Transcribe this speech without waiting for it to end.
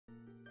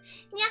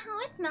Yahoo,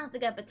 it's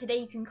Maltica, but today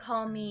you can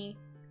call me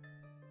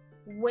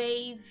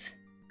Wave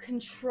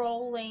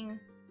Controlling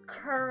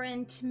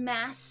Current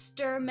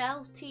Master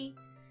Melty.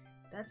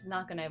 That's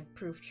not gonna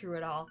prove true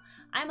at all.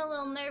 I'm a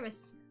little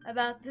nervous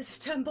about this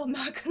temple,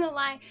 not gonna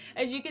lie.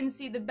 As you can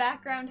see, the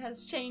background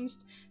has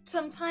changed.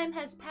 Some time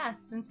has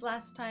passed since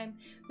last time,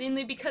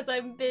 mainly because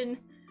I've been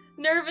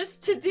nervous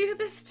to do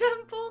this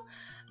temple.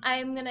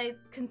 I'm gonna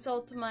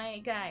consult my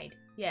guide,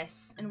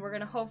 yes, and we're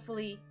gonna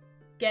hopefully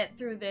get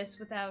through this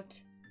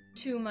without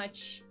too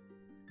much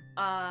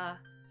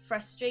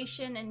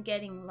frustration and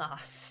getting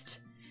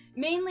lost.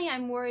 Mainly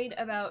I'm worried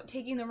about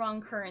taking the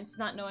wrong currents,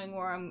 not knowing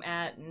where I'm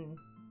at, and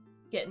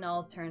getting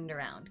all turned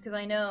around. Because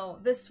I know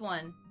this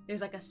one,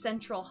 there's like a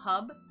central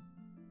hub,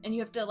 and you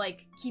have to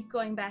like keep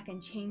going back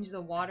and change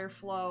the water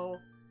flow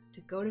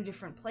to go to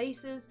different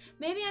places.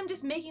 Maybe I'm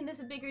just making this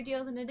a bigger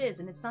deal than it is,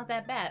 and it's not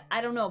that bad.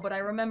 I don't know, but I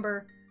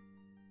remember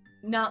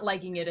not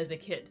liking it as a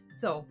kid,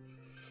 so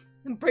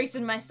I'm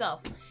bracing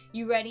myself.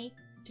 You ready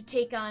to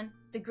take on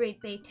the Great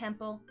Bay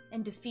Temple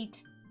and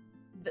defeat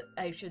the,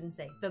 I shouldn't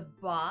say, the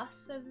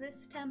boss of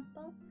this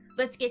temple?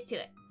 Let's get to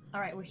it.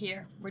 Alright, we're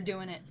here. We're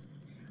doing it.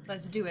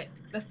 Let's do it.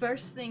 The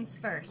first things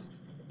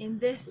first. In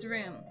this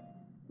room,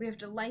 we have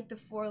to light the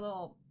 4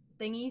 little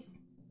thingies.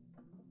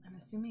 I'm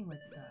assuming with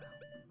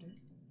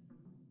this.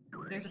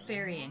 There's a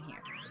fairy in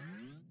here.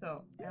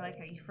 So, I like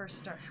how you first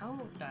start. How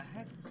the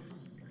heck?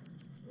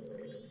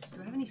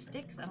 Do I have any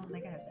sticks? I don't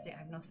think I have sticks. I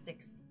have no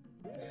sticks.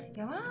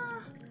 Yeah,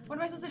 what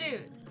am I supposed to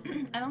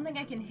do? I don't think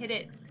I can hit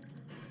it.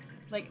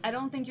 Like, I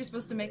don't think you're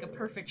supposed to make a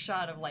perfect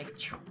shot of like,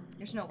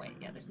 there's no way.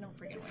 Yeah, there's no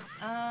freaking way.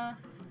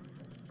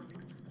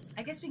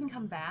 I guess we can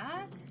come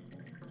back?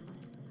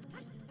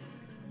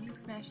 Can you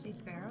smash these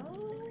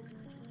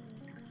barrels?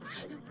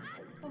 No.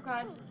 Oh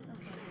god.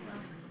 Okay, well.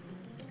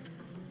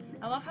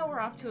 I love how we're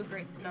off to a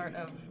great start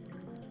of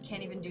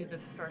can't even do the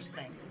first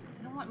thing.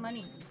 I don't want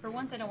money. For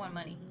once, I don't want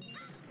money.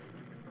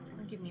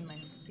 Don't give me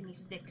money. Give me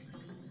sticks.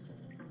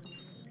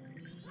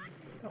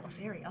 Oh, a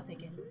fairy. I'll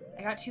take it.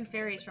 I got 2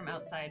 fairies from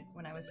outside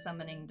when I was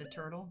summoning the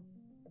turtle.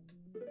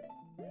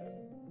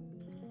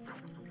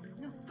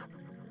 No.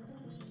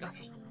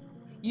 Okay.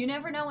 You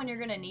never know when you're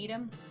gonna need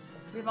them.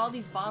 We have all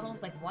these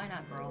bottles. Like, why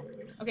not, girl?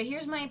 Okay,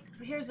 here's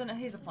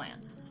a plan.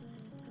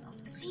 Oh,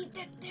 see,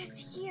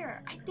 there's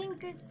here. I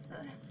think it's.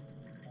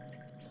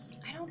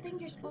 I don't think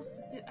you're supposed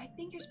to do. I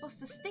think you're supposed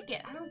to stick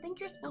it. I don't think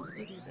you're supposed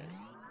to do this.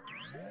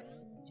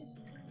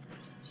 Just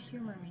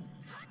humor me.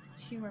 Just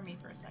humor me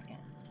for a second.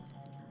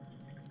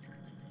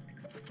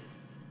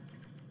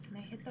 Can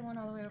I hit the one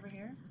all the way over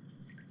here?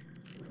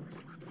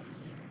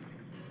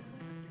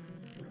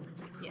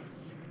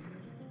 Yes.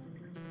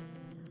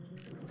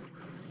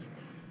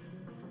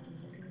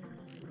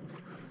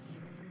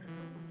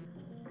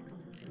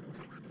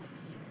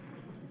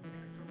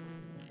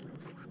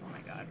 Oh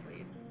my god,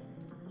 please.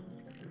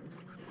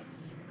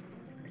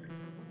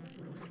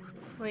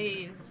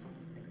 Please.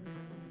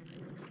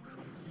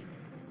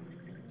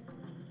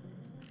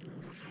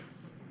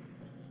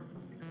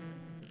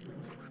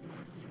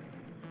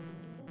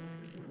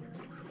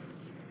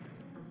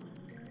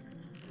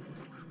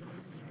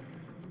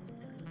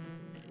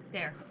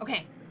 There.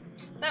 Okay.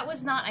 That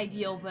was not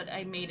ideal, but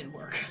I made it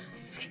work.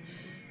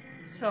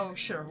 So,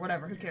 sure,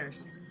 whatever, who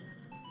cares?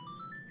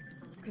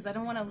 Because I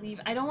don't want to leave.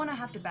 I don't want to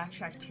have to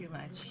backtrack too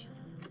much.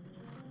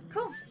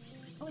 Cool.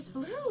 Oh, it's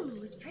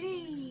blue. It's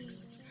pretty.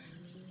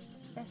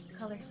 Best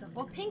color so.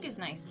 Well, pink is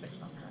nice, but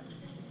oh god.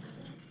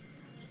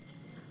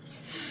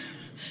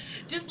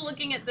 Just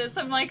looking at this,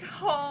 I'm like,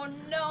 oh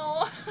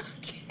no.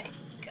 Okay,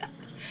 god.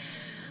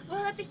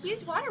 Well, that's a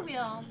huge water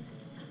wheel.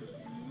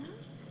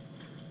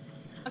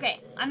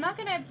 Okay, I'm not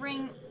gonna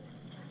bring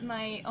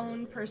my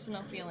own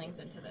personal feelings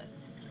into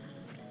this.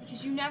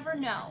 Because you never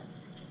know.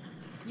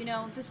 You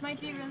know, this might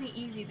be really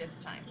easy this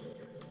time.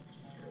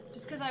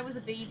 Just because I was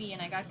a baby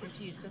and I got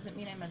confused doesn't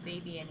mean I'm a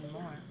baby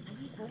anymore.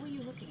 What were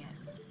you looking at?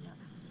 No.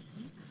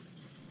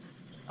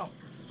 Oh.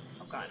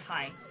 Oh god,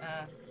 hi.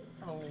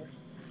 Hello.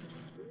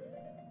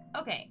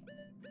 Okay.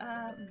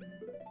 Okay,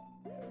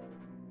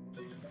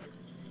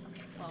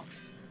 well.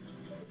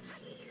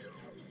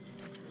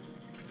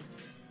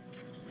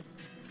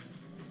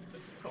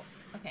 Cool.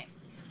 Okay.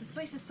 This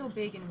place is so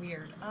big and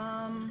weird.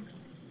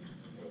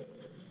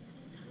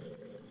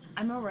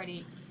 I'm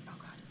already... Oh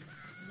god.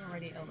 I'm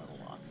already a little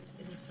lost.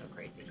 It is so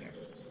crazy here.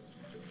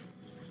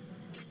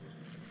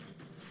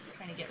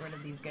 Trying to get rid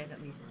of these guys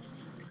at least.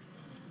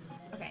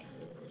 Okay.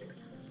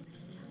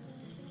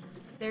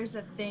 There's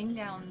a thing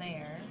down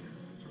there.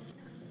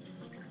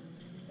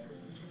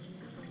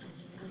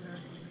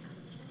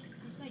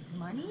 There's like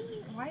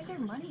money? Why is there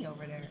money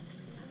over there?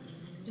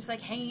 Just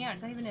like hanging out.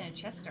 It's not even in a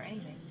chest or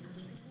anything.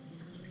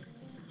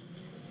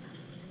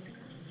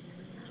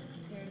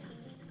 There's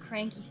a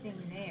cranky thing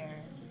there.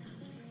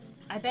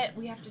 I bet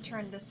we have to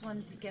turn this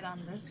one to get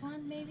on this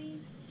one, maybe?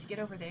 To get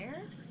over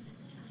there?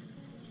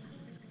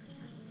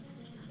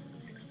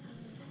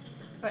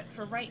 But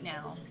for right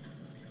now,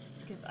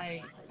 because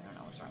I don't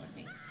know what's wrong with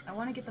me. I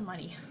want to get the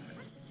money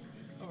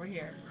over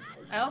here.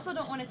 I also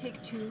don't want to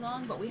take too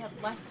long, but we have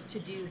less to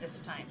do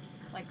this time.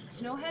 Like,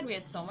 Snowhead, we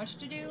had so much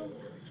to do.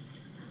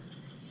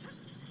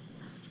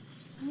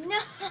 No!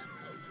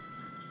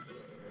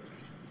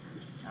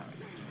 Alright,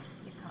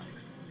 you come.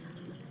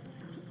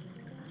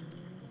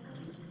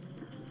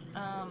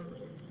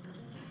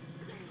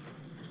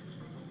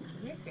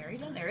 Is there a fairy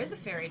down there? There is a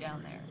fairy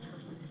down there.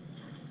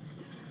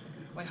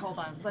 Wait, hold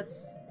on.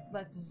 Let's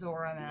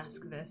Zora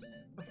mask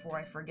this before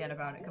I forget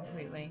about it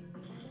completely.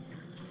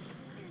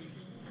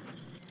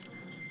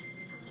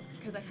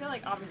 Because I feel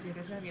like obviously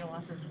there's gonna be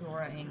lots of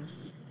Zora-ing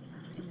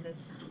in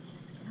this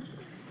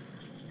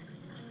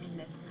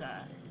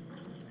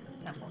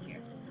temple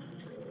here.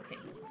 Okay.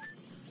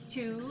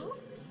 2.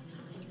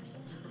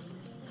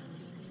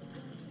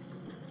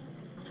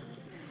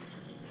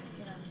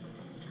 Get on.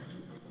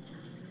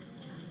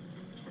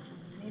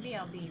 Maybe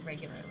I'll be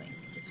regular Link,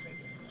 just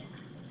regular Link.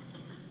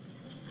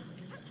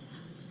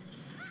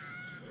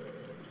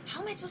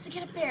 How am I supposed to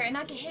get up there and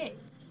not get hit?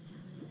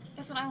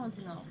 That's what I want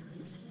to know.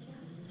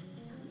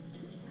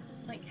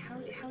 Like, how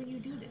do you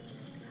do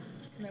this?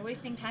 Am I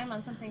wasting time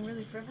on something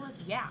really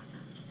frivolous? Yeah.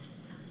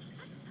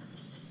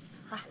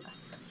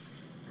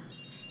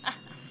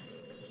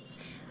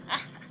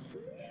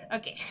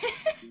 Okay.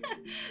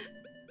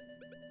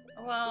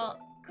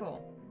 Well,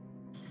 cool.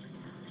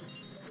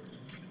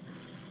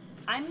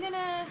 I'm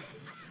gonna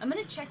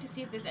check to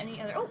see if there's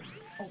any other. Oh,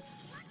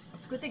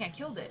 good thing I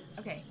killed it.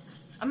 Okay.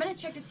 I'm gonna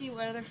check to see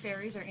what other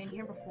fairies are in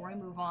here before I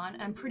move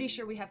on. I'm pretty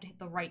sure we have to hit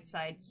the right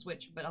side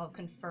switch, but I'll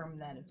confirm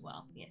that as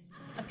well. Yes.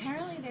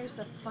 Apparently there's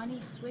a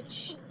funny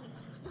switch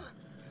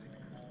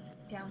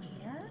down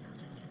here.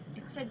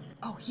 It said,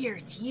 oh, here,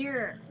 it's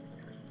here.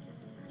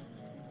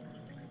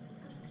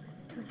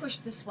 We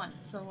pushed this one,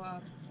 so,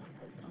 oh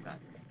god.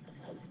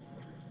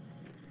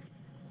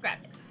 Grab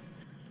it.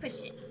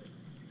 Push it.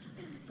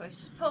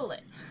 Push, pull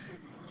it.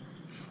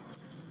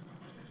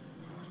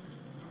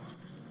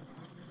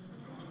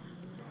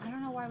 I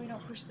don't know why we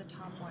don't push the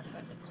top one,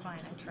 but it's fine.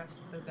 I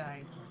trust the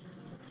guide.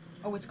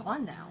 Oh, it's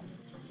gone now.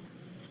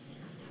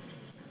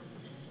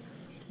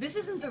 This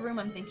isn't the room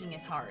I'm thinking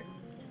is hard.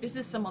 This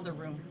is some other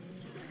room.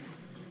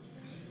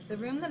 The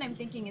room that I'm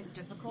thinking is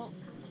difficult,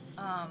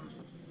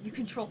 you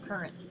control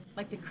current.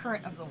 Like the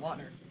current of the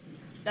water.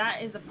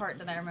 That is the part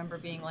that I remember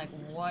being like,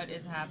 what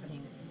is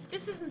happening?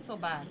 This isn't so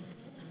bad.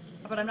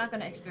 But I'm not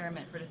going to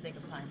experiment for the sake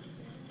of time.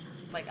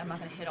 Like, I'm not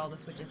going to hit all the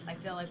switches. I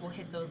feel like we'll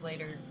hit those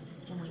later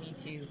when we need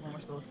to, when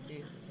we're supposed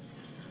to.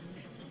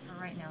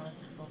 For right now,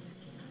 let's go.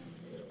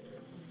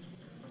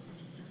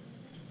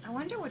 I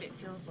wonder what it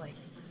feels like.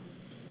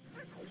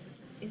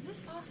 Is this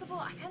possible?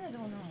 I kind of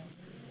don't know.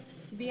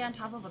 To be on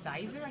top of a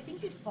geyser? I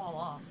think you'd fall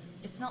off.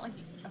 It's not like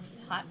a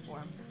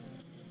platform.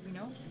 You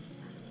know?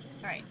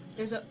 Alright,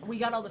 we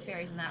got all the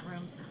fairies in that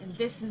room, and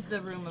this is the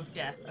room of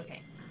death.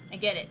 Okay, I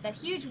get it. That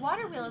huge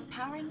water wheel is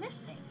powering this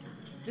thing.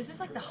 This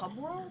is like the hub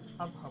world?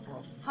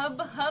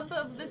 Hub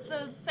of this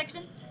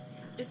section?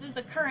 This is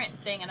the current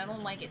thing, and I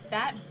don't like it.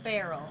 That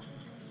barrel,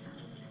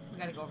 we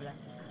gotta go over there,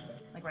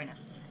 like right now.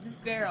 This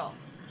barrel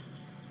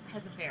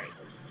has a fairy,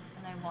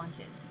 and I want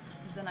it,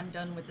 because then I'm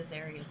done with this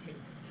area too.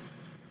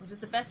 Was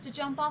it the best to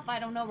jump off? I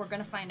don't know, we're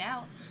gonna find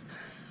out.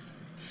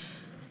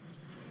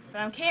 But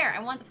I don't care, I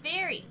want the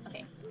fairy!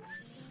 Okay.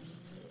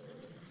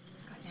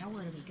 God, now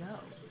where do we go?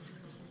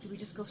 Do we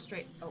just go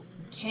straight? Oh,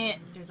 we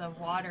can't! There's a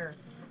water.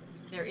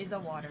 There is a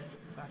water.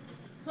 Oh god.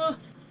 Huh.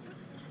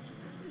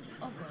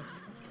 Oh god.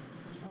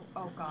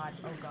 Oh god,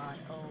 oh god,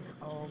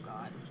 oh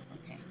god.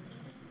 Okay.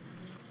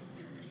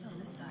 It's on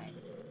this side.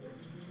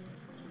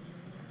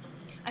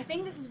 I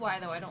think this is why,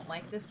 though, I don't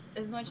like this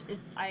as much,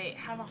 is I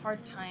have a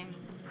hard time,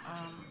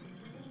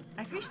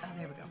 I appreciate, oh,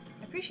 there we go.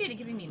 I appreciate it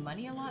giving me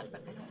money a lot,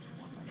 but I don't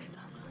want money.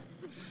 Oh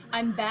god.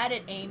 I'm bad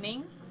at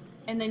aiming,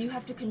 and then you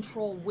have to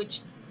control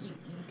which, you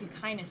can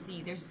kind of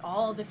see, there's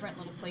all different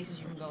little places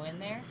you can go in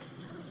there.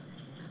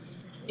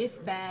 It's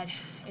bad.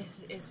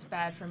 It's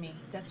bad for me.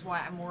 That's why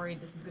I'm worried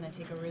this is going to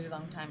take a really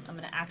long time. I'm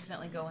going to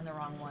accidentally go in the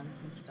wrong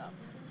ones and stuff.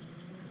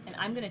 And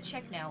I'm going to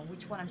check now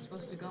which one I'm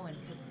supposed to go in,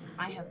 because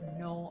I have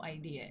no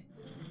idea.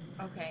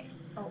 Okay.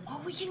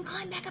 Oh, we can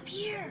climb back up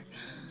here!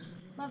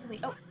 Lovely.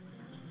 Oh.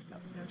 No,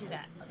 don't do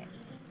that. Okay.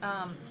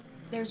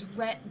 There's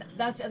red.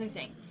 That's the other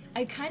thing.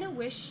 I kind of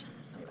wish...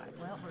 Oh god,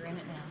 well, we're in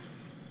it now.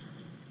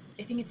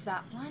 I think it's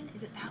that one.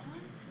 Is it that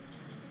one?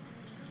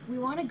 We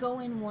want to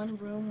go in one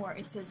room where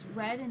it says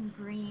red and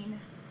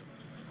green.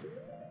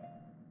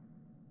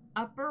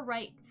 Upper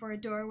right for a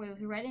doorway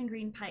with red and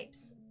green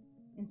pipes.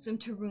 And swim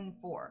to room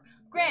 4.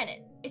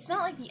 Granted, it's not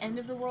like the end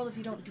of the world if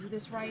you don't do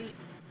this right.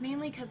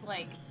 Mainly because,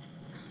 like,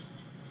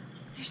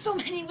 there's so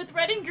many with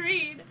red and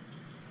green.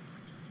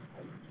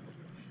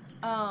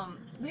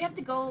 We have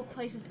to go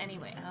places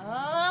anyway.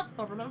 Up.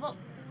 Oh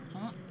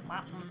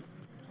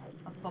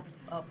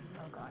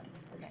god.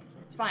 Okay.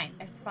 It's fine.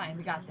 It's fine.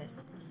 We got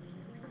this.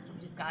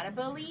 Just gotta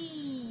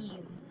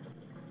believe.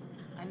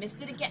 I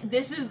missed it again.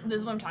 This is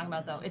what I'm talking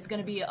about, though. It's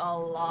gonna be a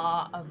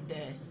lot of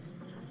this.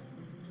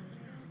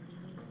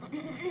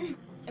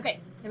 Okay,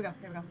 here we go.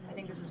 I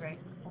think this is right.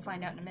 We'll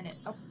find out in a minute.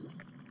 Oh.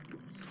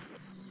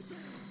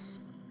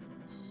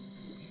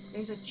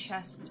 There's a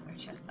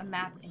a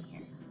map in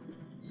here.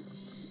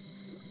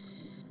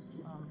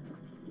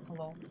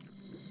 Hello?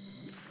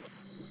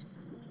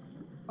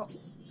 Oh.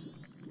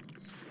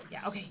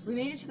 Yeah, okay, we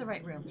made it to the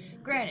right room.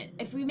 Granted,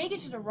 if we make it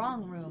to the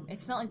wrong room,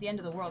 it's not like the end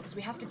of the world, because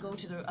we have to go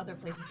to the other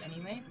places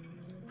anyway.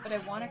 But I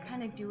want to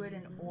kind of do it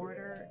in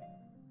order,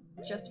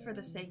 just for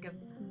the sake of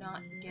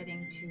not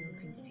getting too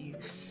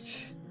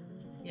confused.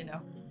 You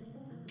know?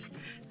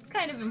 It's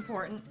kind of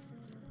important,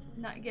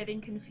 not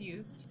getting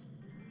confused.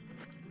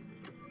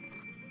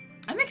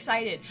 I'm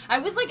excited. I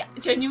was like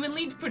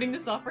genuinely putting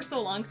this off for so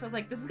long, so I was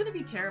like, this is gonna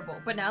be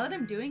terrible. But now that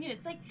I'm doing it,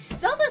 it's like,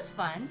 Zelda's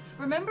fun.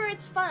 Remember,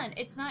 it's fun.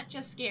 It's not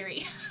just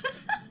scary.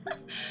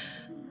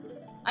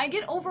 I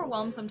get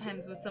overwhelmed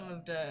sometimes with some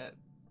of the...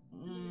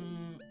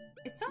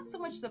 it's not so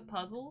much the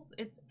puzzles,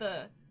 it's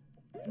the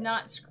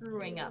not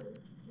screwing up.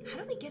 How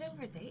do we get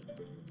over there?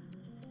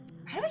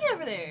 How do we get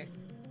over there?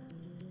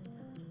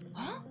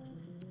 Huh?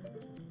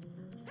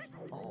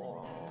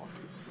 Oh.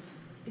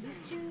 Is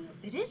this too...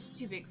 It is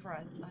too big for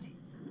us, buddy.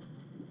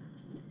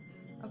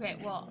 Okay,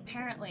 well,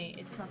 apparently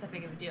it's not that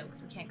big of a deal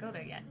because we can't go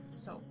there yet.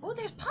 So... Oh,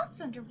 there's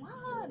pots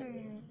underwater!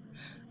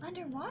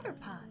 Underwater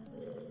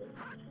pots.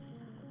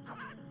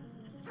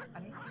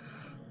 Buddy.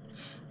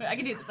 Wait, I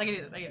can do this, I can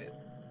do this, I can do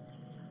this.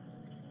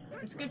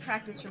 It's good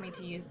practice for me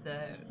to use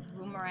the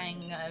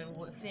boomerang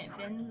fins.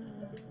 I don't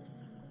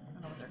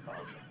know what they're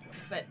called.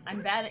 But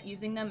I'm bad at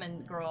using them,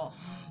 and girl,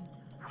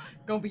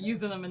 gonna be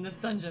using them in this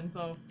dungeon,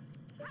 so...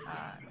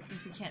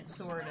 since we can't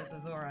sword as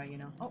Azora, you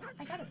know. Oh,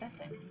 I got it, that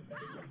thing.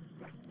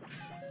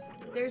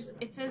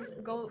 It says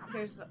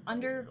there's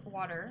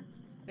underwater,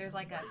 there's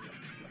like a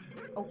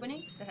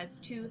opening that has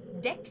 2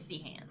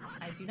 Dexy hands.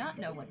 I do not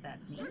know what that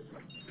means.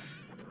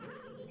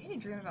 I had a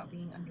dream about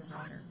being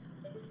underwater.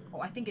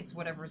 Oh, I think it's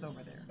whatever's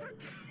over there.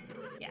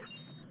 Yeah.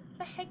 What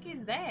the heck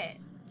is that?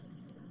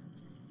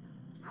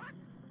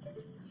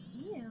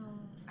 Ew.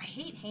 I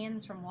hate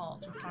hands from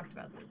walls. We've talked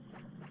about this.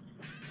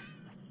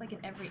 It's like in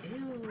every...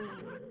 Ew.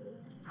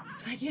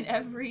 It's like in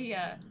every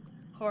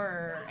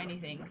horror or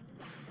anything.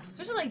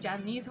 Especially like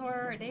Japanese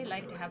horror, they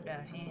like to have the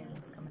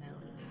hands coming out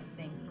of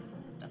things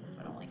and stuff.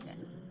 I don't like that.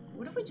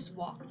 What if we just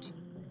walked?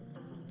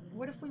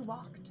 What if we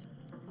walked?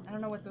 I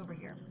don't know what's over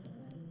here.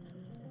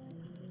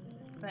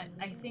 But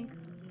I think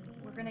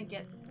we're gonna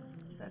get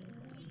the...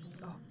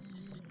 Oh.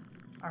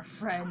 Our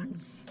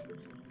friends.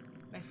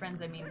 By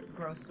friends, I mean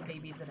gross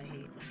babies that I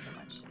hate so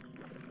much.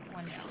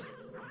 One down.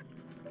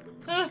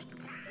 Ah!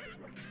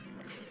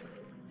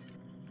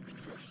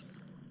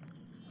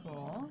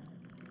 Cool.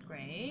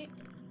 Great.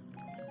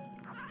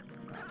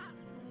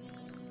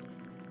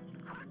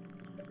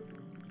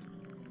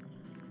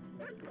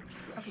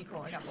 Okay,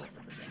 cool. I got both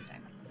at the same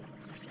time.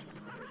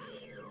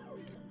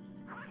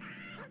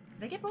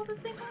 Did I get both at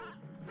the same time?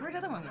 Where'd the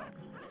other one go?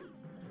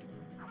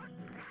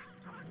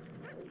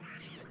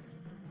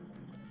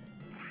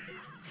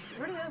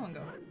 Where did the other one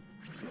go?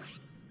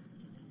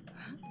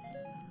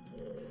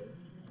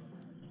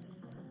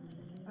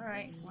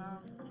 Alright,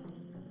 well,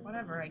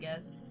 whatever, I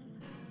guess.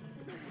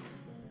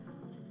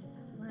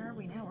 Where are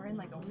we now? We're in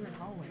like a weird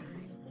hallway.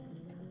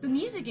 The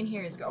music in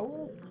here is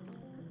oh!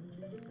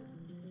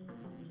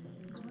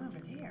 There's one over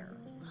there.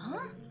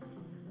 Huh?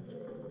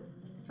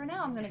 For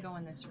now, I'm gonna go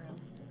in this room.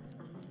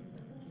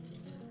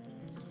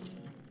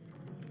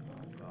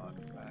 Oh god,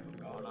 what's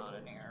going on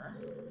in here?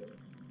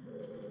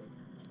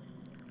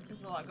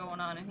 There's a lot going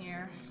on in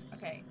here.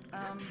 Okay,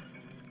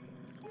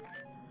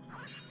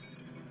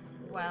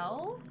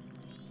 well...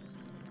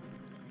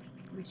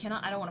 We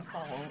cannot- I don't want to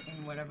follow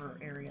in whatever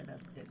area that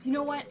is. You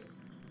know what?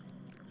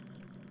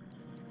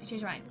 I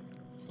changed my mind.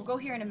 We'll go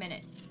here in a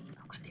minute.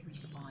 Oh god, they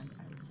respawned.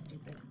 I was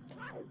stupid.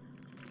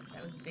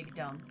 That was big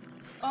dumb.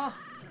 Oh!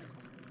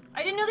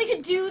 I didn't know they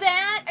could do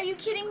that! Are you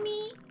kidding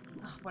me?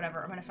 Oh,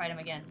 whatever, I'm gonna fight him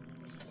again.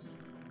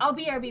 I'll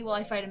BRB while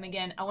I fight him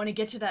again. I want to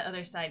get to that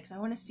other side, because I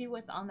want to see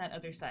what's on that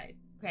other side.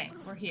 Okay,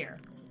 we're here.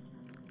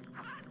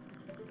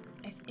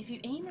 If you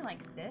aim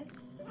like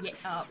this... Yeah,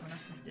 oh,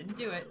 didn't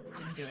do it.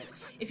 Didn't do it.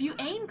 If you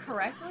aim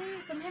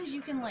correctly, sometimes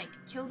you can, like,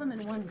 kill them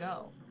in one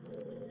go.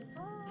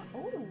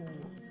 Oh.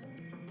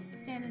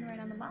 Standing right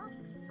on the box.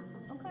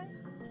 Okay.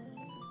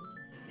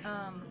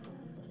 Well,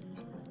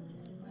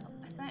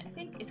 I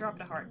think it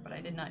dropped a heart, but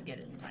I did not get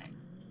it in time.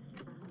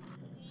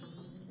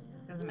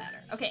 Doesn't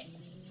matter. Okay.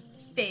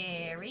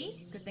 Fairy.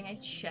 Good thing I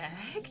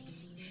checked.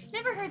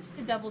 Never hurts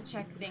to double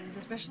check things,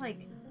 especially,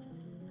 like...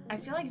 I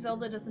feel like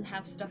Zelda doesn't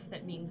have stuff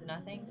that means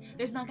nothing.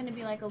 There's not going to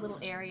be like a little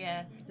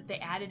area that they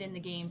added in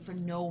the game for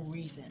no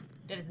reason.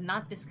 That is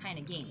not this kind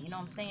of game, you know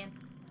what I'm saying?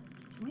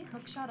 Can we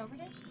hookshot over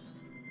there?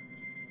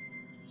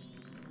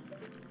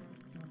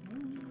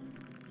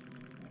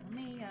 Let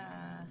me,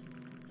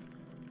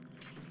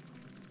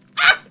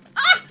 Ah!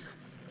 Ah!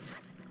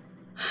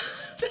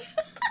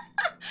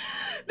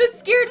 That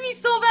scared me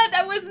so bad.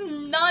 I was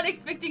not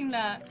expecting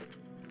that.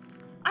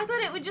 I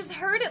thought it would just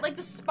hurt it like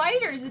the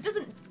spiders. It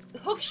doesn't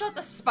hookshot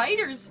the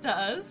spiders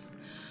does.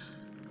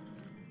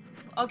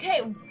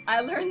 Okay,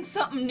 I learned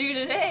something new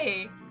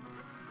today.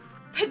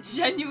 That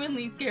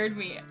genuinely scared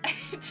me.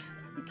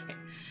 Okay.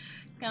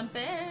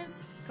 Compass.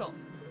 Cool.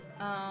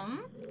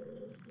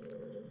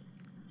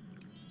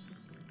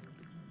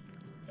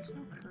 There's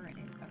no current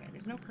in. Okay,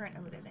 there's no current.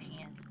 Oh, there's a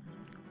hand.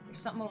 There's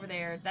something over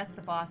there. That's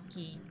the boss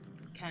key.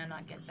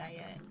 Cannot get that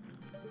yet.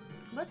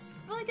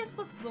 I guess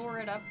let's Zor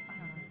it up. I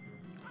don't know.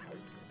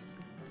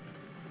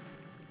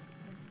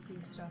 Let's do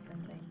stuff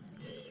and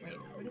things. Wait,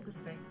 what does this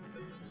say?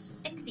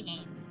 Dixie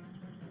game.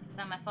 It's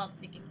not my fault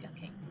if we can.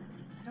 Okay.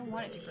 I don't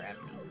want it to grab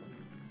me.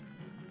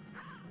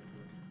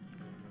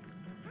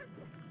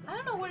 I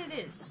don't know what it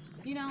is.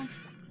 You know?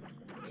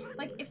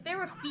 Like, if there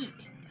were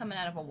feet coming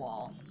out of a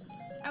wall,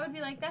 I would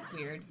be like, that's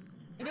weird.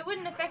 And it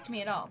wouldn't affect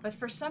me at all. But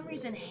for some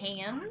reason,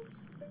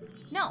 hands?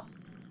 No.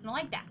 I don't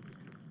like that.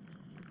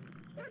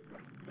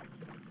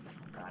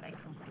 God, I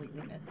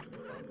completely missed.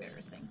 It's so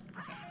embarrassing.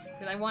 Okay.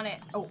 Because I want it.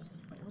 Oh,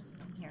 wait, what's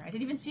in here? I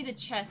didn't even see the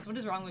chest. What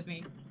is wrong with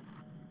me?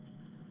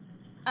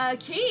 A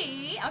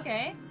key?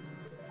 Okay.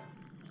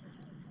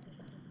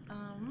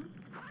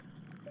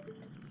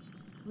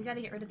 We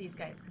gotta get rid of these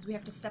guys because we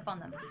have to step on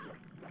them.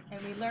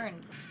 And we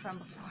learned from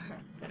before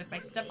that if I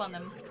step on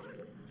them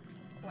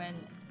when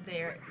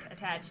they're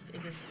attached,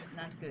 it is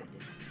not good.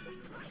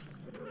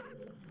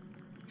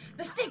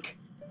 The stick!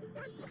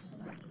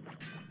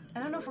 I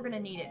don't know if we're gonna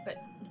need it, but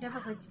it never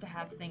hurts to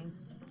have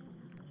things,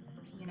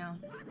 you know.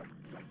 Oh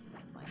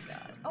my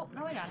god. Oh,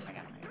 no, I got him, I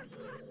got him, I got him.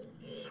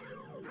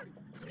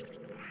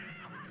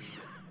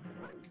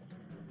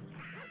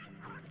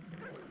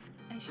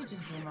 I should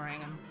just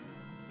boomerang him.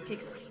 It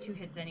takes 2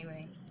 hits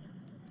anyway.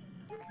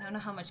 I don't know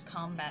how much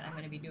combat I'm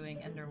gonna be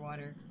doing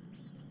underwater.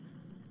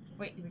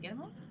 Wait, did we get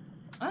him all?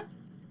 Huh?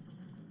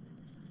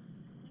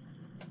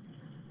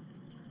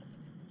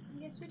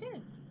 Yes, we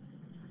did.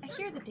 I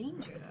hear the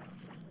danger, though.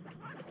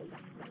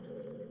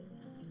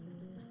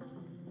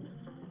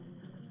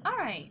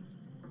 Alright.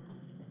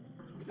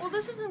 Well,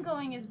 this isn't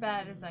going as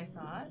bad as I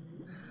thought.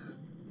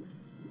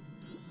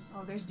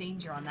 Oh, there's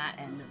danger on that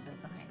end of it.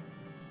 Okay.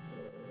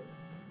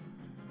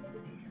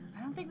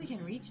 I don't think we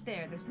can reach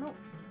there. There's no...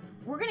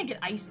 We're gonna get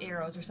ice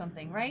arrows or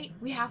something, right?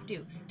 We have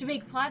to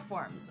make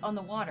platforms on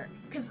the water.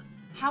 Because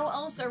how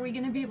else are we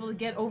gonna be able to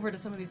get over to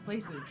some of these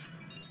places?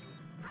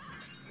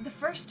 The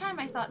first time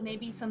I thought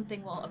maybe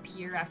something will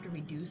appear after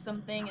we do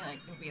something, and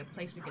like there'll be a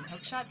place we can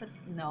hookshot, but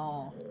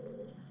no.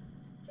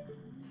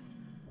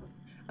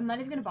 I'm not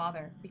even gonna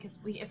bother, because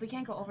if we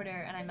can't go over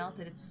there and I melt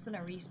it, it's just gonna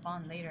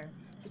respawn later.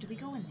 So do we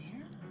go in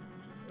there?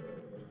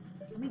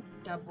 Let me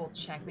double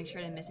check, make sure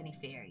I didn't miss any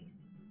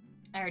fairies.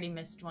 I already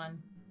missed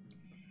one.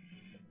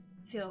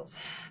 Feels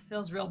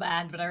real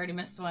bad, but I already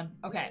missed one.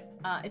 Okay,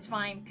 it's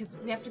fine, because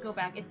we have to go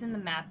back. It's in the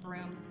map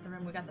room. The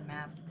room we got the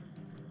map.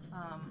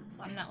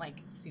 So I'm not, like,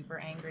 super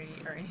angry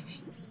or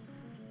anything.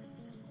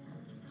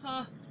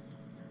 Huh.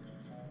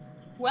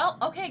 Well,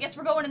 okay, I guess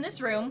we're going in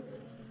this room.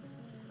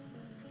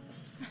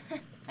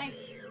 I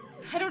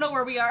don't know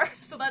where we are,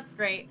 so that's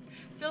great.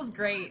 Feels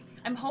great.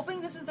 I'm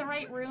hoping this is the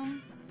right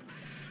room.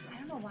 I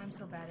don't know why I'm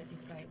so bad at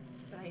these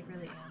guys, but I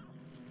really am.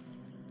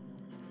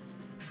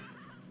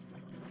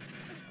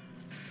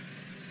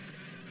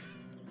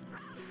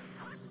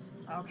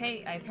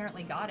 Okay, I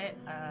apparently got it.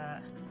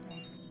 Okay.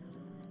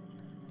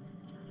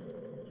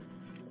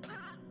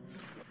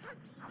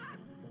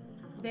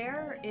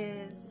 There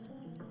is...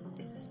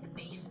 Is this the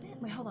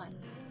basement? Wait, hold on.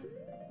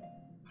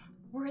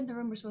 We're in the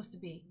room we're supposed to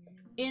be.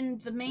 In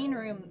the main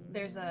room,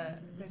 there's a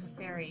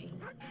fairy,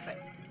 but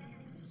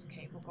it's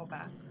okay, we'll go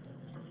back.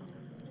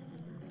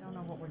 I don't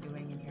know what we're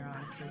doing in here,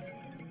 honestly.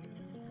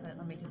 But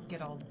let me just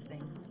get all the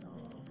things.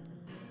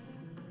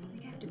 I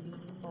think I have to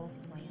beat both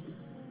clans.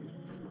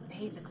 I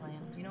hate the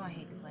clans. You know I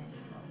hate the clans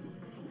as well.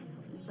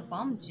 There's a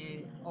bomb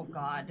too. Oh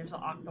god, there's an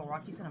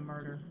Octorok. He's gonna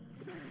murder.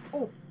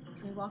 Oh!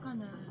 Can we walk on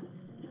the...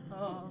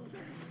 Oh.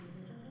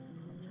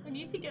 I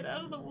need to get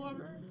out of the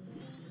water.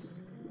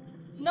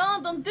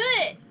 No, don't do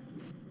it!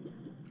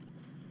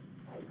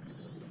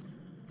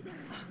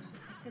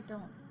 I said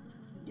don't.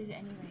 You did it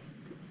anyway.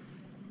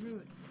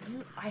 Rude.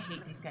 I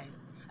hate these guys.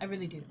 I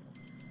really do.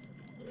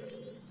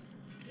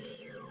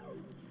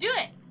 Do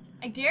it!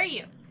 I dare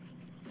you!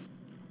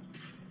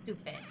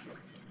 Stupid.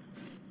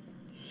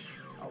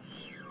 Oh.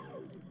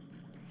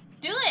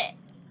 Do it!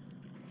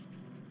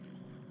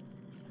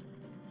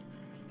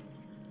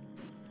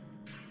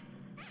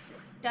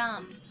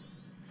 Dumb.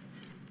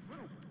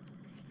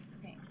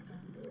 Okay.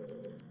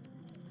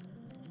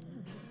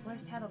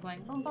 Where's Tattle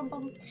going? Boom, boom,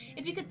 boom.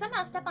 If you could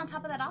somehow step on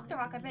top of that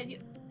Octorok, I bet you...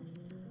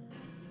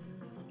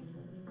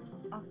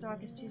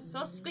 Octorok is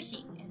so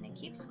squishy, and they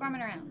keep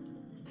squirming around.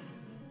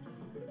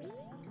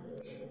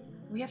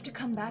 We have to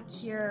come back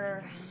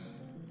here...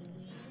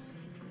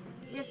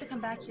 We have to come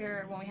back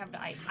here when we have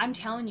the ice. I'm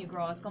telling you,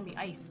 girl, it's gonna be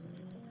ice.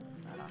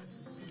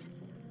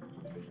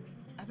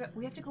 I bet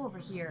we have to go over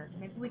here.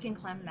 Maybe we can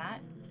climb that.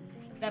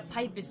 That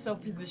pipe is so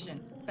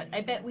positioned. But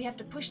I bet we have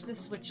to push this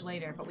switch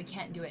later, but we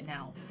can't do it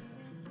now.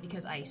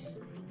 Because ice.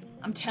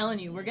 I'm telling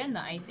you, we're getting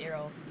the ice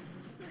arrows.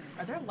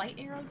 Are there light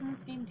arrows in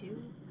this game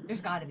too?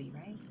 There's gotta be,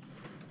 right?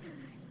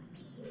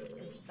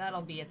 Because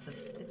that'll be at the...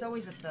 It's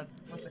always at the...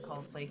 What's it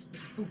called place? The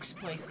spooks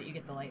place that you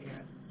get the light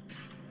arrows.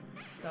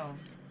 So...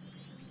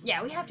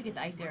 Yeah, we have to get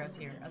the ice arrows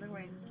here.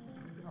 Otherwise...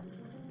 Oh,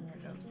 there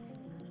it goes.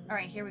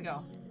 Alright, here we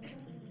go.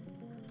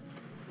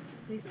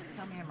 Please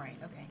tell me I'm right.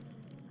 Okay.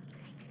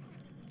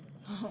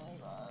 Oh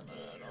god,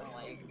 I don't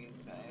like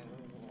these guys.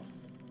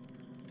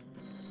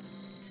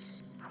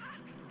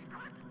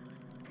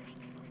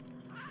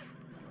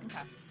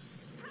 Okay.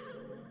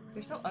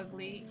 They're so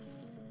ugly,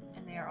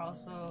 and they are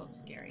also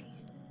scary.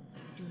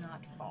 Do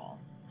not fall.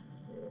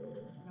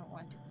 I don't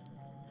want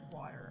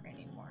water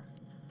anymore.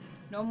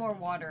 No more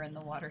water in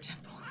the water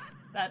temple.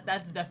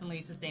 That's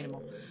definitely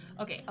sustainable.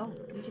 Okay, oh,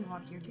 we can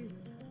walk here too.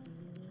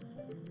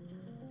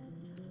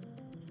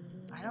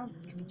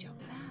 Can we jump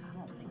that? I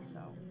don't think so.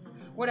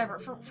 Whatever,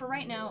 for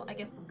right now, I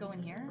guess let's go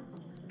in here.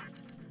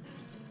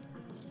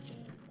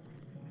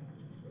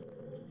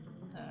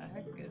 What the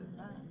heck is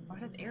that? Oh, it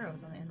has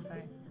arrows on the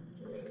inside.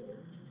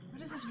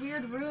 What is this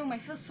weird room? I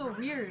feel so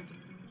weird.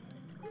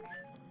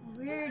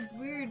 Weird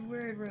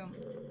room.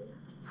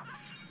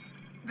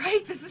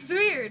 Right, this is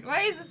weird.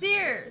 Why is this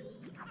here?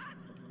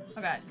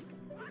 Oh god.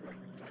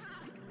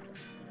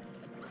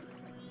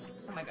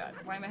 Oh my god,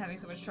 why am I having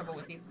so much trouble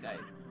with these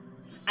guys?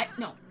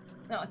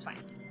 No, it's fine.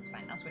 It's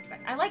fine, I'll switch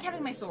back. I like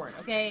having my sword,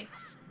 okay?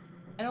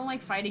 I don't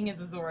like fighting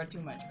as a Zora too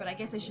much, but I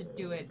guess I should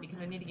do it because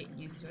I need to get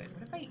used to it.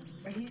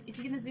 What if is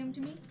he gonna zoom to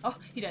me? Oh,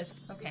 he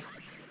does, okay.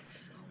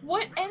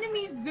 What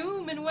enemies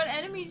zoom and what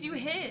enemies you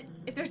hit?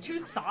 If they're too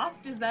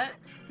soft, is that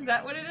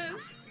what it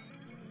is?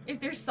 If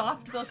they're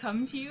soft, they'll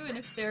come to you, and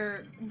if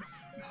they're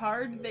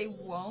hard, they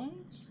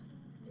won't?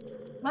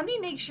 Let me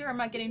make sure I'm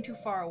not getting too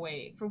far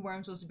away from where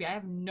I'm supposed to be. I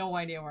have no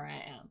idea where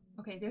I am.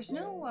 Okay, there's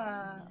no,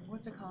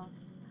 what's it called?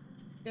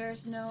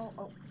 There's no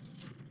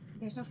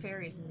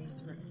fairies in these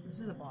three. This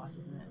is a boss,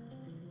 isn't it?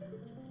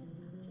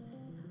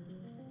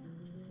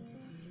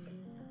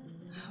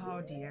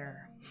 Oh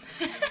dear.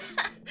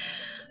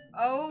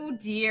 Oh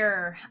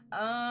dear.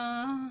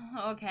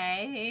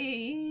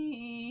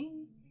 Okay.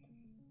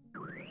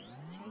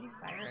 Should I do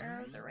fire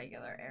arrows or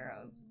regular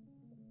arrows?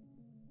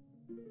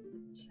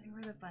 Should I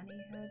wear the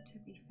bunny hood to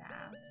be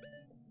fast?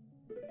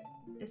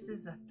 This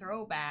is a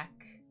throwback.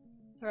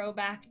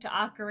 Throwback to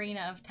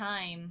Ocarina of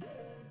Time.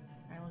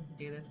 Alright, let's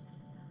do this.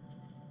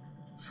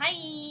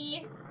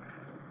 Hi!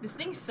 This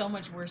thing's so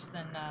much worse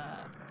than,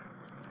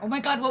 oh my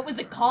god, what was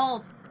it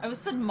called? I was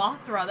said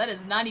Mothra, that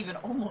is not even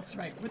almost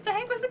right. What the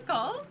heck was it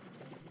called?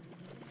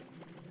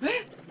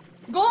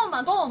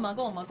 Goma!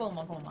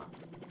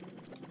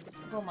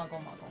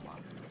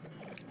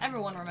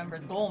 Everyone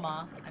remembers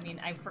Golma. I mean,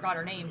 I forgot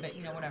her name, but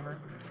you know, whatever.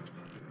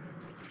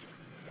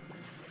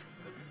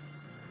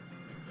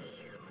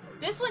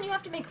 This one you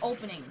have to make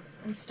openings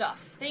and stuff.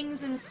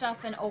 Things and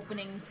stuff and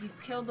openings. You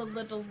kill the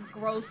little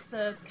gross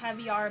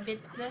caviar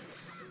bits,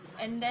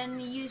 and then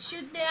you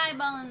shoot the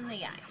eyeball in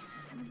the eye.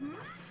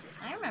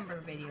 I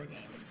remember video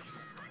games.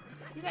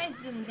 You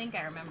guys didn't think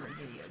I remembered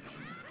video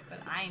games, but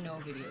I know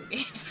video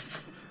games.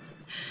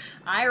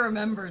 I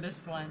remember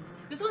this one.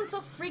 This one's so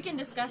freaking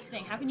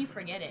disgusting. How can you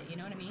forget it? You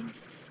know what I mean?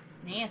 It's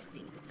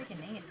nasty. It's freaking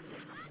nasty.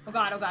 Oh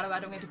god, oh god, oh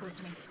god, don't get too close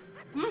to me.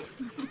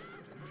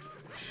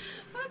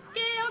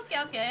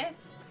 Okay.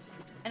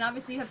 And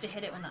obviously you have to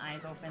hit it when the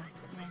eye's open.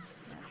 Yeah,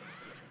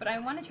 but I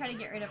want to try to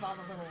get rid of all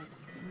the little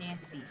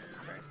nasties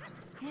first.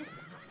 Yeah.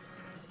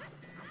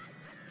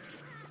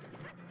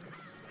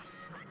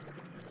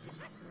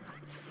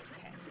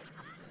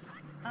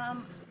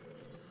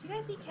 Do you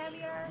guys eat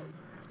caviar?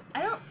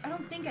 I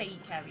don't think I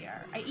eat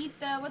caviar. I eat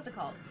the, what's it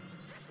called?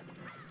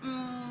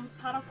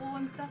 Tarako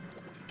and stuff.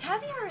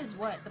 Caviar is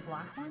what? The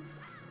black one?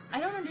 I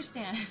don't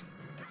understand.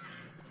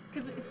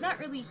 Because it's not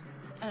really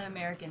an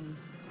American...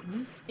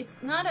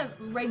 It's not a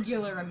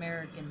regular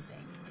American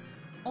thing.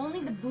 Only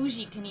the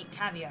bougie can eat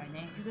caviar,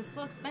 because it's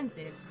so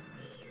expensive.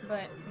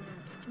 But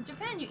in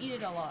Japan, you eat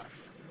it a lot.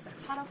 The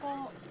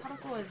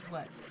tarako is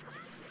what?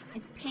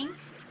 It's pink.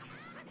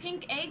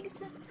 Pink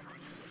eggs.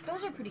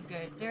 Those are pretty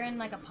good. They're in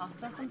like a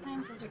pasta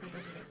sometimes. Those are good.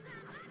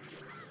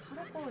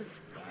 Tarako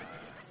is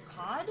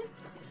cod?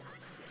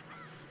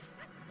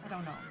 I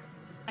don't know.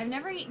 I've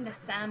never eaten the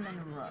salmon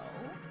roe.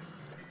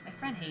 My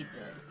friend hates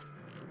it.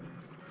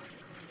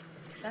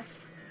 That's...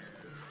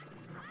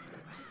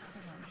 What is the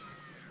other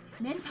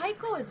one?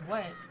 Mentaiko is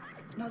what?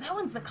 No, that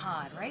one's the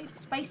cod, right?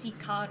 Spicy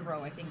cod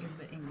roe, I think is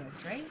the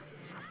English, right?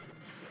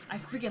 I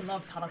freaking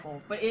love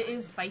tarako, but it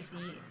is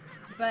spicy.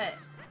 But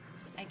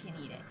I can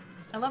eat it.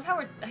 I love how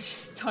we're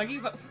just talking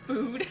about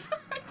food.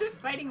 We're just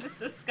fighting this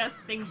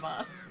disgusting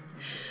boss.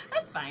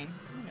 That's fine.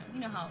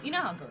 You know how it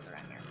goes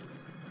around here.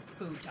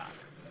 Food talk.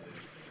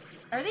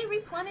 Are they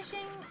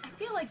replenishing? I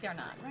feel like they're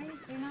not, right?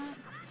 They're not.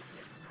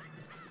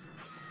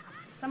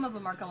 Some of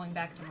them are going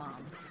back to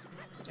mom,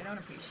 which I don't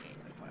appreciate.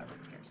 Like, whatever,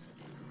 who cares?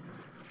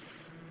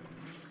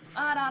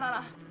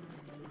 I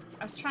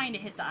was trying to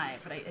hit the eye,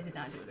 but I did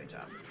not do a good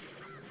job.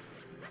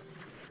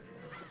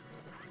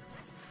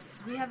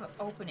 So we have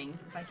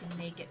openings if I can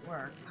make it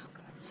work. Oh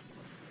god,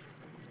 jeez.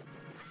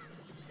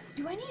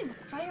 Do I need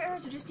fire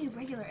arrows or just need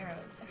regular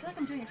arrows? I feel like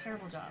I'm doing a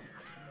terrible job.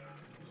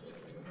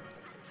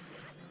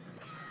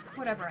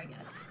 Whatever, I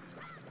guess.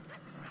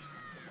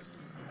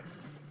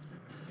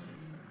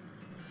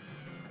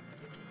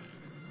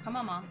 Come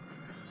on, Mom.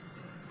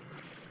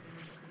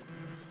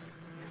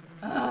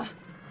 Ugh.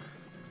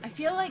 I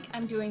feel like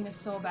I'm doing this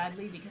so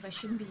badly because I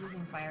shouldn't be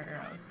using fire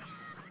arrows.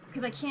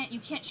 Because you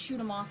can't shoot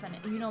them off, and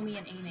you know me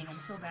and aiming, I'm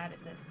so bad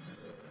at this.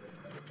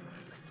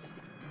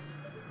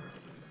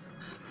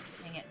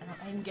 Dang it,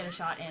 I didn't get a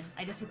shot in.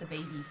 I just hit the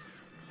babies.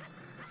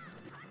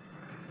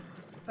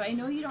 But I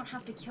know you don't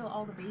have to kill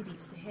all the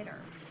babies to hit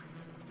her.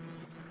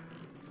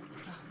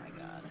 Oh my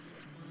god.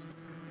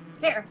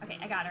 There! Okay,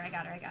 I got her.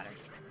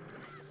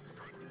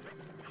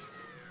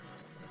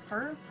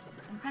 Her?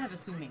 I'm kind of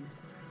assuming.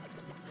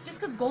 Just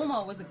because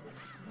Golma was a...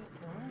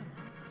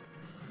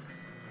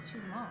 She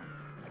was a mom.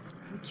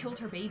 We killed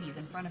her babies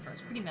in front of her.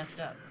 It's pretty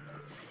messed up.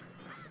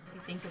 If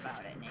you think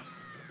about it, Nick.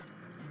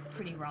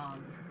 Pretty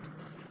wrong.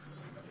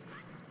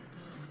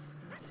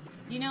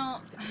 You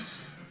know, I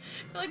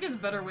feel like there's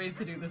better ways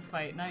to do this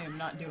fight, and I am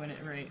not doing it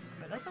right.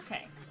 But that's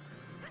okay.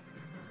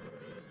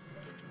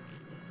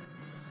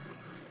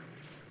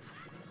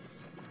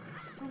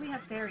 That's what we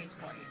have fairies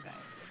for, you guys.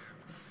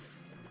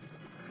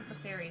 That's what the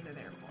fairies are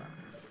there for.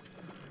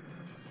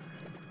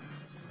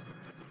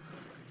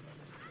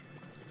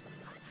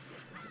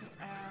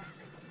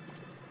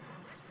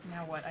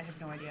 Now what? I have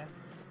no idea.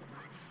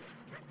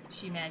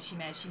 She mad.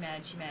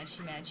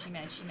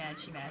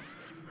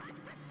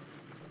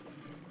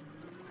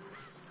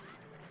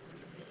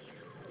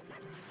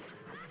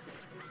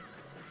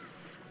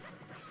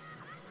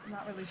 I'm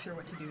not really sure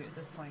what to do at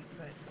this point,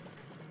 but...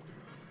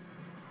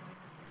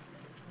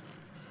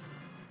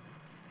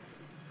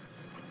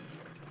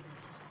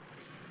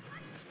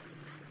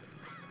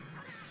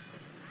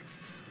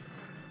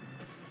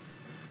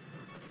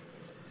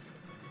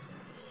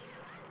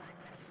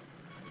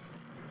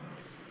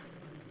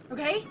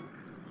 Okay?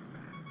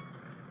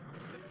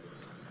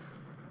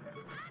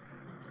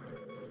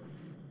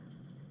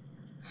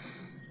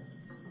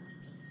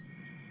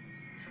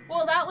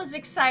 Well, that was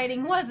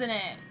exciting, wasn't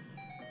it?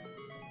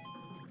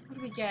 What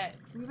do we get?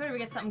 We better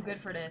get something good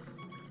for this.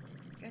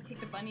 Gotta take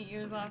the bunny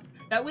ears off.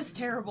 That was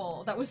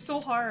terrible. That was so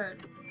hard.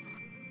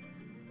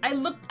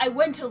 I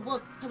went to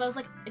look, because I was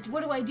like,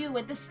 what do I do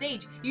at this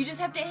stage? You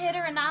just have to hit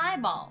her in the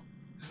eyeball.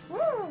 Woo!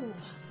 I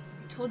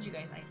told you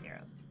guys ice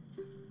arrows.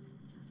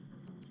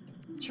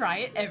 Try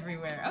it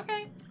everywhere.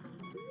 Okay.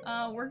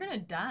 We're gonna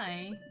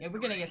die. Yeah, we're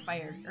gonna get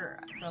fired. Or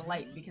the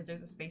light, because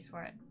there's a space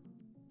for it.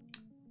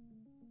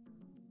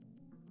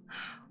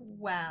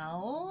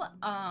 Well,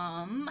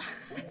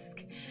 is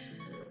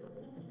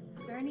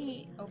there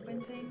any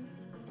open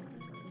things?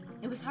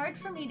 It was hard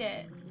for me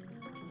to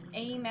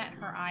aim at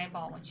her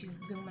eyeball when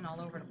she's zooming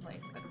all over the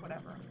place, but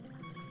whatever.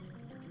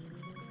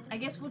 I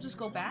guess we'll just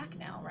go back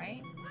now,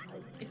 right?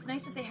 It's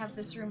nice that they have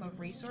this room of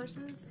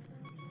resources.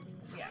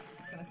 Yeah, I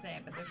was gonna say,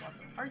 but there's lots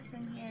of hearts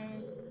in here.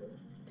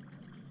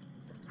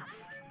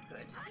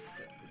 Good.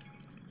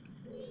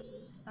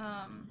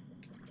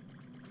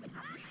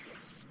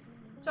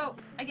 So,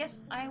 I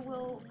guess I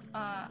will,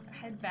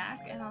 head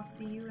back, and I'll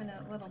see you in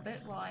a little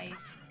bit while I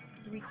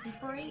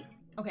recuperate.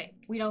 Okay,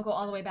 we don't go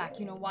all the way back.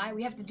 You know why?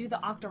 We have to do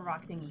the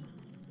Octo-Rock thingy.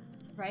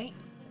 Right?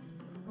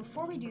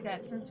 Before we do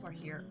that, since we're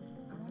here,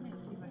 I want to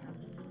see what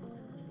happens.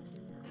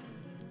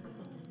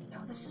 No,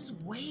 this is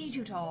way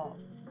too tall.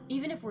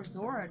 Even if we're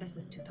Zora, this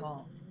is too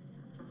tall.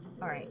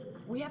 Alright,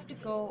 we have to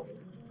go...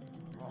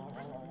 Oh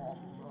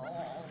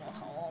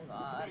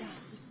god.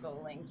 Just go,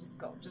 Link. Just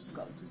go.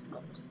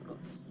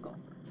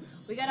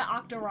 We gotta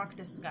Octo-Rock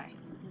this guy.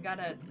 We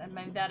gotta...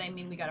 By that I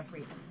mean we gotta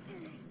freeze him.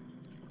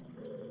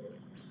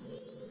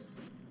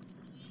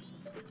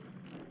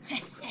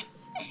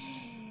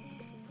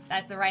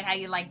 That's right how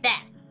you like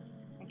that.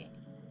 Okay,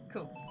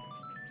 cool.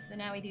 So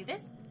now we do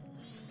this.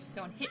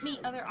 Don't hit me,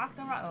 other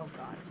Octo-Rock. Oh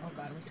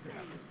god, we screwed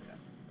up. Is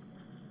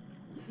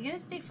he gonna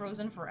stay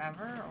frozen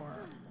forever,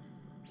 or...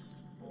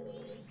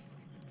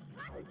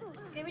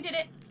 Okay, we did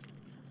it.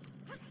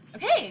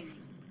 Okay!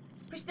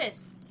 Push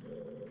this.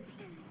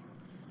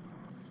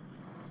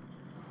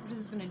 What is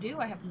this gonna do?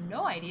 I have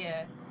no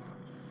idea.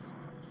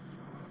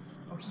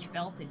 Oh, he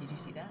felt it. Did you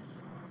see that?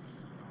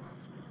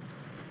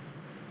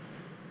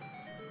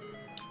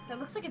 That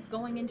looks like it's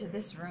going into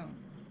this room.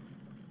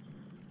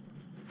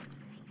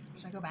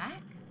 Should I go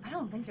back? I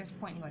don't think there's a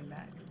point in going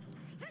back.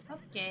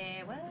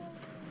 Okay, well...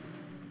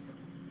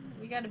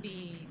 We gotta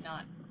be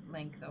not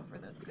Link, though, for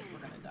this, because we're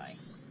gonna die.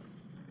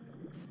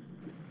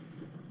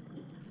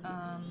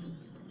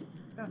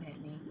 Don't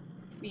hit me.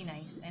 Be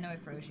nice. I know it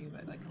froze you,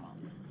 but, like, come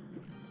on.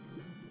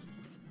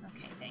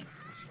 Okay,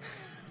 thanks.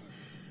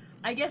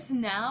 I guess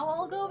now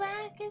I'll go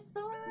back as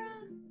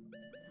Zora?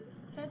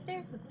 Said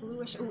there's a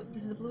bluish... Oh,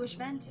 this is a bluish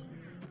vent?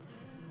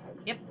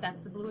 Yep,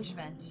 that's the bluish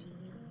vent.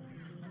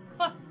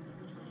 Ah!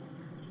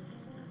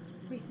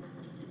 Wait.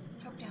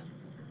 Drop down.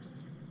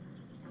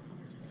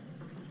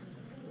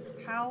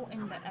 How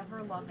in the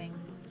ever-loving...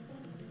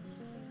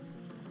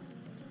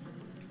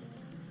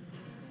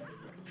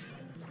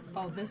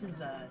 Oh, this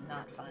is,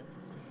 not fun.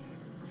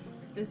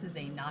 This is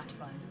a not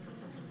fun.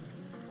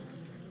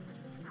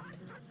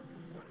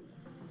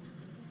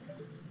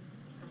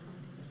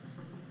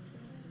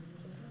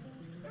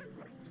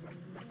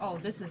 Oh, Oh,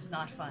 this is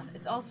not fun.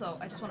 It's also,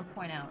 I just want to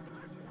point out,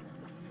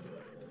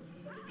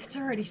 it's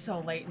already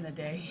so late in the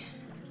day,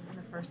 in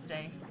the first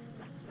day.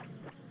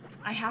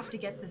 I have to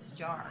get this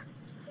jar.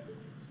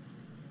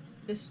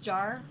 This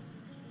jar,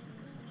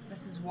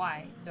 this is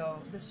why,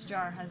 though, this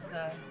jar has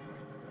the,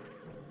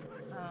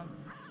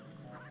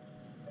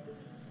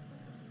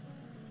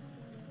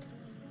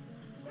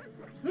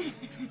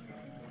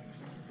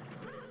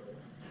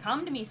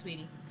 come to me,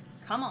 sweetie.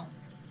 Come on.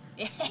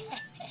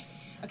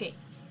 Okay.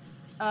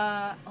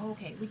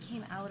 Okay, we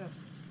came out of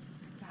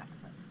that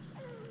place.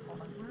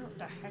 Hold on, where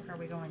the heck are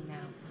we going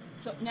now?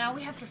 So now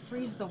we have to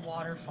freeze the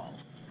waterfall.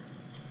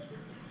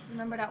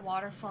 Remember that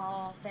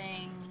waterfall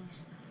thing?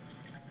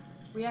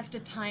 We have to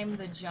time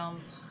the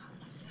jump.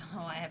 So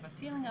I have a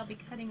feeling I'll be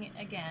cutting it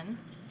again.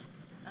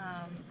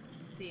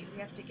 Let's see, we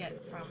have to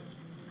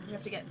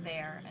get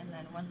there, and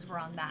then once we're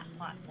on that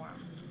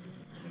platform,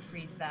 we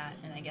freeze that,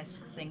 and I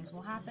guess things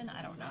will happen?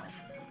 I don't know.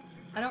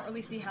 I don't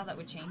really see how that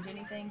would change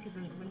anything, because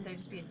then wouldn't there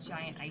just be a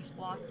giant ice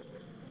block?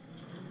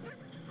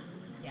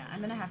 Yeah,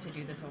 I'm gonna have to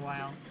do this a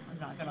while. I'm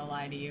not gonna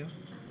lie to you.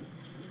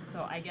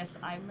 So I guess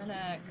I'm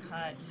gonna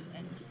cut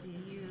and see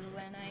you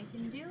when I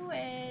can do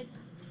it.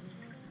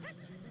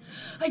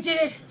 I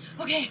did it!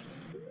 Okay!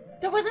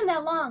 That wasn't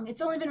that long.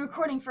 It's only been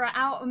recording for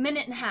a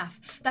minute and a half.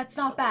 That's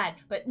not bad.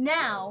 But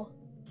now...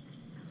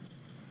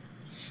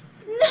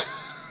 No!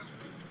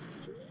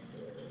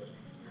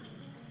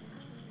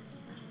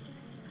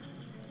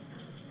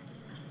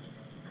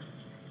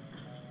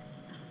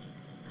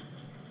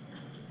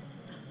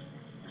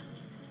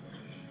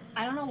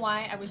 I don't know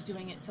why I was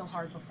doing it so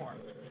hard before.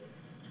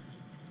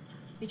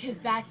 Because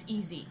that's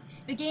easy.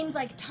 The game's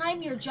like,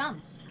 time your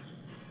jumps.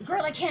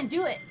 Girl, I can't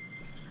do it.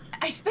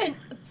 I spent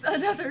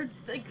another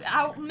like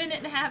minute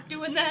and a half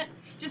doing that,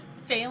 just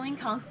failing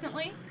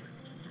constantly.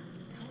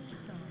 How is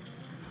this going?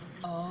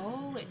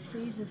 Oh, it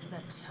freezes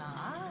the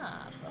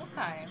top.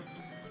 Okay.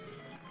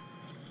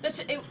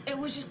 It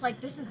was just like,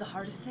 this is the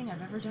hardest thing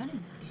I've ever done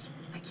in this game.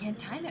 I can't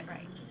time it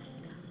right.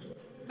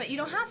 But you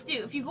don't have to.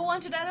 If you go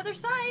onto that other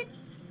side,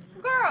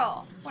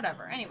 girl.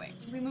 Whatever. Anyway,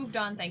 we moved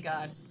on, thank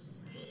God.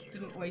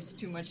 Didn't waste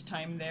too much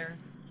time there.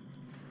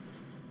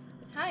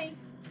 Hi.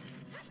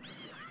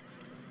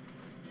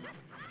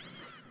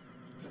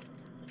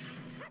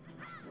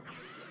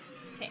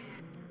 Okay.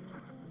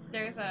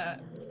 There's a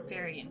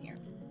fairy in here.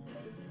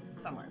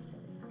 Somewhere.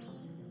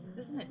 Is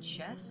this in a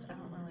chest? I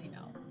don't really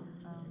know.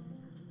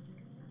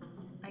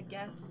 I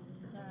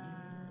guess,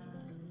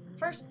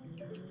 first,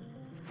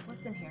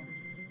 what's in here?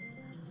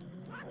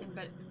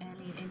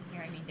 In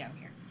here, I mean down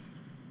here.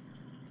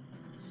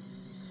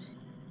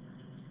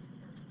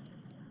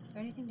 Is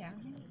there anything down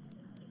here?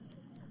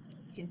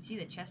 You can see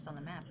the chest on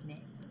the map,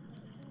 Nick.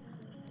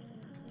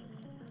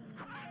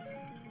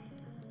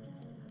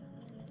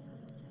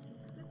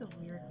 This is a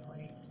weird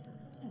place.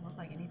 It doesn't look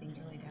like anything's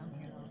really down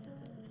here, though.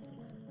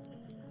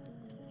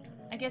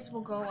 I guess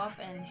we'll go up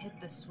and hit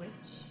the switch.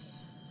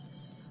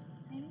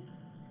 Maybe?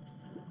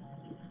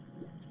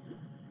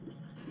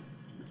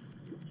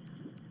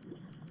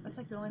 That's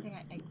like the only thing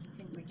I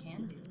think we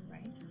can do,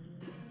 right?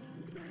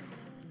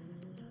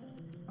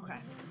 Okay.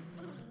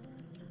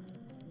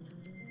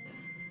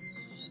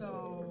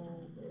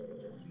 So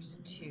there's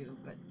two,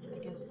 but I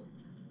guess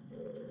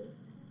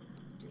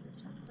let's do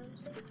this one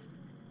first.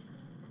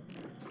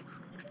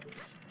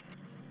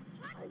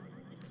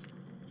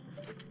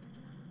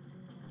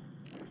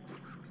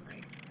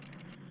 Great.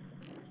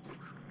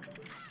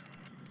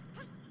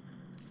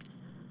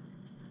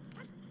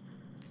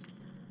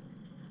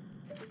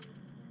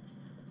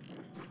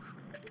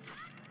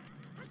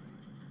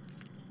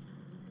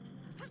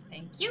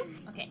 Thank you.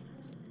 Okay,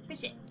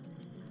 push it.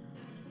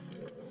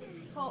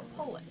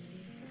 Pull it.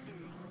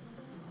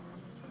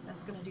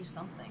 That's gonna do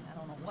something. I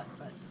don't know what,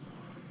 but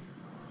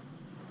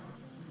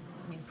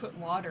I mean, put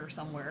water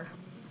somewhere.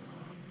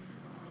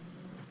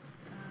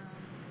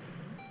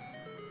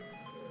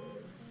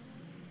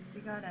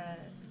 We gotta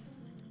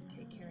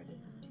take care of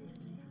this too.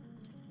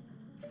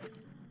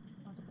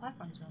 Oh, the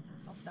platform's going.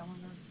 Oh, that one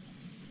goes.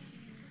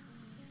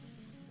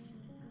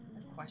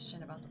 A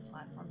question about the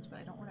platforms, but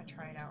I don't want to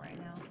try it out right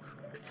now.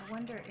 I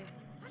wonder if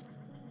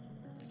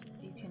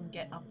you can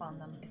get up on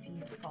them if you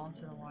fall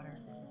into the water.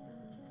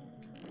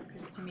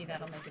 Because to me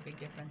that'll make a big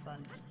difference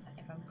on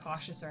if I'm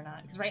cautious or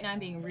not. Because right now I'm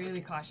being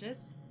really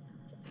cautious.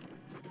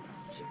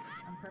 Shoot,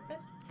 on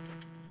purpose.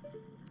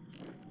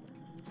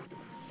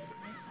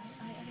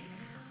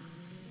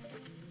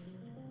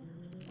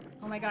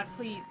 Oh my god,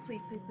 please,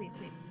 please, please, please,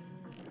 please.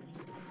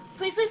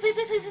 Please, please, please,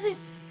 please, please, please,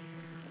 please.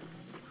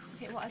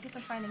 Okay, well I guess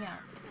I'm finding out.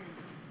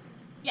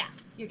 Yeah,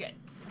 you're good.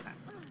 Okay.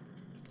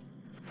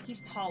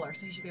 He's taller,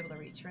 so he should be able to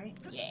reach, right?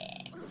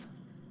 Yeah.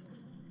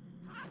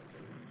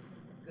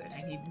 Good,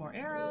 I need more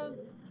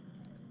arrows.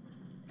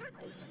 I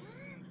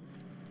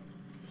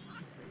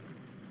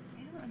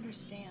don't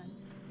understand.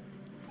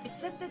 It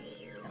said that...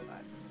 Oh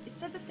god. It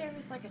said that there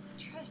was like a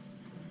chest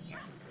in here.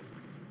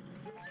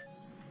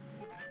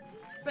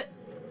 But...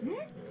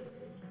 Hmm?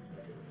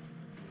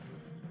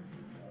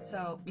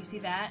 So, you see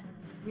that?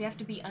 We have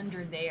to be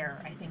under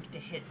there, I think, to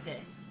hit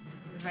this.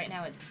 Because right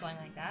now it's going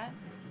like that.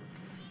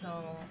 So,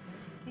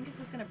 I think it's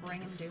just gonna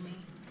bring him to me.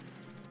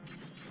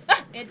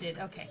 Ah! It did,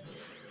 okay.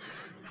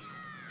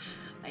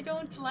 I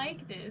don't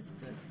like this.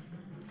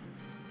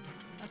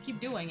 I'll keep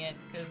doing it,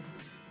 because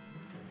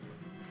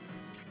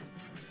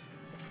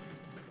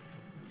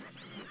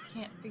I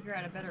can't figure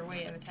out a better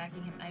way of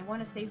attacking him. I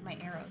want to save my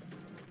arrows.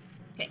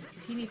 Okay,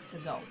 because he needs to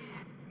go.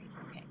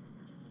 Okay.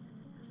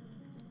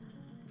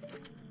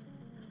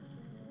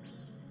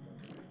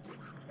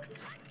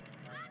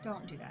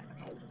 Don't do that,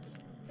 okay.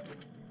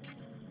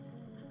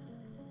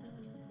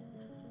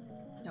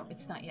 No,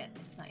 it's not yet.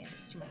 It's not yet.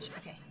 It's too much.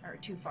 Okay, or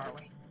too far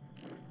away.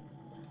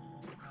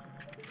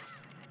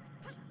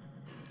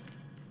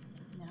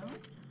 No?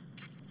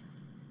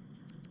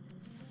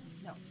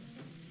 No.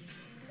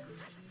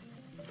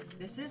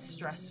 This is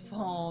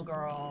stressful,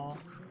 girl.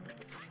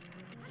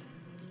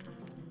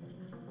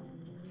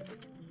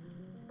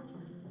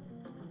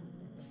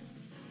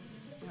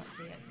 I don't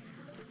see it.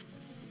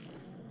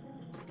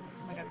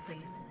 Oh my god,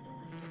 please.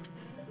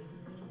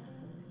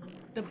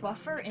 The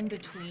buffer in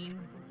between...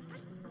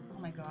 Oh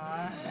my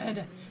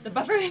god. The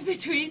buffer in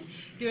between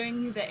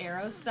doing the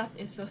arrow stuff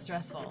is so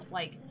stressful.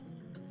 Like,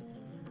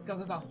 go,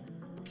 go, go.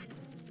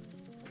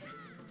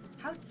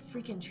 How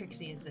freaking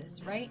tricksy is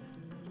this, right?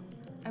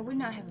 I would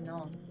not have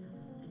known.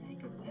 What the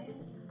heck is that?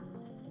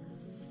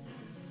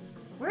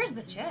 Where's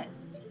the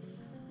chest?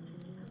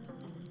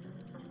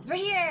 It's right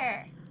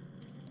here!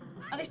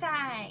 Other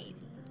side!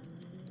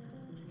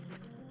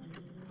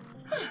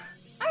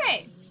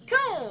 Alright,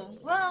 cool!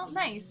 Well,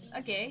 nice.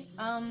 Okay,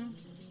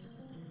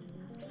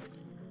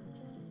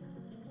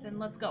 then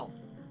let's go.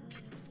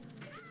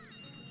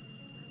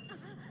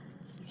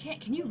 You can't-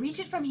 can you reach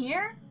it from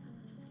here?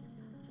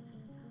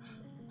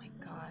 Oh my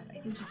god, I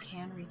think you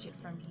can reach it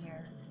from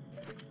here.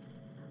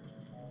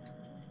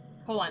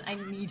 Hold on, I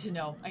need to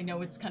know. I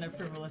know it's kind of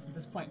frivolous at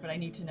this point, but I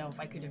need to know if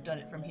I could have done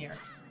it from here.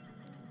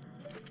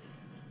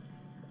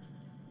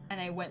 And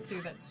I went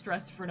through that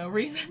stress for no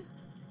reason.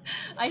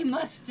 I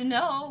must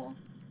know.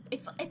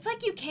 It's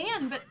like you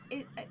can, but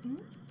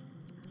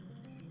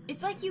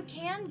it's like you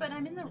can, but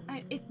I'm in the...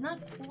 it's not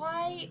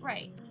quite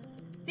right.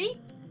 See?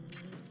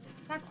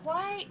 It's not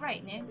quite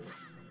right, Nick.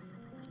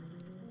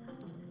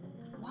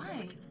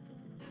 Why?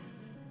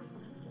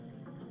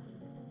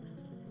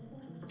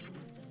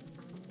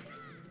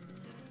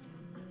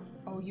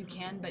 Oh, you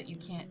can, but you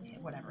can't...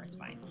 Whatever, it's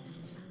fine.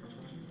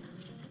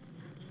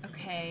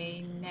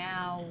 Okay,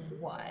 now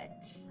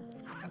what?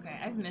 Okay,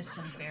 I've missed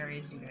some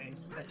fairies, you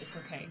guys, but it's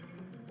okay.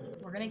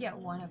 We're gonna get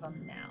one of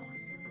them now.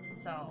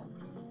 So...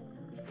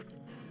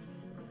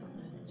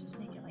 let's just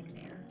make it like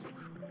there.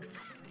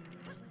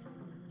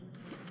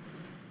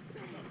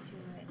 Get to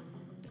it.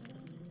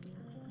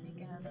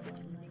 Make another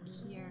one like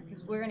here.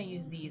 Because we're gonna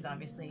use these,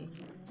 obviously,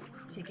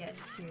 to get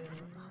to...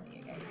 oh,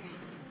 yeah.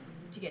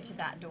 To get to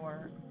that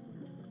door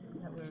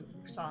that we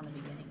saw in the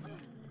beginning.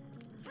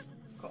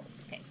 Cool,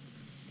 okay.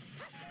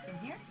 It's in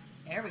here?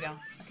 There we go.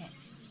 Okay.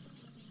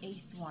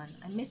 8th one.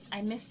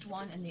 I missed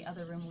one in the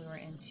other room we were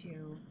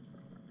into.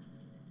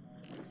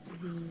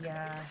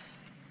 The,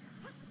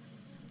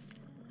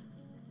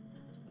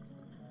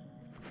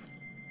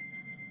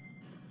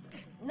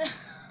 No!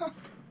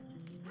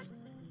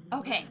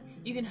 Okay,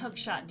 you can hook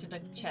shot to the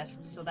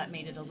chest, so that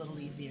made it a little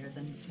easier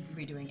than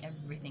redoing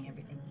everything.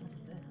 What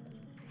is this?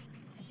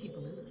 I see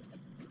blue.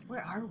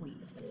 Where are we?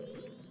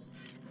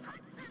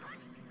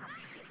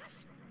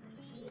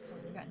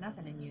 You got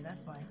nothing in you,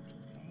 that's why.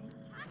 Okay.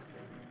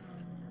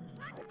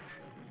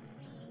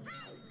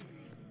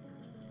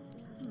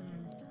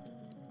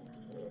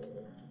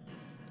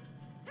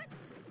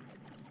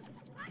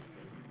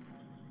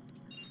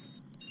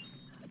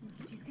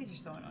 These guys are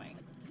so annoying.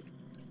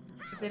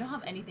 If they don't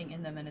have anything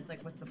in them, then it's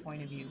like, what's the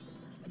point of you?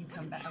 You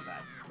come back. Oh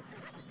god.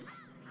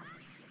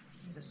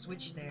 There's a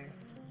switch there.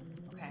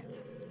 Okay.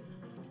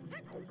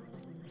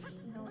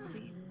 No,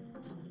 please.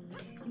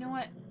 You know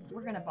what?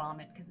 We're gonna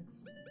bomb it, because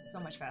it's so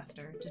much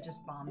faster to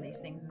just bomb these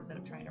things instead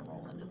of trying to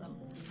roll into them.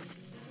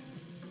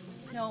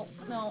 No,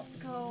 no,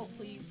 go,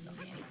 please.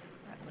 Okay,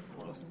 that was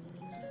close.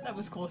 That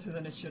was closer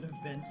than it should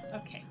have been.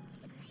 Okay.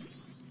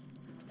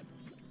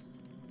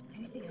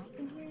 Anything else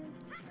in here?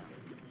 No.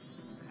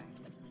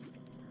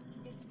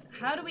 Okay.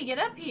 How do we get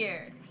up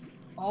here?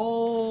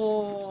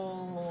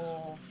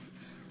 Oh!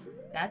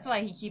 That's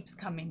why he keeps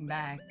coming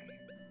back.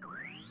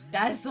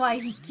 That's why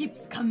he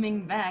keeps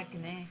coming back,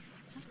 ne?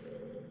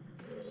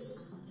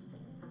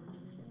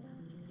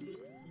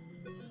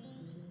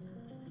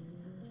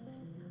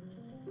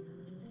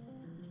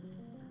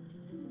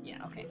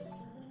 Yeah, okay.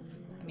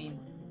 I mean,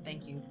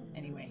 thank you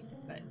anyway,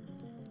 but...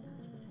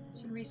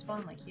 should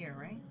respawn like here,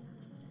 right?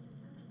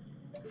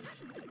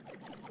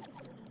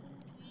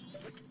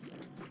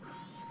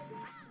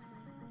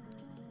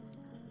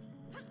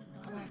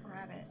 How do I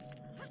grab it?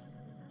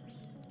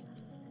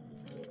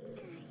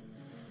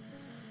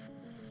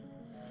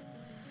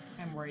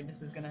 I'm worried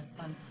this is gonna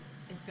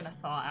it's gonna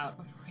thaw out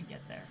before I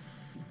get there.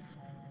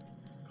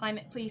 Climb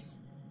it, please.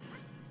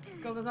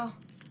 Go, go, go.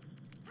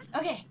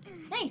 Okay,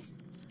 nice.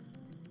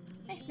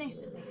 Nice,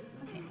 nice, nice.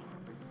 Okay.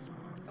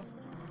 Oh,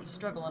 he's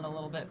struggling a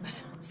little bit,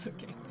 but that's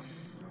okay.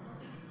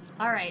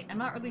 Alright, I'm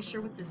not really sure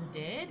what this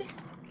did.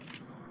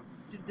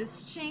 Did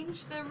this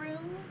change the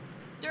room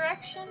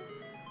direction?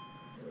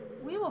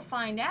 We will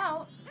find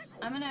out.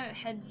 I'm gonna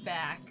head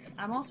back.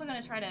 I'm also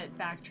gonna try to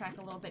backtrack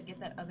a little bit, get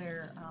that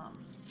other, I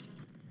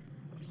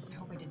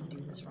hope I didn't do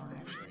this wrong,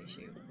 actually.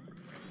 Shoot.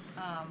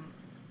 I'll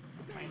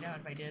find out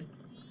if I did.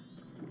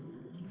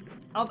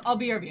 I'll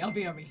BRB, I'll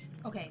BRB.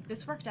 Okay,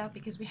 this worked out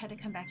because we had to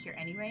come back here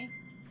anyway.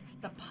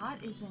 The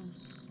pot is in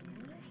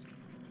here?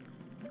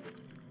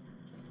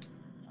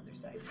 Other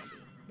side,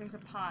 maybe. There's a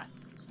pot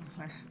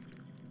somewhere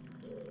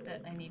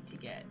that I need to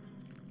get.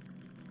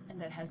 And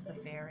that has the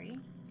fairy.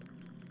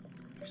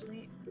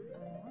 Actually,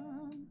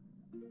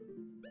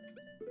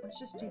 let's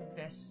just do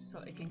this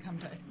so it can come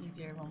to us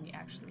easier when we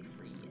actually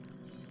free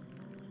it.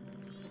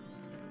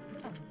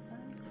 What's on this side?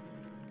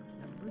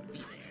 There's a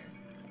rupee there.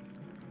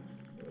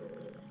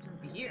 There's a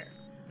rupee here.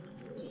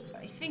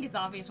 I think it's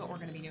obvious what we're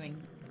going to be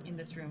doing in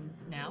this room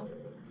now.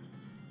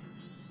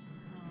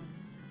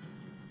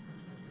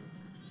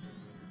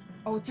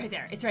 Oh, it's right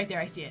there. It's right there.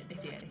 I see it. I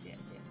see it. I see it. I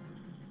see it.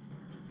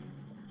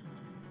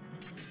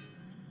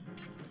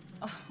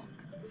 Oh,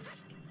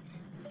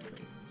 God.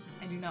 Please.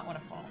 I do not want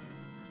to fall.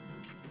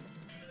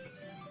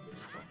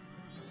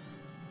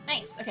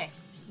 Nice. Okay.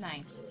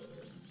 9.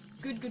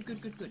 Good, good,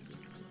 good, good, good.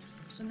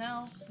 So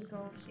now we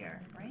go here,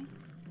 right?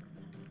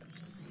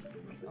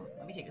 Oh,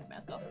 let me take this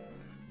mask off.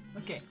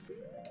 Okay.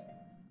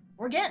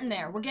 We're getting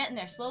there. We're getting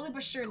there. Slowly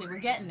but surely, we're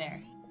getting there.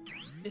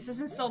 This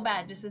isn't so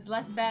bad. This is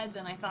less bad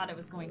than I thought it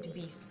was going to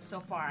be so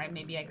far.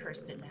 Maybe I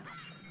cursed it now.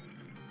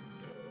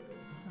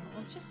 So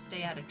let's just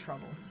stay out of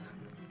trouble. So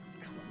let's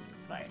go on this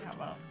side. How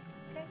about?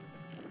 Okay.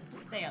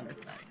 Just stay on this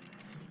side.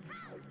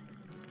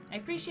 I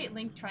appreciate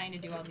Link trying to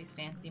do all these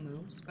fancy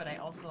moves, but I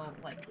also,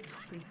 like,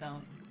 please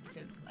don't,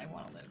 because I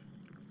want to live.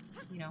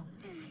 You know?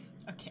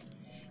 Okay.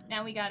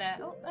 Now we gotta...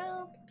 Oh,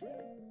 well...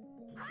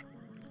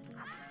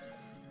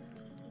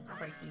 I'll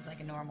break these like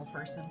a normal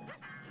person.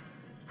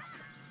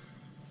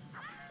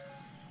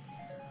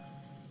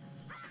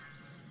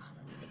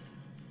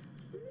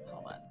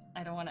 Hold on.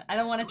 I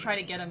don't wanna try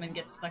to get him and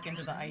get stuck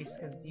into the ice,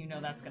 because you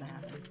know that's gonna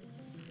happen.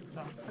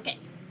 So, okay.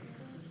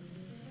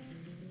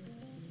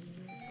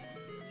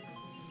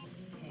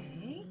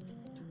 Okay.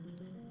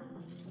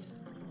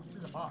 This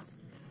is a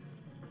boss.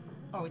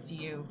 Oh, it's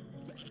you.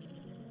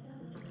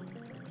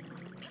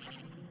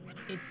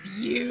 It's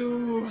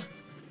you!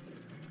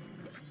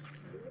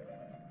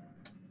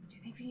 Do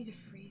you think we need to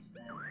freeze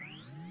that?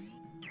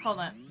 Hold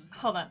on.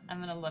 Hold on. I'm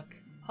gonna look.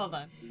 Hold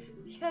on.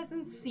 He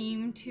doesn't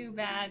seem too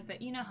bad,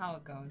 but you know how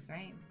it goes,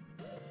 right?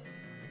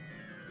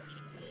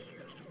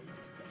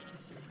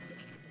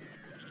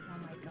 Oh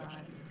my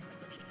god.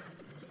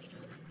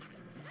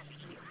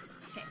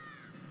 Okay.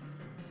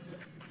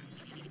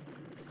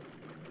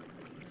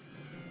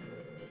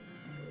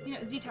 You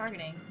know,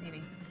 Z-targeting,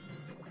 maybe.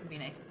 Would be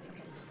nice.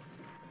 Okay.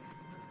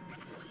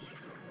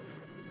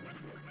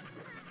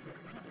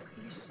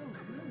 You're so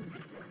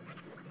rude.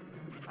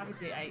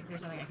 Obviously,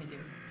 there's nothing I can do.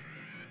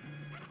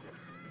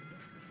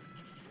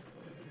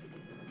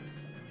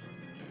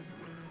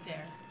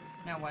 There.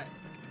 Now what?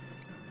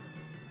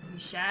 You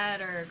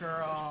shatter,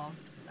 girl.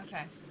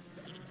 Okay.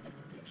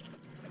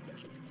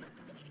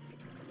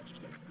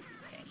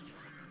 Okay.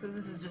 So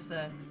this is just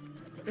a...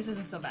 This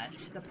isn't so bad.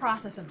 The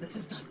process of this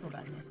is not so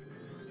bad.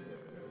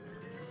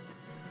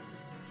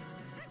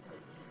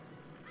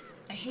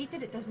 I hate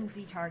that it doesn't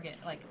Z-target.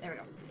 Like, there we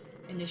go.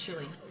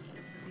 Initially.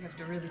 You have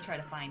to really try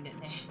to find it.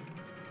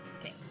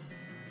 Okay.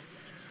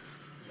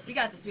 We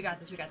got this, we got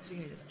this, we got this. We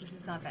can do this. This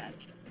is not bad.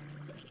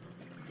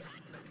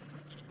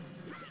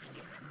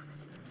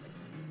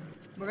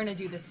 We're gonna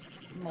do this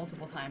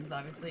multiple times,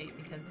 obviously,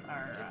 because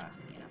our,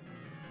 you know,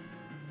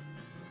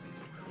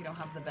 we don't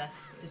have the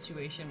best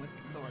situation with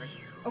the sword.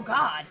 Oh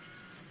god!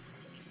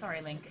 Sorry,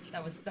 Link.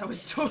 That was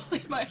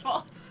totally my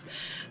fault.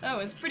 That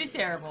was pretty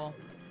terrible.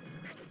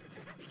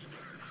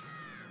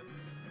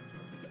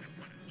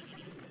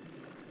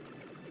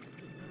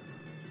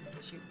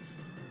 Shoot.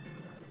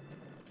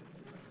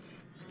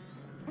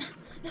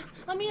 No,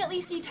 let me at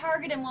least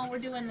target him while we're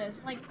doing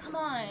this. Like, come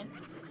on.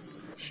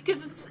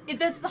 Because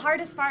that's the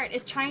hardest part,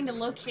 is trying to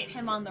locate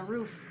him on the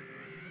roof.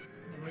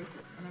 The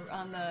roof?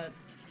 On the...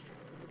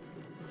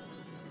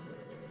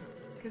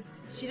 Because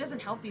she doesn't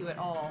help you at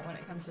all when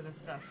it comes to this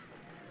stuff.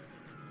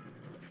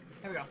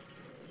 There we go.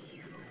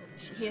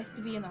 He has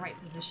to be in the right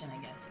position, I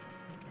guess,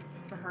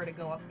 for her to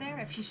go up there.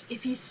 If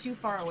he's too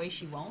far away,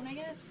 she won't, I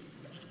guess.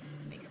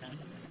 Makes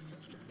sense.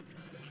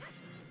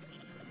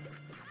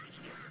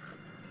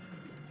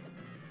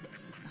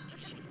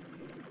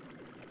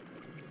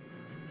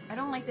 I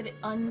don't like that it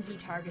un-Z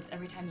targets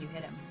every time you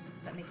hit him.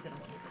 That makes it a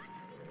little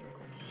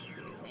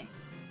bit...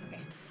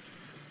 Okay.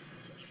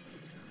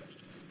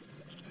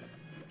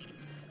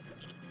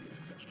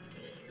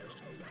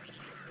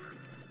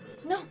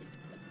 No!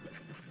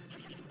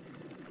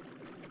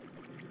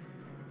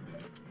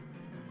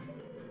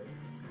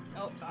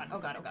 Oh god, oh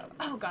god, oh god,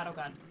 oh god, oh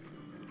god.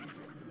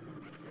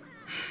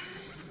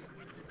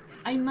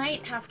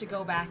 might have to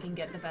go back and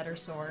get the better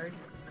sword,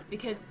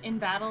 because in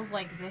battles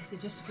like this,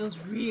 it just feels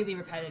really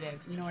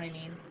repetitive, you know what I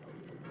mean?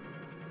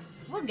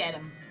 We'll get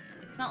him.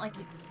 It's not like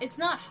it's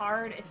not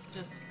hard, it's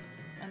just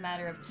a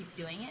matter of keep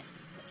doing it.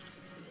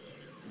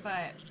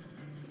 But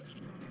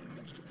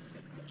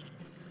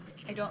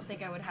I don't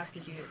think I would have to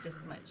do it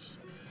this much.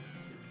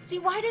 See,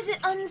 why does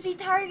it un-Z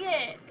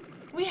target?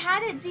 We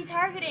had it Z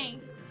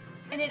targeting,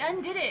 and it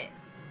undid it.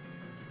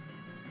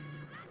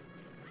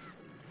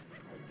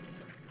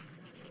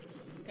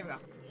 There we go.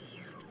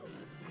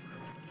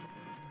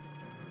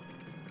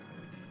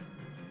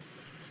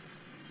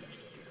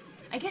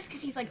 I guess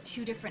because he's like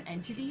two different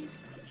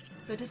entities,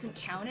 so it doesn't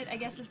count it, I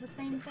guess, as the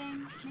same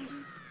thing, maybe?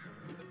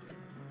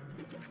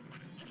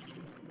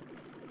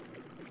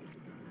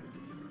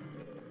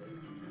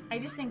 I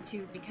just think,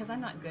 too, because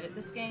I'm not good at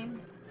this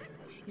game,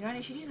 you know what,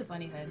 I should use a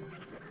bunny hood.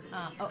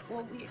 Oh,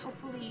 well, we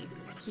hopefully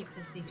keep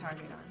the Z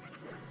target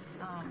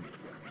on.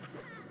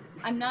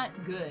 I'm not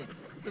good,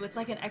 so it's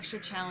like an extra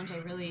challenge I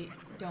really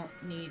don't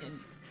need, and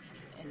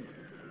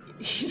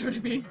you know what I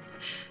mean?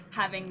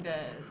 Having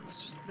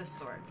the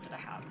sword that I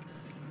have.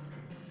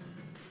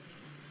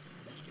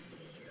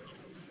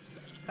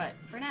 But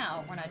for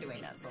now, we're not doing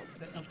that, so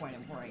there's no point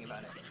in worrying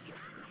about it.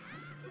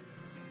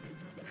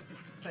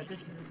 But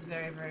this is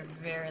very, very,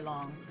 very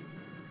long.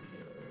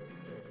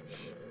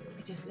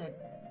 I just said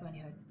bunny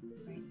hood,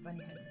 right?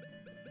 Bunny hood.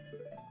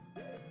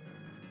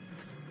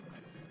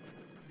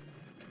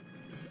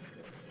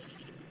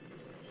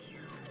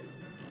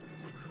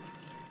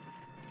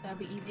 That'll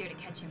be easier to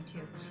catch him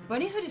too.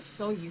 Bunny hood is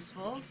so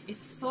useful. It's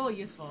so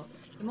useful.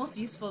 The most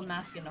useful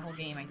mask in the whole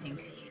game, I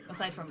think.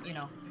 Aside from, you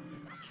know.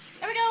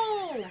 There we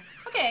go!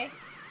 Okay.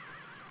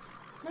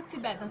 Not too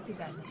bad, not too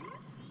bad.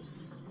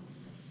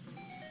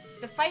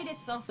 The fight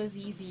itself is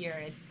easier,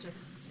 it's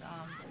just,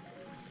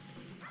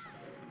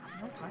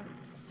 no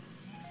hearts.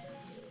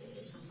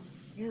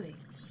 Really?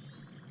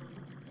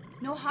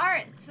 No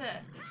hearts!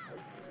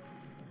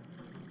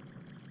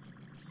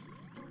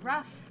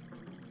 Rough.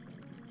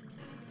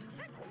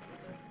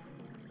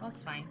 Well,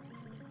 it's fine.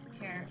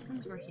 Here,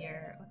 since we're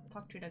here, let's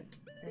talk to the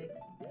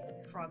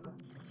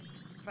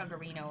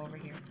froggerino over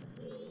here.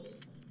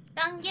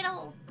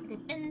 GERO, it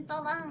has been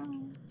so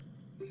long.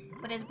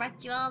 What has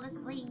brought you all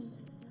this way?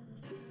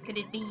 Could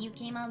it be you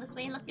came all this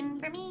way looking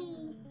for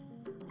me?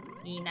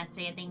 Need not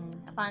say a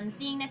thing. Upon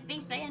seeing that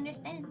face, I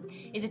understand.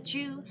 Is it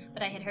true?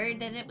 But I had heard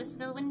that it was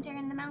still winter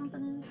in the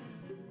mountains.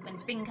 When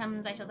spring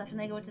comes, I shall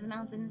definitely go to the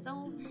mountains,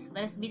 so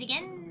let us meet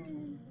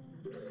again.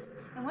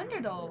 I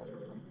wonder though.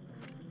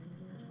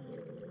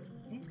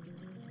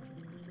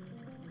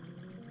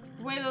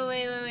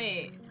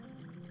 Wait.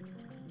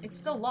 It's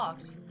still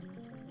locked.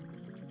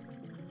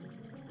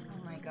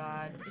 Oh my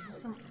god. Is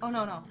this some... Oh,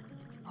 no.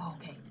 Oh,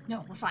 okay.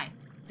 No, we're fine.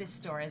 This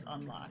door is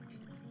unlocked.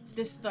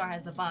 This door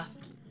has the boss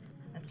key.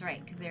 That's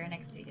right, because they're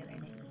next to each other.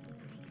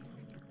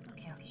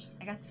 Okay.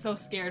 I got so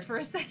scared for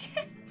a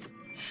second.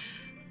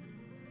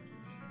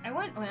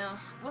 Well,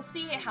 we'll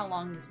see how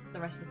long the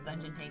rest of this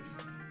dungeon takes.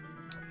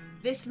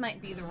 This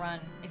might be the run.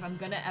 If I'm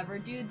gonna ever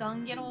do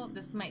GERO,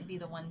 this might be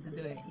the one to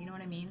do it. You know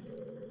what I mean?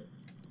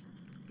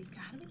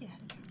 How do we get out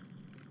of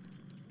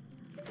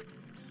here?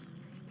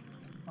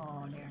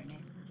 Oh, there.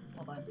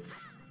 Hold on.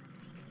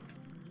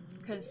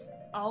 Because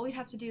all we'd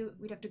have to do,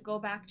 we'd have to go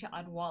back to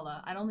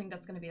Adwala. I don't think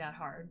that's going to be that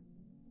hard.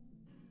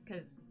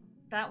 Because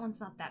that one's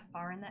not that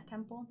far in that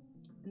temple.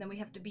 And then we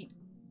have to beat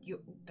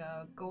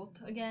Goat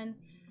again.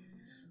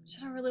 Which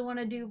I don't really want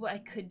to do, but I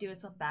could do.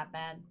 It's not that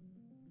bad.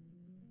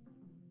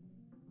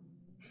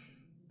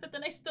 But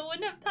then I still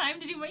wouldn't have time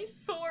to do my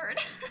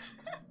sword.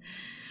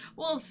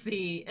 We'll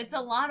see. It's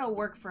a lot of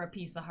work for a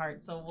piece of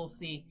heart, so we'll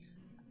see.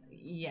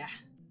 Yeah.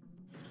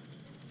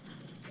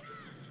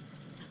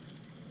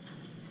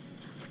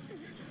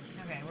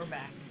 Okay, we're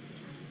back.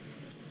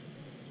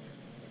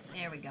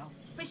 There we go.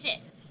 Push it!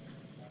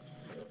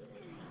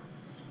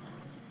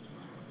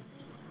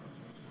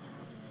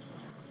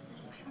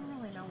 I don't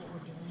really know what we're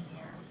doing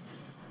here.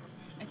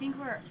 I think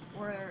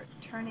we're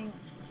turning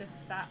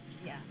that.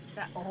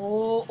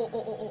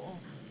 Oh.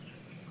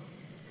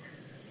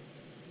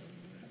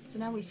 So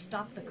now we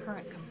stop the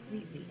current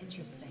completely.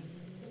 Interesting.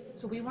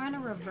 So we want to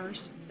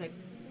reverse the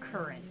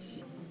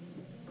current.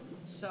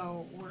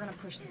 So we're going to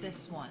push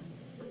this one,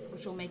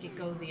 which will make it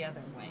go the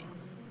other way.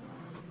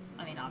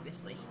 I mean,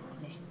 obviously.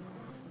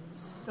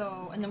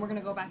 So, and then we're going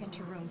to go back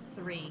into room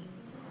 3,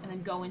 and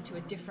then go into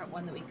a different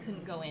one that we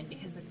couldn't go in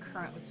because the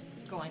current was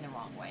going the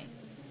wrong way.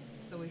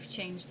 So we've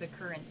changed the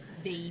current,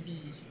 baby.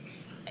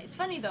 It's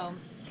funny though,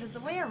 because the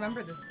way I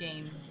remember this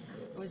game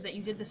was that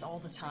you did this all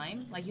the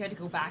time. Like, you had to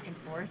go back and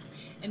forth.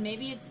 And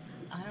maybe it's,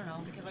 I don't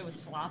know, because I was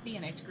sloppy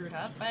and I screwed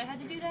up, but I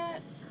had to do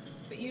that.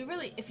 But you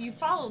really, if you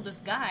follow this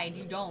guide,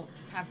 you don't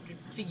have to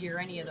figure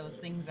any of those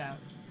things out.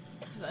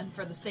 And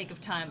for the sake of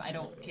time, I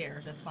don't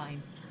care. That's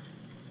fine.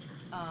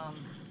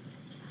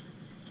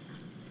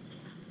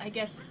 I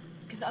guess,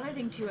 because the other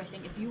thing too, I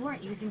think if you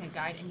weren't using a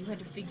guide and you had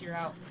to figure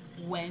out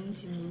when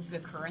to move the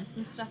currents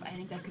and stuff, I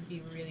think that could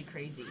be really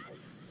crazy.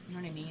 You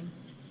know what I mean?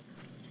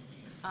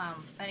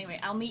 Anyway,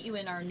 I'll meet you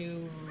in our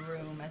new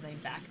room as I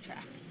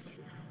backtrack.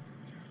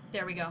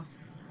 There we go.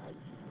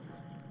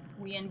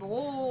 We in.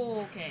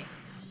 Oh, okay.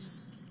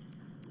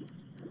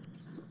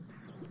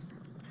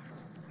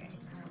 Okay.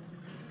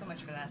 So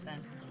much for that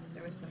then.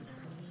 There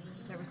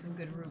was some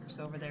good roops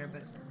over there,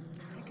 but what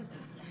the heck is the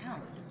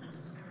sound?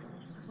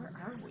 Where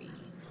are we?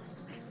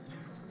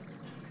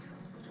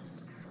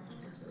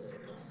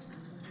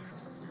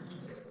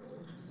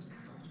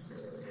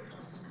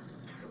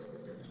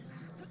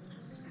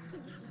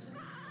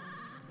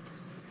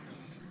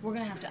 We're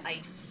gonna have to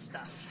ice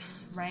stuff,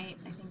 right?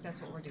 I think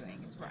that's what we're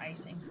doing, is we're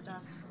icing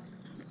stuff.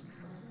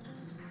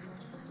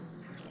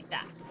 Like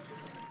that.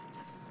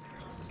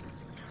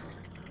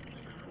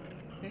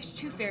 There's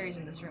 2 fairies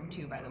in this room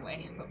too, by the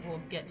way, but we'll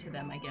get to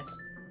them, I guess,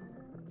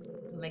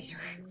 later.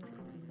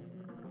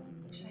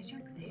 Should I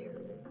jump there?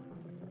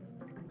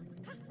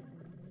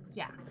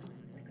 Yeah.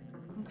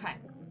 Okay.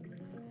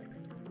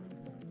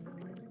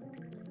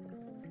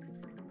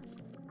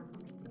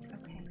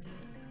 Okay.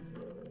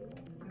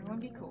 Everyone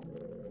be cool.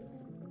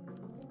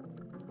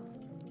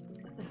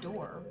 That's a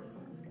door.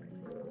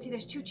 See,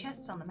 there's 2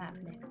 chests on the map,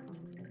 Nick.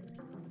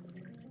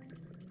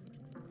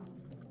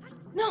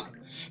 No!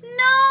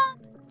 No!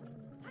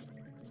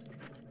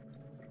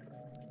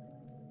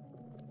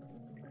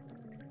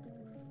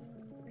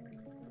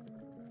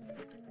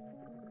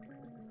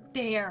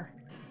 There.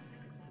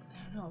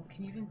 I don't know.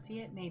 Can you even see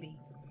it? Maybe.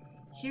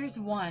 Here's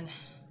one.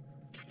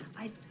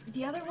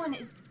 The other one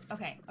is...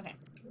 Okay, okay.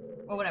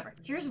 Well, whatever.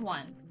 Here's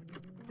one.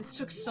 This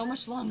took so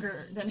much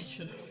longer than it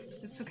should have.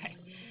 It's okay.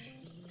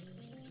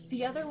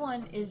 The other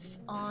one is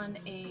on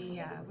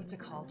a... what's it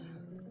called?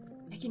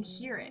 I can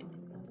hear it.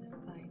 It's on this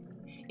side.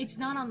 It's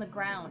not on the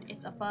ground.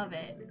 It's above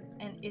it.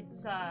 And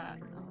it's,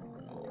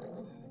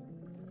 oh,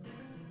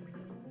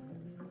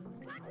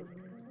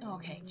 no.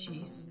 Okay,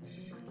 jeez.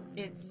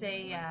 It's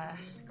a,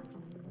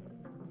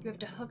 you have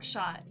to hook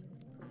shot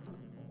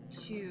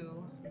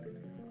to...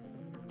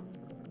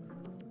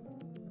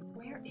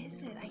 Where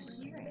is it? I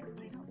hear it.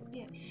 I don't see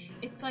it.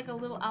 It's like a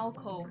little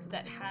alcove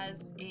that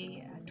has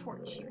a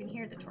torch. You can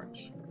hear the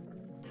torch.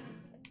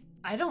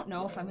 I don't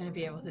know if I'm gonna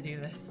be able to do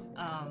this.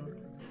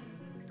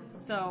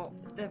 So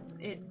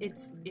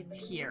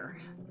it's here.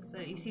 So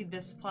you see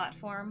this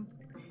platform?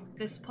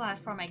 This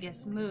platform, I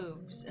guess,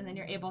 moves, and then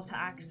you're able to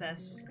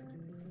access...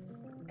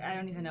 I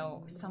don't even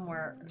know,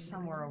 somewhere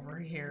over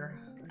here.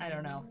 I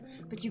don't know.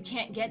 But you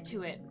can't get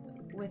to it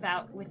with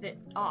it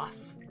off.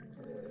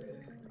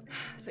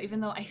 So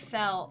even though I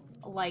fell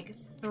like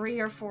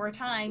 3 or 4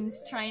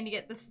 times trying to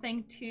get this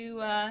thing to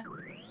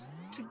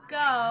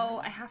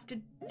go, I have to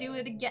do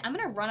it again. I'm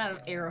gonna run out of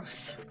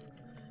arrows.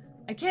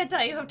 I can't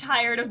tell you how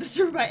tired of this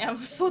room I am.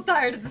 I'm so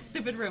tired of this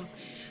stupid room.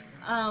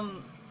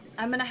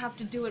 I'm gonna have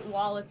to do it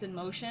while it's in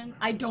motion.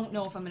 I don't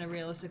know if I'm gonna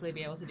realistically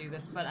be able to do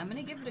this, but I'm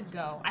gonna give it a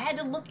go. I had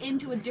to look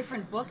into a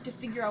different book to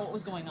figure out what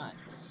was going on,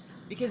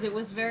 because it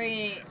was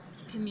very,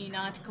 to me,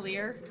 not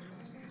clear.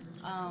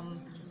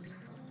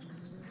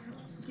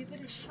 Let's give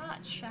it a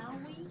shot, shall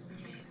we?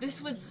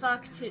 This would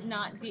suck to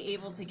not be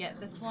able to get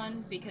this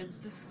one, because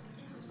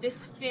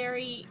this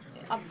fairy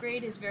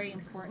upgrade is very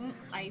important,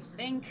 I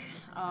think.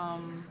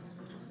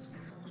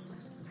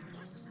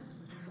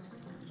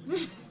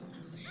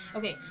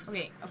 Okay,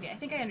 I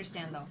think I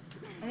understand, though.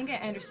 I think I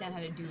understand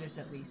how to do this,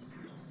 at least.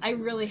 I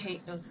really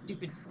hate those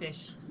stupid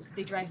fish.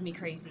 They drive me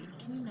crazy.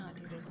 Can you not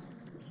do this?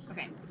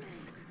 Okay.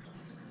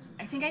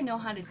 I think I know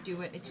how to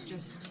do it. It's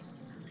just...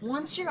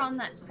 Once you're on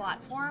that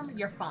platform,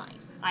 you're fine.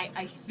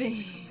 I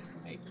think.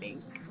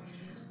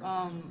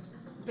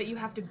 But you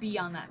have to be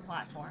on that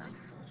platform.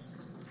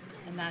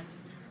 And that's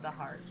the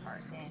hard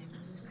part,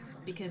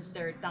 because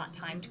they're not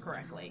timed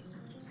correctly.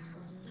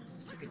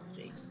 As you can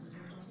see.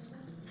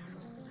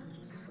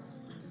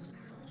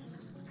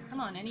 Come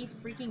on, any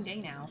freaking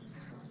day now.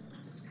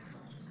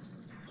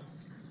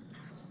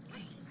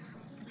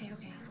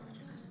 Okay.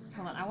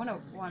 Hold on, I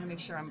want to make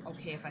sure I'm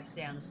okay if I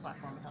stay on this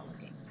platform without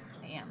looking.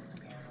 I am.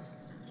 Okay.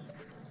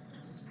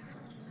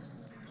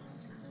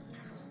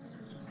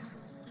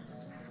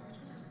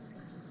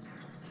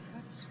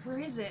 What? Where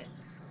is it?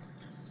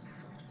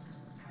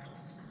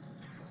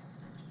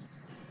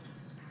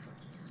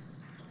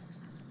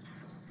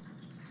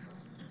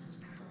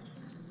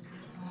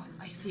 Oh,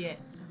 I see it.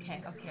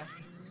 Okay.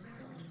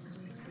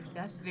 See,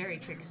 that's very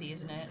tricksy,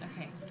 isn't it?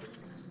 Okay.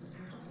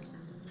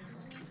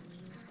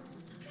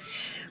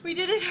 We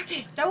did it!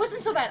 Okay, that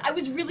wasn't so bad. I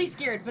was really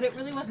scared, but it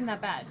really wasn't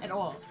that bad at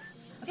all.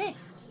 Okay,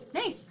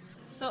 nice!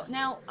 So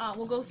now,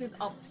 we'll go through,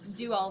 I'll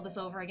do all this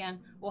over again.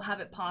 We'll have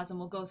it pause and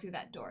we'll go through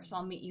that door, so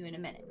I'll meet you in a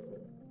minute.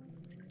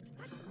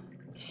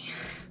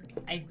 Okay.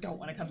 I don't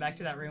want to come back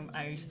to that room.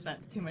 I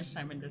spent too much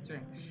time in this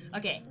room.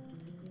 Okay,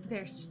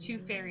 there's 2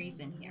 fairies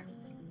in here.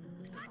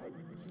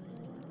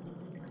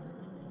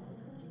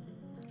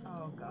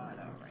 Oh god,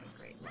 alright,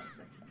 great, love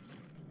this.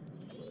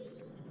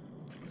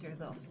 These are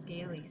little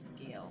scaly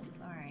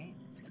scales, alright.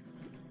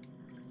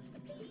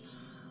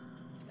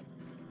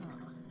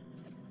 Huh.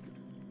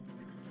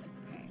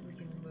 Okay, we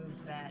can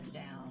move that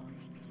down.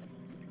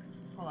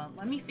 Hold on.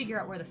 Let me figure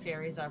out where the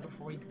fairies are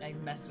before I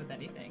mess with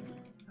anything.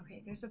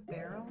 Okay, there's a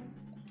barrel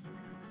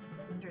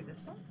under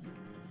this one.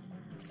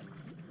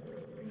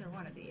 Under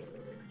one of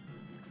these.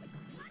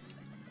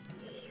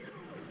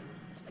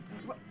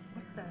 What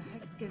the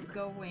heck is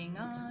going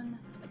on?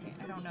 Okay,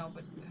 I don't know,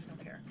 but I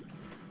don't care.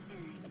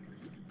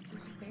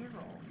 There's a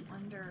barrel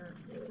under...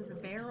 It says a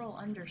barrel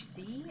under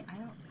C? I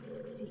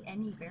don't see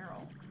any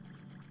barrel.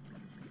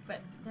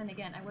 But then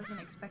again, I wasn't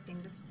expecting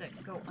this to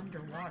go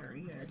underwater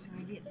either, so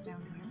maybe it's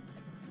down here.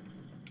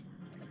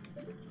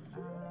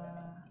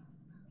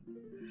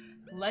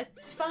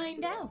 Let's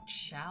find out,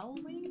 shall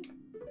we?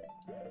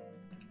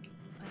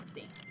 Let's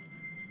see.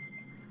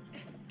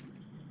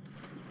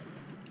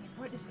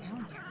 What is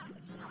down here?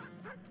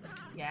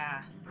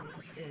 Yeah,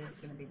 it is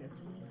gonna be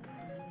this.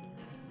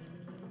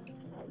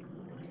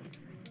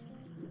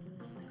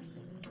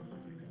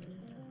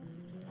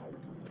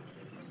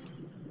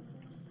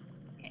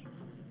 Okay.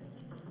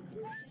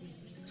 This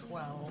is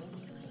 12.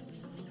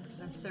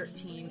 Then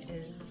 13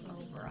 is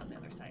over on the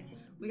other side.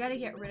 We gotta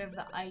get rid of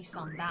the ice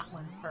on that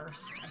one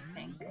first, I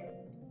think.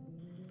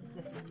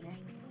 This one,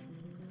 Nick.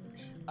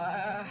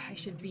 I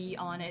should be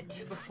on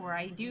it before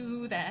I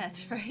do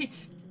that,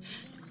 right?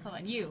 Hold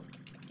on, you.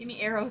 Give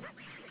me arrows.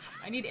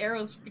 I need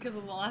arrows because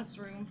of the last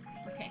room.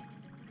 Okay.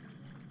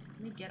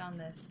 Let me get on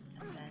this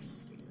and then do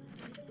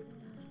this.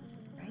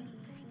 Right?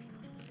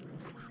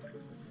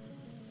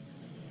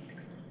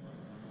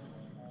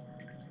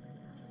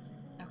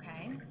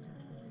 Okay.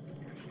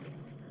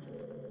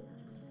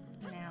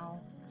 Now,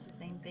 the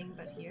same thing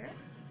but here.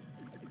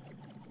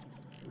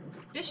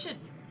 This should...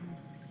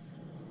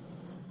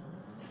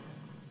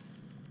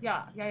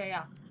 Yeah.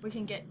 We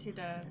can get to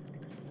the...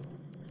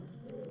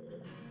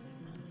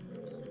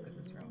 Just look at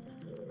this room.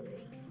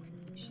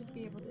 We should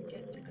be able to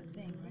get to the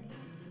thing, right?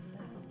 Is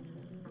that...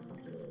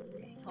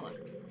 Okay, hold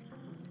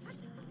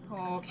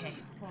on. Okay,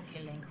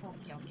 Link.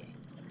 Okay.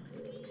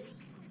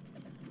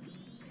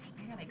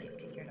 I gotta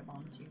take care of the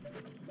bomb too.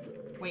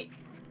 Wait.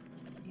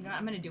 You know what?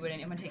 I'm gonna do it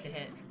and I'm gonna take the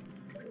hit.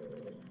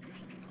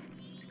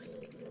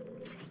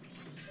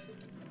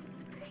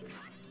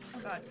 Oh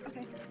god,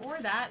 okay. Or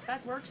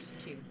that works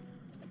too.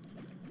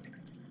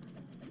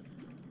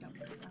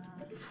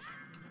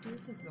 Do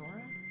this as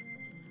Zora?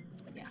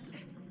 Yeah.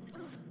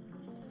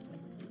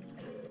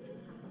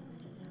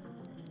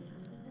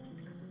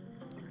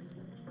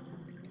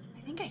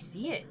 I think I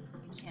see it.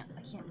 I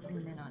can't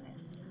zoom in on it.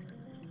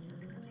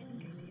 I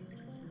think I see it.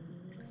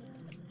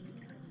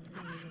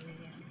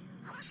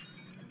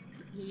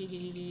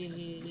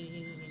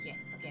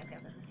 Yeah. Okay.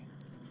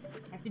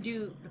 I have to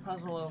do the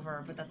puzzle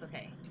over, but that's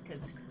okay,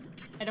 because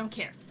I don't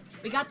care.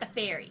 We got the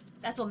fairy.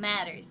 That's what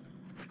matters.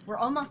 We're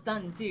almost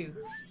done too.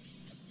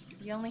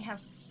 We only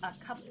have a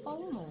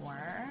couple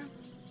more.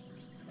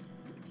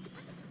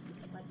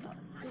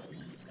 Excuse me.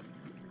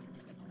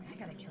 I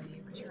gotta kill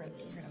you because you're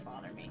gonna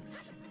bother me.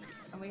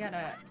 And we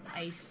gotta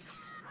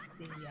ice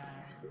the.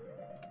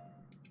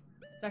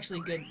 It's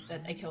actually good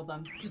that I killed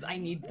them because I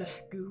need the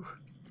goo.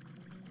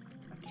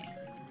 Okay.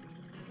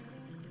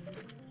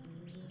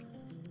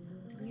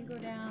 You go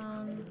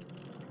down.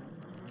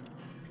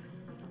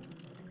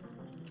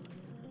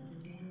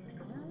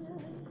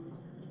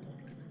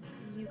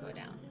 And you go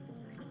down.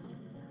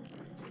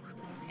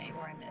 Okay,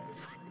 or I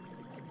miss.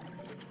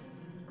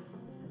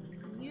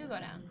 You go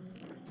down.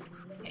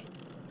 Okay.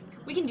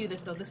 We can do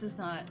this though. This is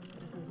not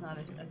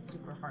a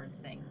super hard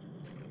thing.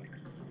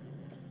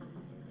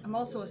 I'm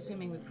also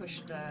assuming we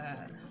pushed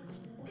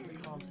what's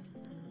it called?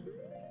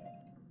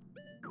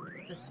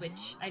 The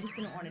switch. I just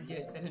didn't want to do it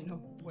because I didn't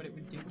know what it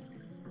would do.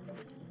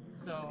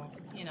 So,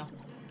 you know.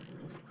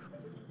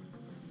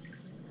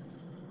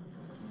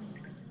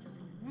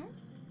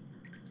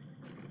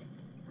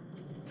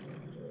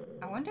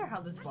 I wonder how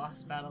this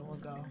boss battle will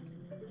go.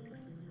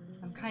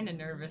 I'm kind of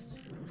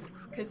nervous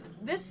because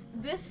this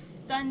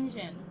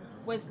dungeon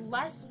was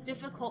less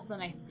difficult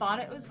than I thought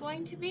it was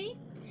going to be,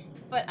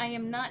 but I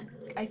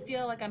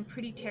feel like I'm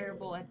pretty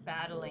terrible at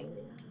battling.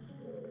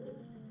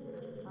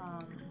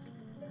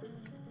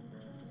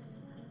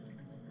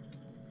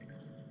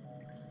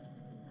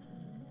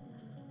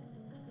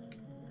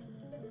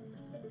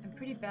 I'm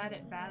pretty bad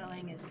at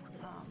battling as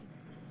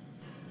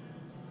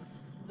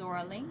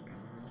Zora Link,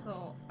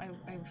 so I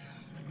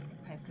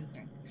have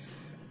concerns.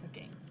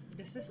 Okay,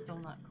 this is still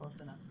not close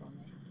enough for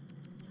me.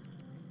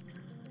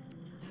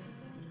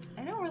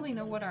 I don't really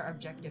know what our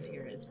objective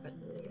here is, but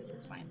I guess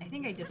it's fine. I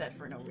think I did that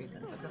for no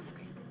reason, but that's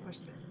okay. Push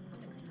this.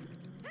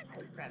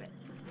 Grab it.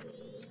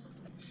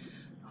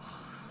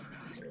 Oh,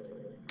 God.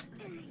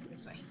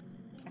 This way.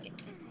 Okay. It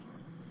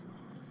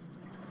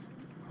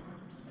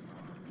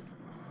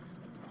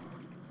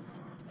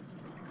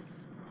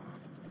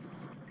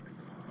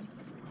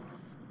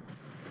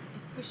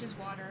pushes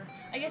water.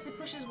 I guess it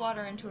pushes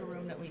water into a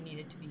room that we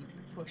needed to be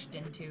pushed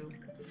into.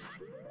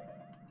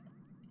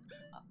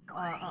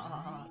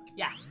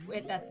 Yeah,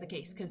 that's the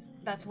case, because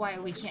that's why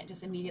we can't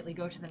just immediately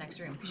go to the next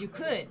room. Because you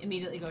could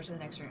immediately go to the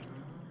next room.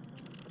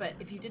 But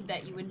if you did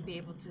that, you wouldn't be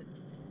able to,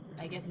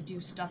 I guess,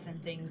 do stuff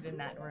and things in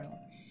that room.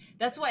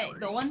 That's why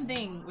the one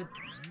thing with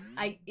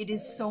it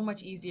is so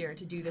much easier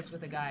to do this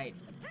with a guide,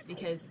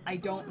 because I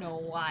don't know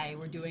why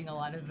we're doing a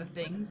lot of the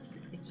things.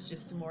 It's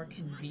just more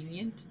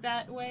convenient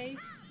that way.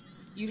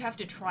 You'd have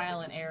to trial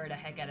and error the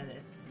heck out of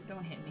this.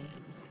 Don't hit me.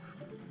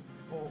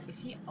 Oh,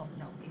 is he? Oh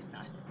no, he's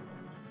not.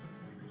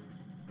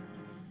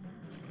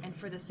 And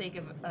for the sake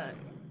of a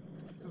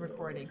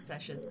recording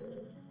session,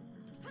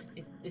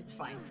 it's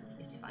fine.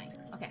 It's fine.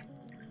 Okay.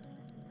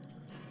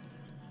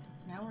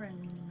 So now we're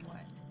in what?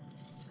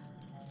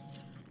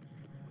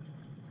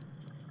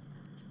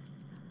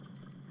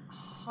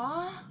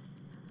 Huh?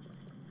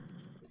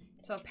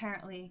 So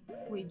apparently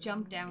we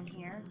jump down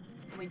here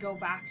and we go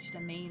back to the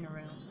main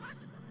room,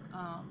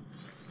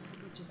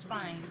 which is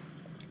fine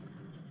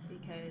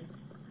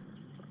because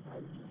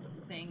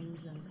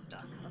things and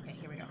stuff. Okay,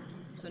 here we go.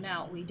 So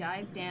now we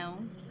dive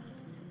down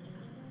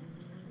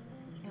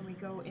and we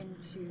go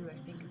into, I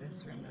think,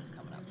 this room that's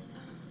coming up.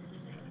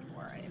 Okay,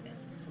 or I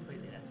miss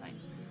completely, that's fine.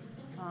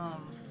 I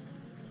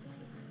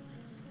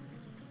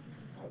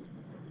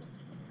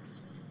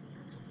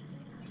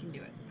can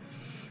do it.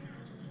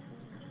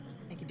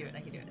 I can do it,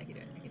 I can do it, I can do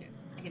it, I can do it,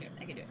 I can do it,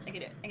 I can do it, I can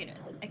do it, I can do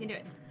it, I can do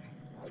it.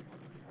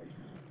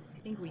 I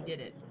think we did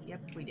it.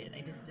 Yep, we did.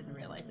 I just didn't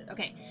realize it.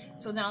 Okay,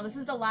 so now this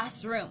is the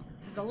last room.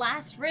 This is the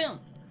last room.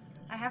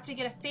 I have to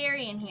get a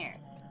fairy in here.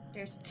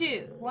 There's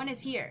two. One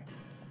is here.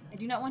 I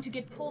do not want to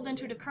get pulled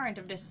into the current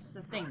of this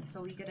thing,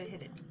 so we gotta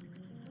hit it.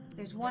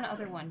 There's one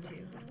other one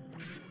too.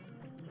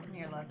 Come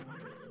here, love.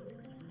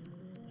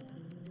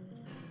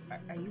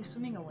 Are you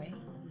swimming away?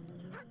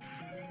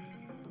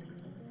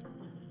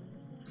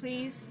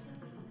 Please?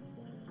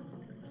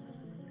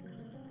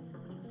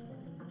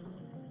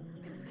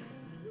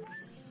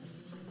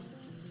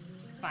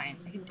 It's fine.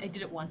 I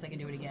did it once, I can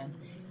do it again.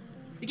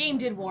 The game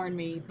did warn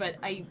me, but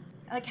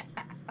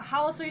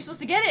how else are you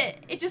supposed to get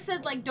it? It just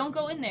said, like, don't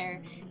go in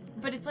there.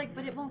 But it's like,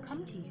 but it won't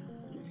come to you.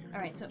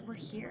 Alright, so we're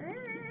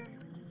here.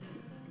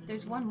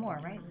 There's one more,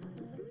 right?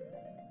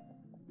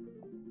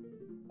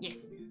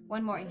 Yes,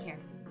 one more in here.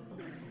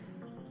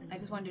 I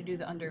just wanted to do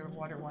the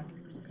underwater one,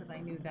 because I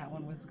knew that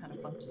one was kind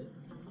of funky.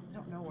 I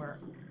don't know where.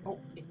 Oh,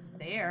 it's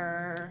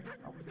there.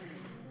 Oh.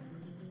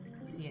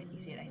 You see it, you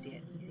see it, I see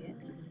it, you see it.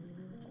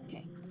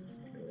 Okay.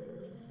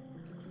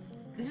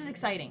 This is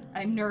exciting.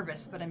 I'm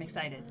nervous, but I'm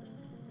excited.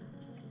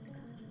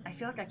 I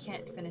feel like I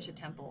can't finish a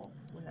temple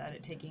without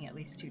it taking at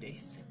least 2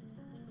 days.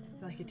 I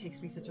feel like it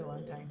takes me such a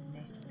long time.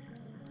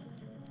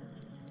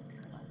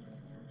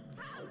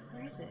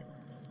 Where is it?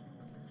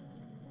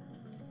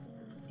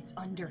 It's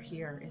under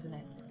here, isn't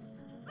it?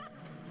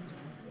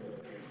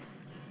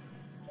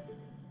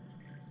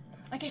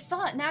 Like, I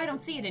saw it, now I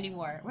don't see it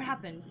anymore. What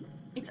happened?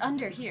 It's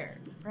under here,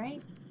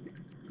 right?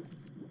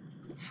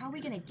 How are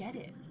we gonna get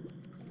it?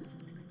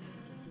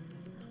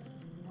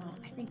 Well,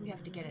 I think we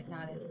have to get it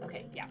not as...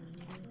 Okay, yeah.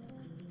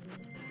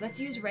 Let's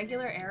use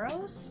regular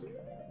arrows.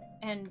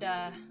 And,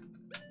 oh,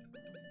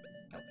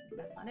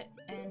 that's not it.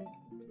 And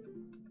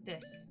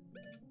this.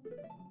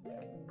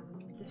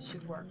 This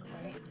should work,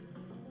 right?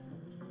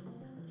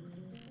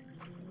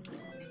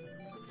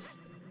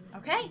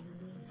 Okay.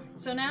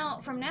 So now,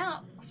 for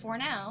now,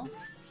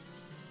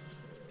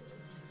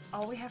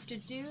 all we have to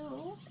do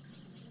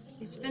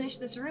is finish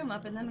this room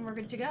up and then we're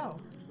good to go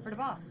for the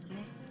boss.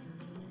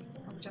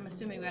 Which I'm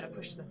assuming we gotta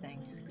push the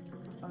thing.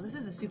 Oh, this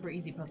is a super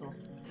easy puzzle.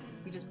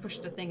 You just push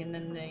the thing and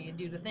then you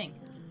do the thing.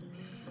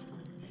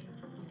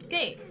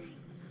 Okay.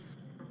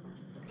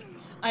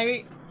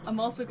 I'm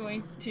also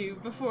going to,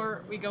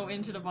 before we go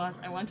into the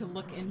boss, I want to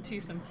look into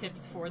some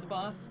tips for the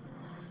boss.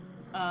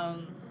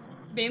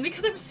 Mainly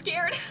because I'm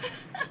scared.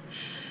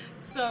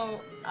 So,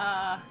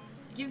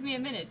 give me a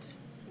minute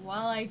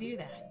while I do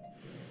that.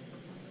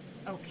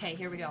 Okay,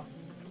 here we go.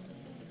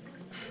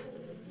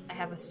 I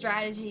have a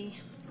strategy.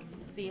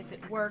 Let's see if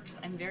it works.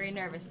 I'm very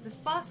nervous.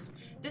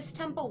 This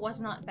temple was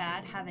not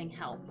bad having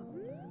help.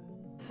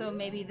 So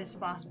maybe this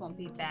boss won't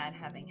be bad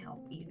having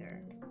help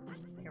either.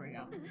 Here we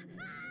go.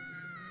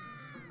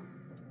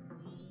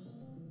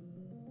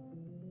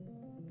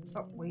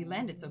 Oh, well, you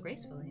landed so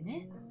gracefully,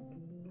 eh?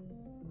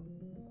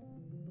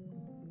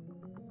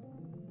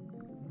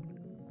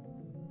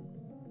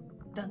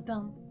 Dun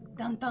dun,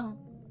 dun dun.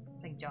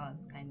 It's like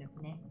Jaws, kind of,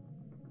 ne?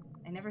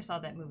 I never saw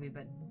that movie,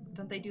 but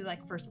don't they do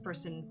like first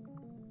person?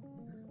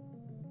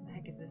 What the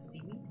heck is this,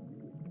 seaweed?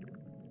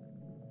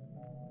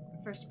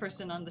 First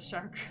person on the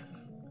shark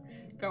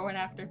going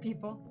after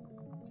people.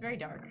 It's very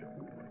dark.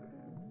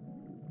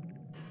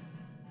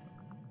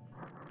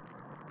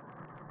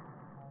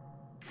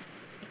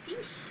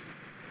 Fish.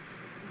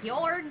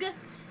 Jorg.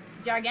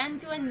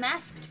 Gargantuan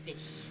masked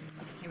fish.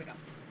 Okay, here we go.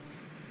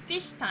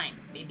 Fish time,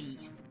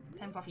 baby.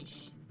 Time for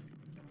fish.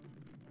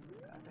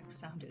 God, that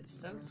sound is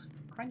so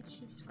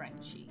crunchy,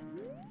 scrunchy.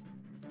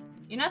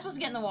 You're not supposed to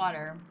get in the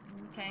water,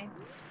 okay?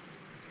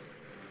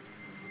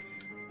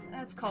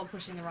 That's called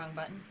pushing the wrong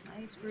button.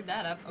 I screwed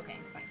that up. Okay,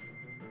 it's fine.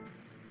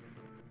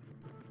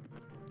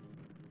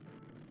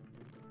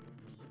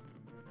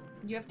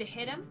 You have to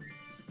hit him?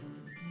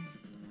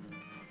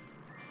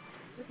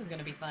 This is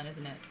gonna be fun,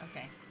 isn't it?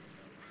 Okay.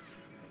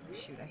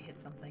 Shoot, I hit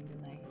something,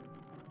 didn't I?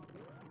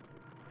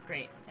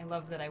 Great. I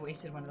love that I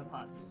wasted one of the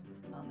pots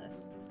on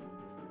this.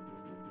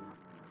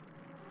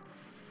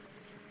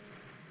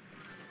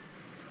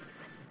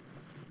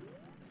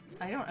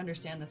 I don't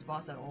understand this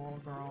boss at all,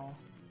 girl.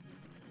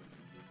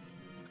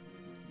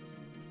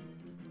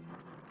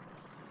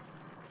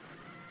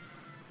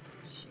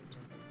 Shoot.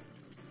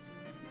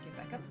 Get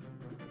back up.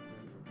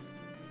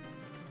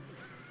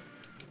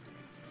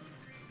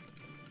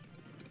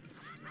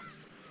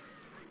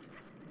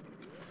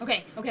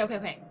 Okay.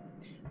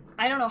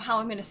 I don't know how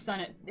I'm gonna stun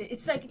it.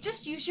 It's like,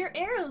 just use your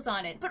arrows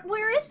on it. But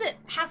where is it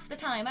half the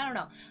time? I don't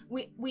know.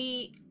 We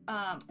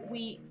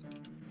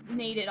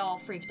made it all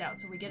freaked out,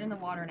 so we get in the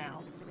water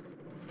now.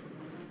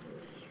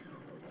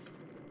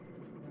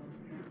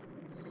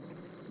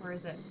 Where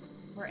is it?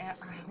 Where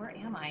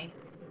am I?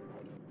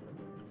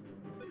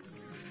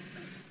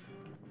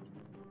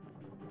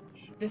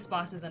 This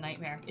boss is a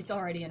nightmare. It's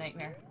already a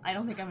nightmare. I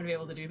don't think I'm gonna be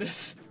able to do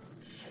this.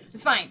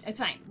 It's fine. It's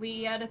fine.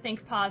 We gotta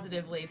think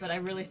positively, but I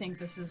really think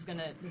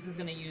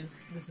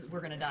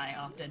we're gonna die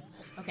often.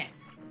 Okay.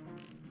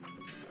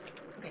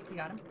 Okay, we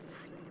got him.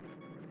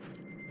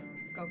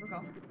 Go.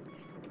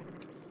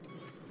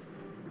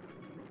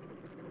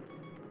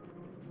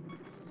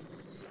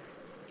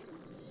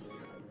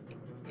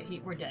 Okay,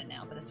 we're dead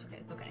now, but it's okay.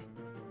 It's okay.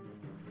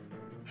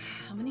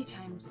 How many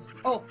times?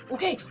 Oh,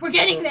 okay, we're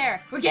getting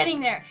there! We're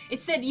getting there!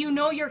 It said, you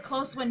know you're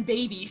close when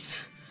babies.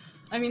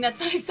 I mean, that's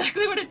not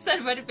exactly what it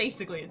said, but it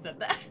said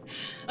that.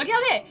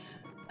 Okay.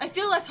 I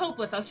feel less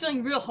hopeless. I was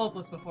feeling real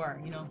hopeless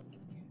before, you know.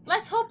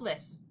 Less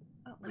hopeless!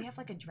 Oh, we have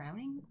like a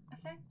drowning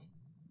effect?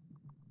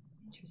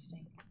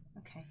 Interesting.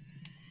 Okay.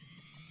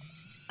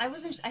 I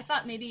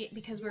thought maybe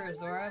because we're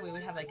Azora, we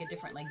would have like a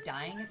different like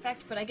dying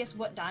effect, but I guess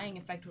what dying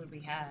effect would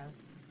we have?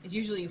 It's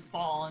usually you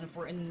fall, and if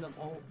we're in the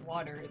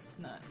water, it's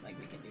not like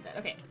we can do that.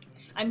 Okay.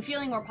 I'm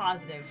feeling more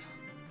positive.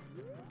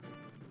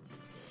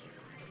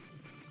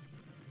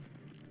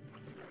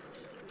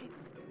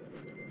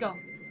 Go.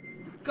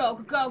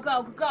 Go.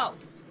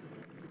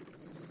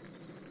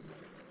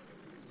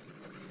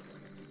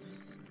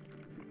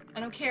 I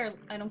don't care.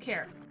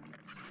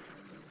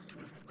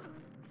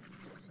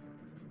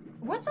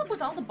 What's up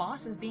with all the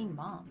bosses being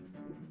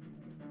bombs?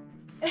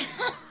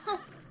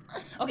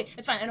 Okay,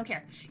 it's fine, I don't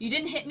care. You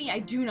didn't hit me, I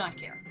do not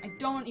care. I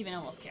don't even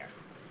almost care.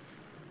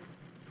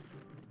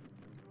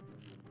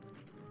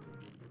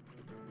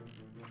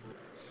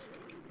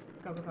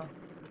 Go.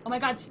 Oh my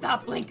god,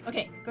 stop, Blink!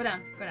 Okay, go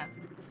down.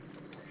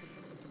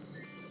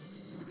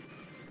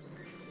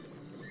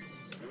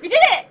 We did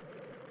it!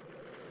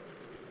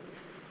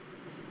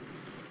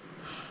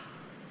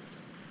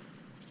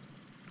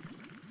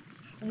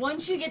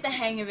 Once you get the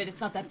hang of it, it's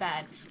not that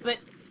bad. But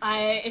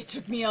it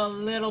took me a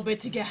little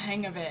bit to get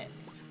hang of it.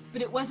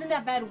 But it wasn't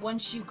that bad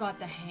once you got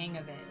the hang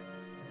of it.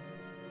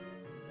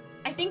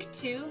 I think,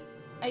 too,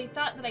 I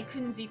thought that I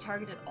couldn't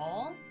Z-target at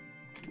all.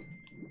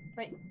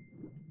 But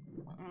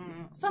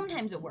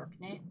sometimes it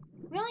worked, Nate.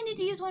 We only need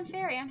to use one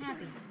fairy, I'm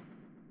happy.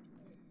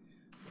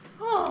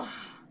 Oh,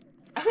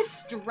 I was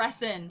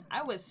stressing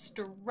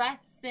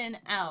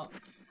out.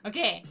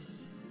 Okay,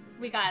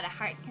 we got a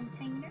heart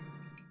container.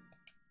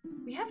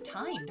 We have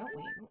time, don't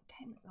we? What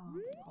time is it?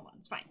 Oh, hold on,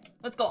 it's fine.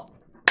 Let's go.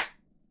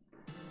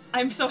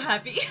 I'm so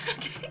happy.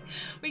 Okay,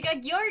 we got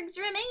Yorg's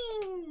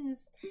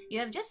remains. You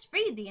have just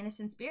freed the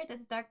innocent spirit that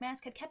this dark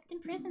mask had kept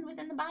imprisoned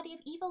within the body of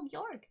evil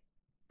Yorg.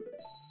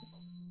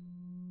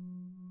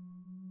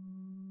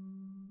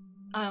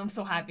 I'm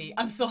so happy.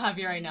 I'm so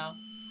happy right now.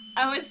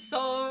 I was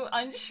so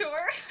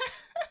unsure.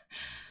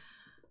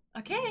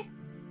 Okay.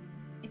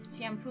 It's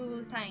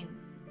shampoo time.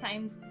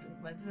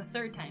 It's the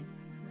third time.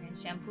 We're in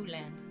Shampoo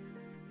Land.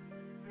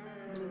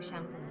 Blue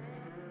shampoo.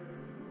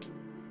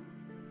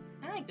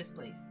 I like this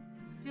place.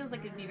 This feels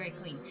like it'd be very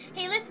clean.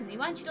 Hey, listen, we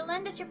want you to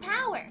lend us your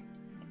power.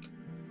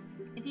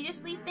 If you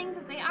just leave things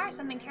as they are,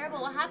 something terrible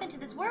will happen to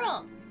this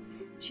world.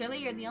 Surely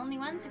you're the only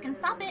ones who can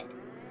stop it.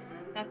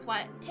 That's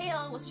what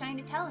Tail was trying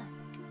to tell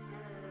us.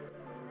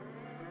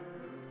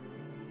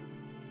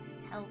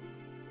 Help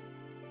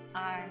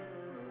our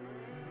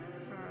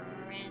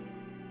friends.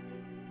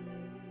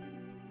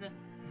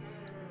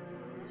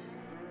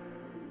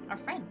 Our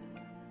friend.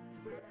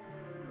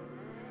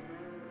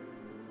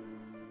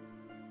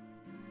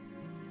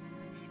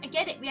 I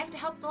get it, we have to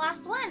help the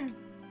last one.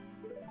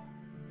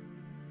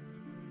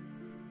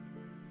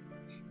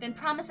 Then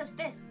promise us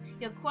this,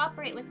 you'll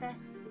cooperate with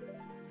us.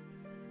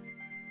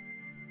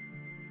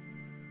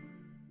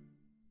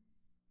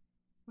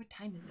 What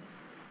time is it?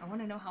 I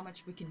want to know how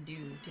much we can do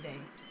today.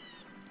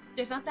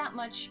 There's not that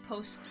much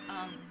post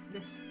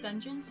this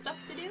dungeon stuff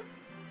to do.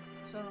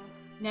 So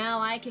now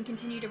I can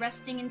continue to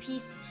resting in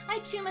peace. I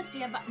too must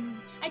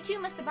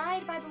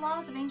abide by the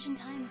laws of ancient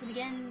times and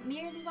again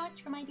merely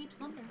watch for my deep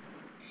slumber.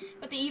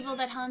 But the evil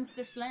that haunts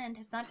this land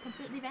has not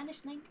completely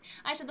vanished, Link.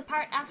 I shall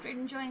depart after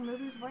enjoying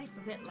Lulu's voice a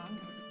bit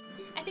longer.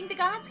 I think the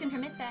gods can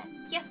permit that.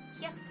 Yeah.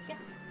 Okay.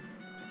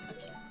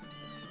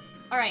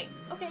 Alright,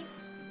 okay.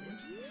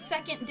 It's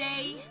second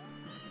day.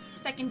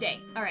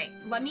 Alright,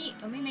 let me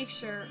make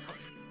sure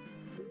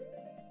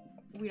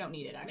we don't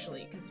need it,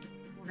 actually, because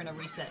we're gonna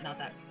reset not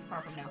that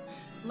far from now.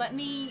 Let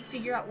me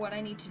figure out what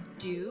I need to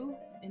do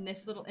in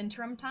this little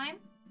interim time.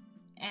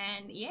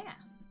 And yeah.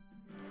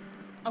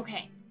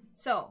 Okay,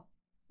 so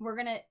we're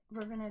gonna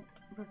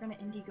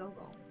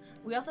Indiegogo.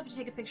 We also have to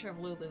take a picture of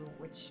Lulu,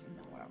 which,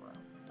 no, whatever,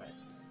 but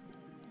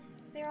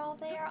they're all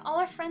there. All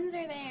our friends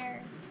are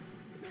there.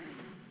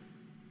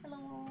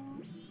 Hello.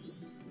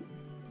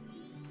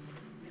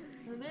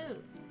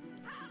 Lulu.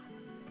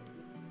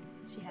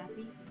 Is she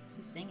happy?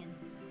 She's singing.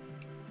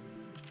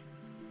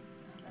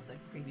 Oh, that's a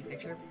creepy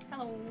picture.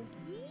 Hello.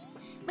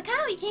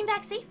 Macau, you came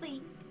back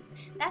safely.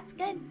 That's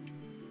good.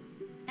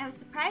 I was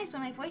surprised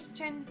when my voice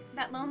turned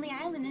that lonely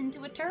island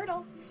into a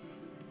turtle.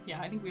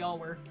 Yeah, I think we all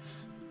were.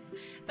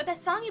 But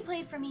that song you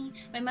played for me,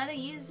 my mother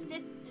used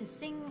to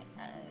sing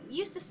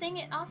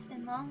it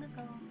often long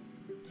ago.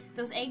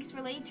 Those eggs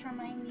were laid to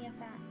remind me of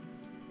that.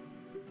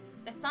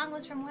 That song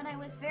was from when I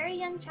was a very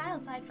young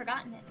child, so I'd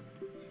forgotten it.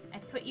 I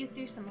put you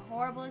through some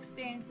horrible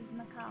experiences,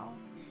 Macau,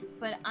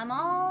 but I'm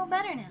all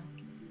better now.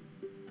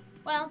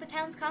 Well, the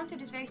town's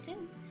concert is very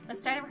soon.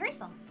 Let's start a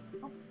rehearsal.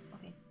 Oh,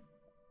 okay.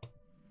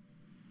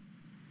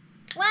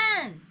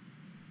 1,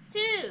 2,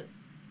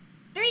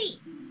 3.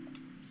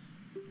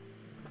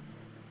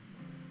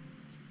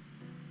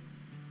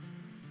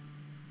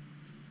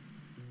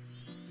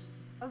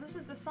 Oh, this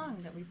is the song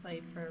that we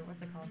played for,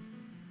 what's it called?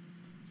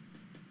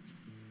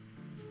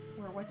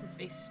 Where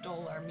What's-His-Face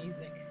stole our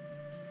music.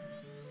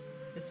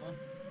 This one.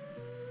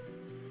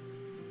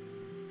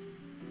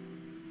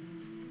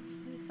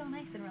 This is so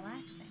nice and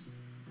relaxing.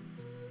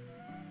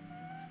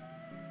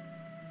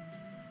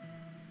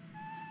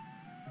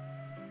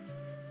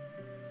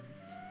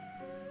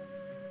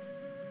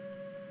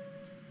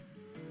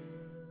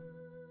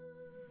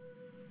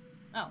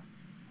 Oh.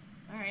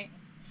 Alright.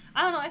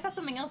 I don't know, I thought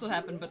something else would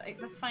happen, but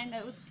that's fine,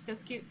 that was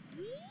cute.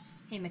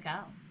 Hey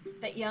Macau,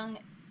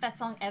 that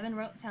song Evan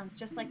wrote sounds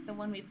just like the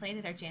one we played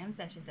at our jam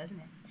session, doesn't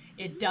it?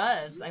 It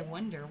does! I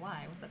wonder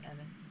why. What's up,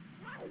 Evan?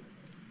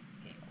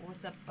 Okay,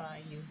 what's up,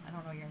 you? I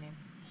don't know your name.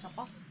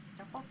 Chapos?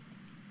 Chapos?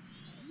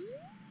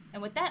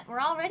 And with that, we're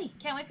all ready.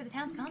 Can't wait for the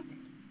town's concert.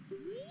 I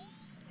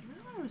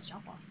really thought it was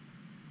Chapos.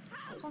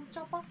 This one's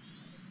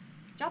Chapos?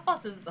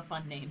 Chapos is the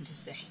fun name to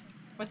say.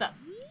 What's up?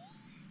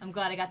 I'm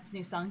glad I got this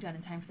new song done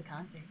in time for the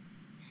concert.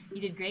 You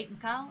did great,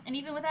 Macau, and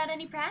even without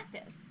any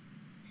practice.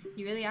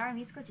 You really are a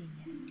musical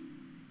genius.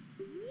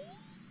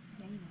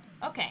 Yeah, you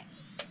know. Okay.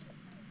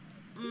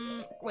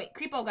 Wait,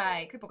 Creepo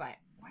guy.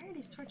 Why are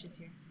these torches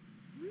here?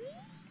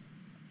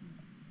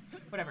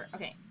 Whatever,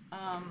 okay.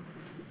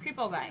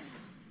 Creepo guy.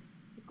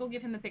 Let's go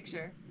give him a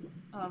picture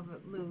of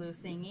Lulu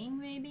singing,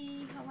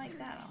 maybe? He'll like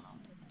that, I don't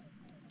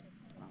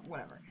know.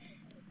 Whatever.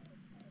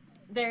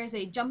 There's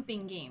a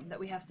jumping game that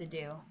we have to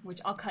do,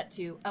 which I'll cut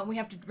to. We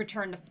have to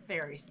return to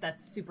fairies.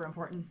 That's super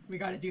important. We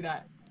gotta do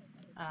that.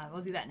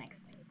 We'll do that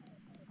next.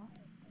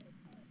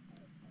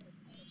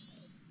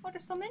 Oh,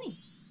 there's so many.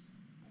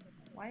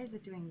 Why is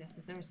it doing this?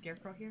 Is there a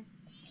scarecrow here?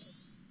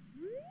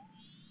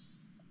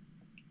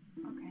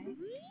 Okay.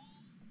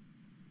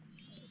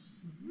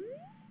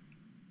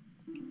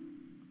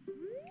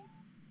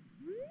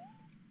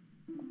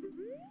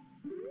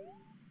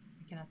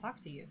 I cannot talk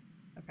to you,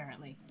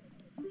 apparently.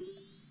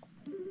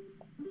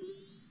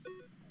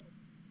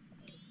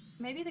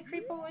 Maybe the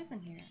creepo isn't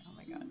here. Oh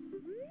my god.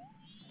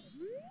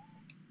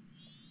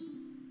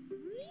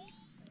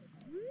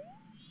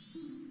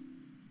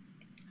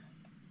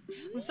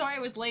 I'm sorry I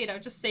was late. I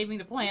was just saving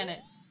the planet.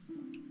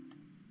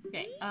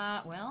 Okay,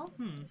 well,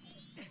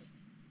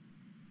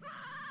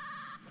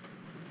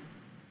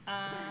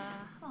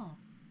 huh.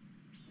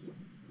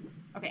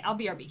 Okay, I'll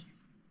BRB.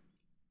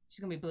 She's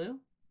gonna be blue?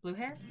 Blue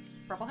hair?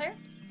 Purple hair?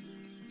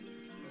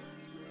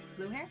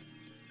 Blue hair?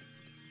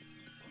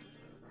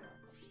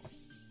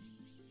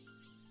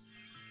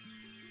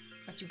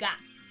 What you got?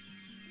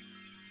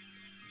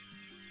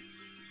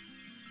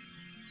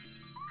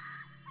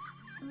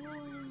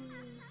 Ooh,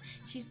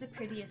 she's the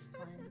prettiest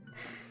one.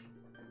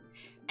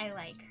 I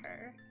like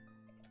her.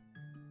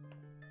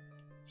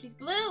 She's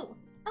blue!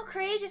 Oh,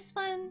 courageous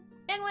one!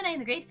 Young one, I am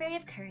the Great Fairy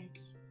of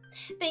Courage.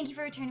 Thank you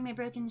for returning my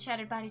broken and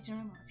shattered body to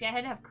normal. See, I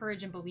had to have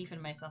courage and belief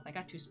in myself. I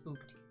got too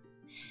spooked.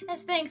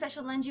 As thanks, I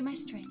shall lend you my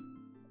strength.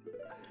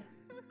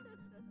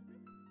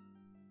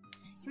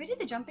 Can we do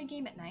the jumping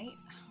game at night?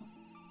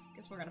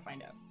 Guess we're gonna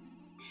find out.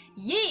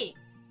 Yay!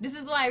 This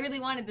is why I really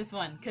wanted this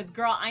one. Cause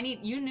girl, I need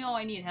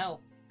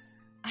help.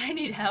 I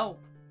need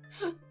help.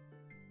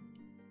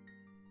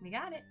 We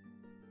got it.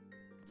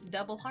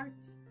 Double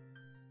hearts.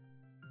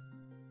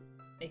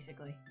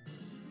 Basically.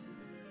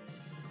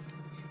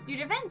 Your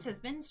defense has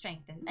been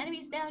strengthened.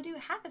 Enemies now do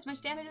half as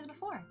much damage as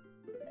before.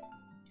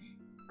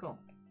 Cool.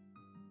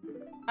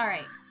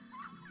 Alright.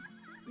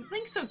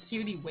 Link's so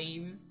cute, he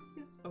waves.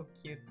 He's so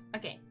cute.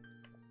 Okay.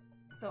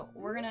 So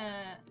we're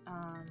gonna,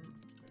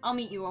 I'll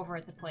meet you over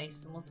at the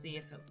place and we'll see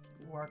if it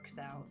works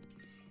out.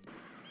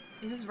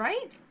 Is this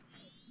right?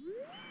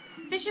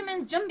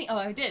 Fisherman's jumping. Oh,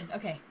 I did.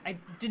 Okay. I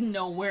didn't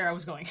know where I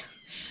was going.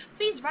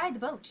 Please ride the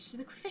boat to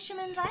the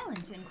Fisherman's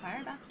Island to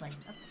inquire about claim.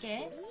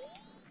 Okay.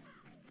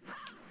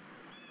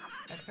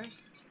 But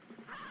first,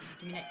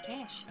 give me that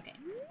cash. Okay.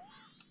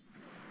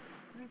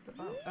 Where's the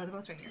boat? Oh, the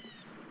boat's right here.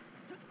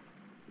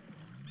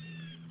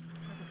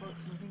 Oh, the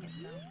boat's moving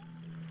itself.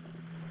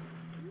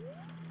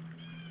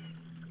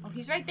 Oh,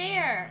 he's right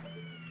there!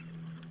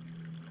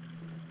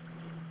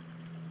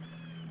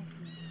 I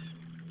see.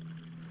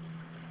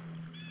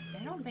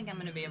 I don't think I'm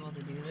gonna be able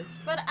to do this,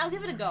 but I'll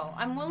give it a go.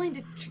 I'm willing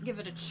to give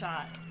it a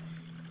shot.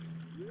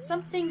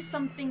 Something,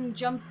 something,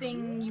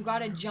 jumping, you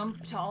gotta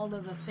jump to all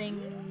of the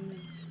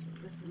things.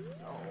 This is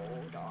so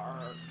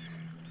dark.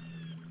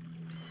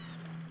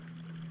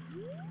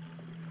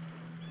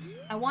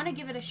 I want to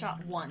give it a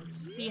shot once,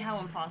 see how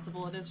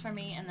impossible it is for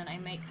me, and then I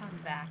might come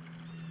back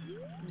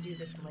and do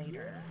this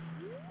later.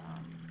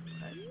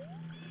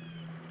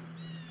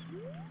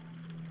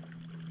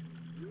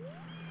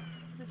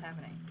 What's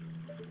happening?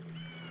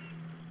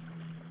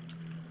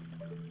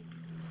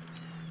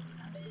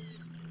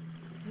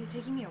 Is it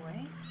taking me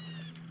away?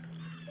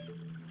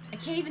 I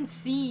can't even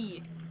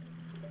see!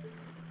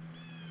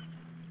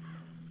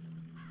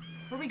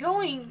 Where are we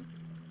going?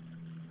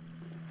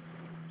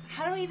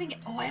 How do I even get—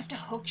 oh, I have to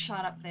hook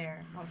shot up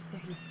there. Oh,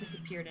 there he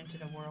disappeared into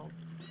the world.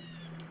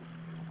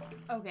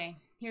 Okay,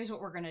 here's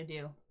what we're gonna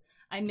do.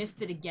 I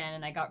missed it again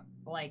and I got,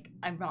 like,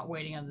 I'm not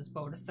waiting on this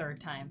boat a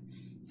third time.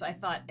 So I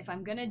thought, if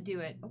I'm gonna do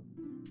it—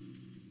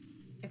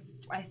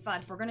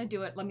 if we're gonna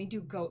do it, let me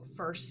do goat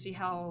first, see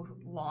how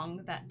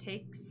long that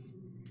takes.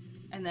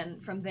 And then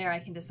from there I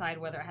can decide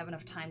whether I have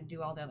enough time to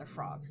do all the other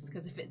frogs.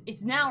 Because if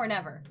it's now or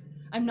never.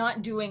 I'm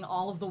not doing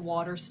all of the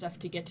water stuff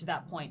to get to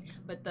that point,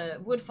 but the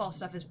woodfall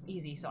stuff is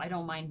easy, so I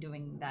don't mind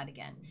doing that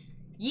again.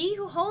 Ye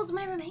who holds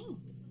my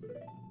remains!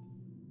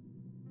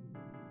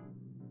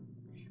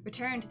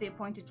 Return to the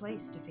appointed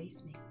place to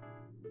face me.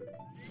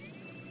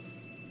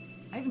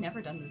 I've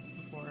never done this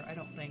before, I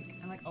don't think.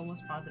 I'm like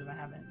almost positive I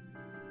haven't.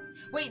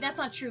 Wait, that's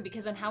not true,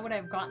 because then how would I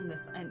have gotten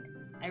this? And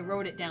I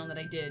wrote it down that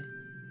I did.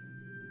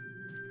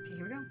 Okay,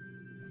 here we go.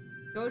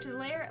 Go to the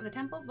lair of the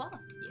temple's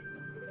boss. Yes.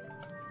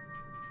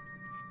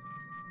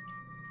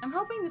 I'm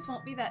hoping this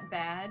won't be that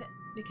bad,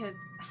 because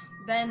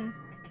then,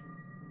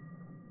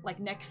 like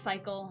next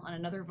cycle on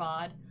another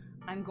VOD,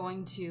 I'm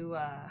going to,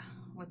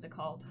 what's it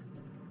called?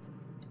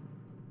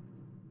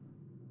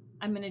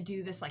 I'm gonna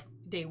do this like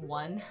day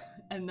 1,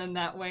 and then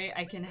that way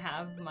I can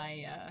have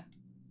my,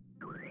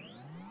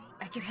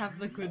 I can have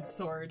the good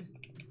sword.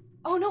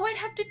 Oh no, I'd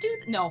have to do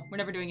no, we're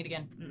never doing it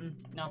again.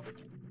 No.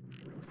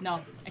 No,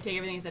 I take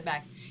everything I said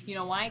back. You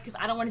know why? Because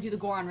I don't want to do the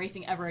Goron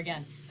racing ever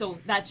again. So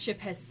that ship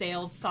has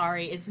sailed.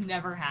 Sorry, it's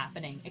never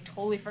happening. I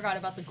totally forgot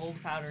about the gold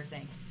powder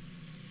thing.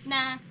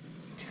 Nah.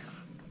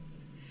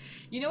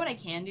 You know what I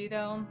can do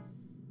though?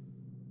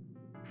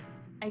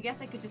 I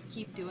guess I could just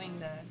keep doing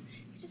the—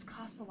 it just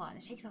costs a lot.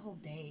 It takes a whole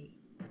day.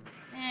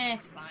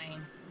 It's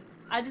fine.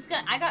 I just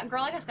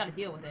gotta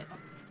deal with it.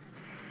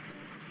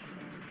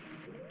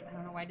 I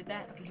don't know why I did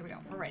that. Okay, here we go.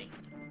 We're ready.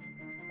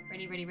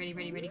 Ready, ready, ready,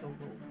 ready, ready, go,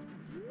 go.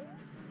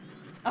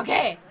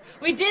 Okay!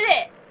 We did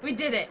it! We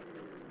did it!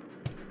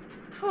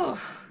 Whew.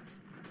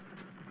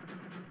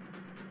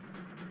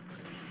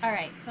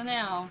 Alright, so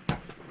now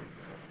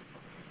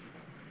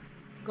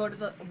go to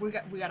the— we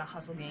got a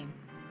hustle game.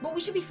 But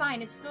we should be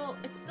fine. It's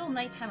still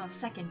nighttime of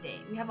second day.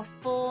 We have a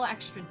full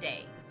extra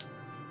day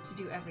to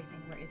do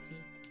everything. Where is he?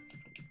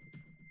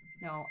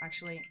 No,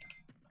 actually,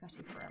 it's gonna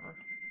take forever.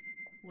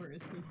 Where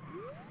is he?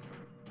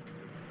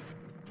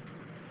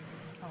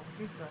 Oh,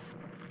 here's the—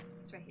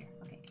 it's right here.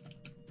 Okay.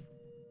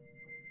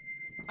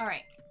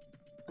 Alright.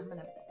 I'm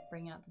gonna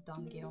bring out the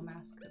Don Gale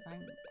mask because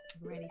I'm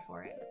ready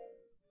for it.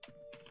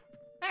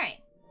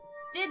 Alright.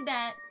 Did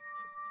that.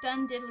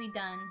 Done diddly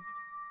done.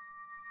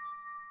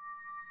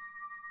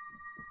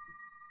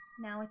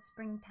 Now it's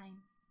springtime.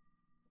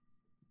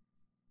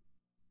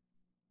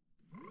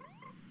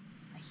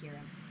 I hear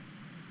him.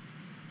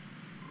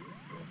 This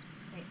is good.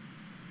 Wait.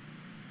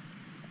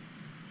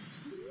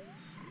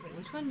 Wait,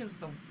 which one was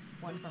the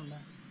one from the—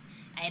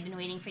 I have been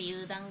waiting for you,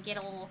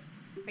 Dongero.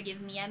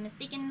 Forgive me, I'm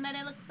mistaken, but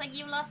it looks like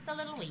you lost a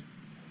little weight.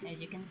 As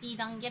you can see,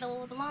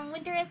 Dongero, the long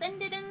winter has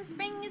ended and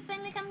spring has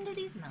finally come to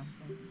these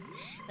mountains.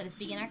 Let us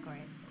begin our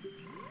chorus.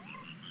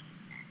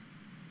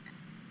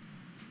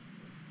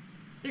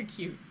 They're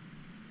cute.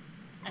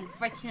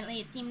 Unfortunately,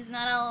 it seems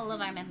not all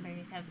of our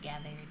members have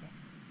gathered.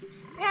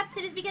 Perhaps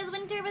it is because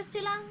winter was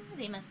too long.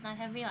 They must not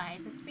have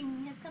realized that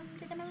spring has come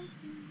to the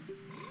mountains.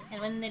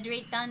 And when the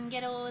great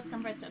Dongero has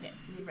come first— okay,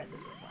 we've read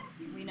this before.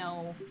 We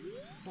know—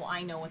 well,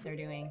 I know what they're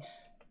doing.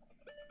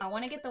 I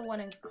want to get the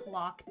one in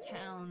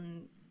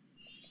Clocktown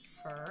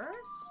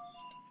first,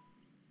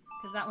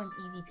 because that one's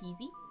easy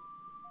peasy.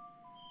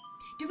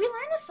 Did we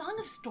learn the Song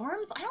of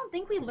Storms? I don't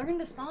think we learned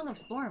the Song of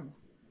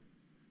Storms.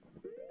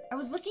 I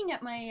was looking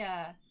at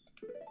my,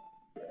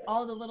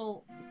 all the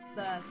little—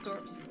 the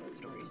stories,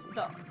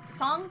 the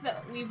songs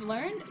that we've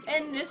learned,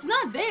 and it's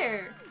not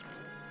there.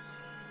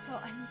 So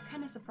I'm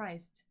kind of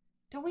surprised.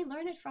 Don't we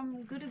learn it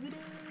from Gudu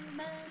Gudu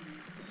Man?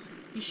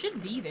 You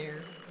should be there.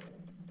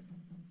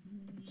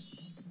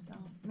 So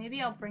maybe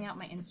I'll bring out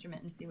my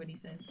instrument and see what he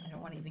says. I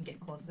don't want to even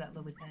get close to that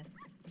lily pad.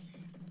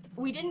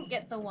 we didn't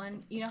get the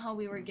one, you know how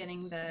we were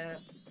getting the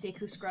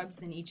Deku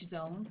Scrubs in each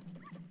zone?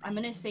 I'm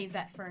gonna save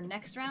that for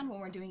next round when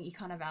we're doing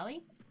Ikana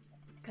Valley.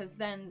 Because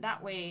then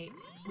that way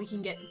we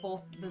can get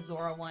both the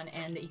Zora one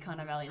and the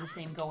Ikana Valley in the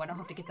same go. I don't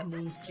have to get the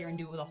Moon's Tear and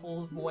do the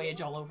whole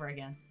voyage all over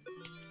again.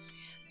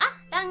 Ah!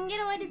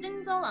 Dangero, it has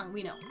been so long.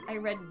 We know. I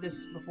read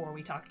this before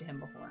we talked to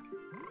him before.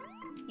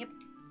 Yep.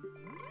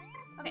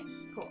 Okay,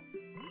 cool.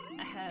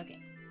 Okay,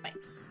 bye.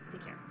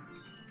 Take care.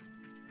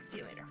 See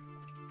you later.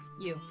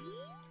 You.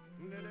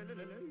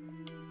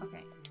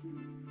 Okay.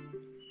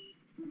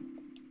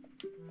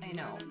 I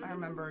know. I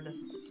remember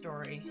this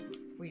story.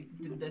 We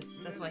did this.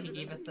 That's why he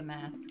gave us the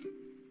mask.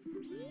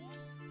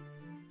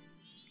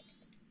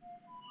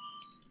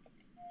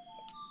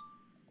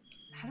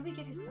 How do we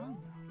get his song,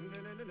 though?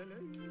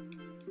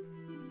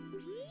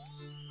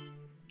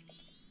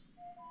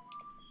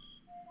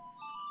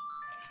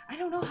 I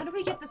don't know. How do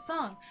we get the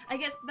song? I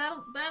guess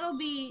that'll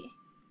be...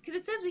 Because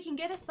it says we can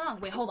get a song.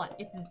 Wait, hold on.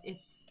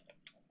 It's...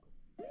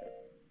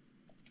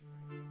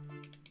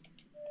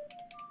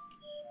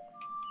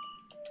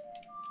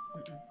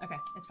 Okay,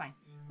 it's fine.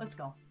 Let's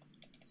go.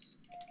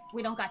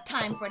 We don't got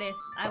time for this.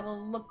 I will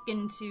look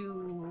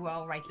into...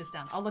 I'll write this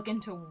down. I'll look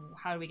into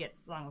how do we get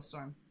Song of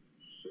Storms.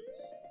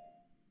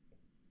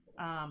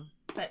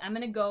 But I'm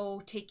gonna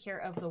go take care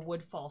of the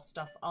Woodfall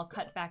stuff. I'll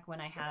cut back when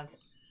I have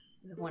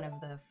one of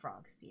the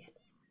frogs. Yes.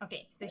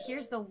 Okay, so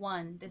here's the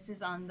one. This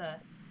is on the...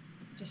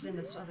 just in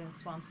the southern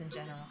swamps in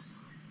general.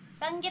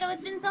 Dangero,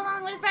 it's been so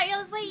long. What has brought you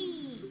all this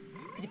way?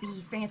 Could it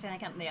be spring is when I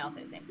come? They all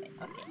say the same thing.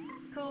 Okay,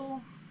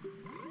 cool.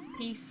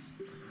 Peace.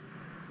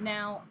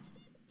 Now,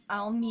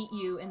 I'll meet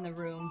you in the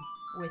room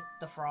with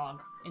the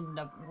frog in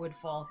the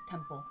Woodfall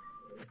Temple.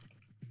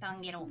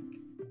 Dangero.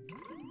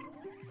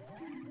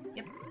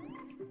 Yep.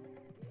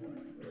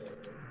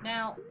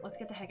 Now, let's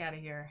get the heck out of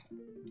here.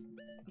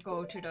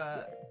 Go to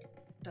the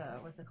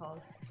what's it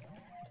called?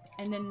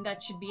 And then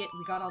that should be it.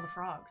 We got all the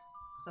frogs.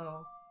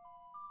 So,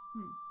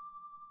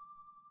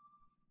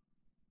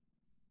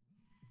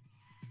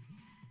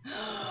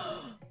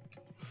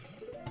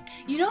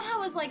 You know how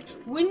I was like,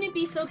 wouldn't it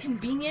be so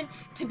convenient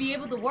to be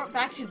able to warp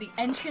back to the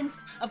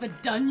entrance of a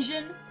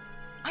dungeon?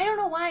 I don't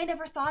know why I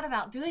never thought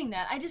about doing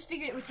that. I just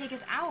figured it would take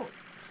us out.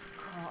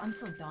 Oh, I'm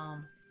so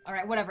dumb.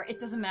 Alright, whatever. It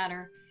doesn't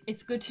matter.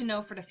 It's good to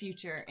know for the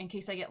future, in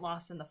case I get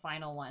lost in the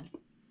final one.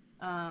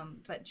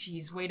 But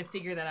geez, way to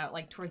figure that out,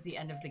 like, towards the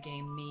end of the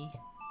game, me.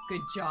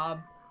 Good job.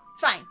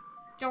 It's fine.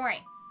 Don't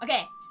worry.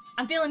 Okay,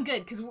 I'm feeling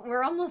good, because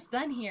we're almost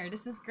done here.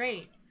 This is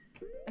great.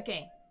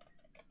 Okay.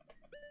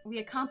 We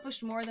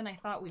accomplished more than I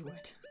thought we would.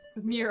 It's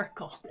a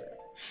miracle.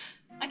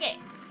 Okay.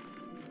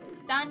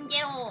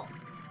 Dangero.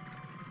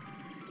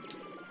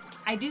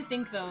 I do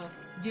think, though,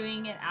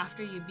 doing it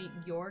after you beat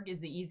Yorg is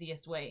the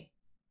easiest way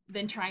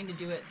than trying to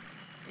do it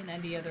in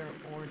any other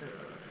order.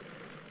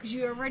 Because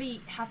you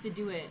already have to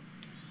do it.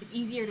 It's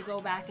easier to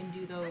go back and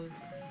do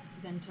those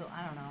than to,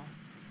 I don't know,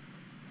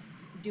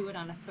 do it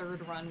on a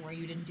third run where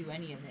you didn't do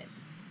any of it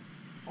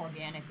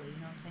organically, you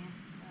know what I'm saying?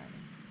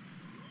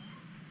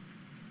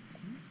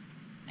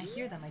 I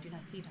hear them, I do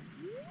not see them.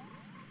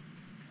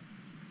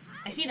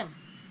 I see them!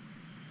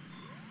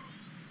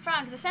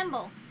 Frogs,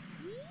 assemble!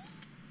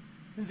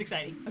 This is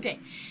exciting. Okay.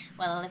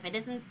 Well, if it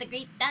isn't the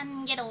great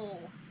Dangero.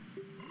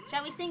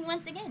 Shall we sing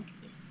once again?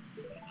 Yes.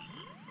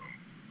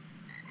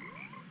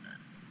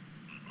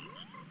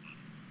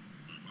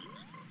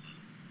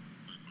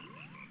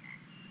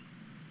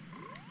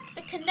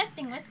 The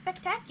conducting was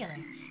spectacular,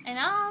 and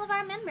all of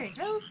our members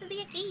rose to the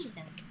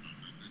occasion.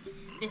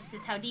 This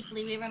is how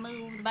deeply we were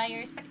moved by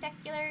your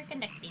spectacular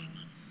conducting.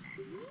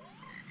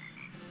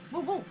 Whoa,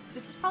 whoa!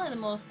 This is probably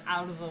the most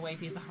out-of-the-way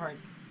piece of art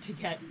to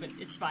get, but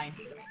it's fine.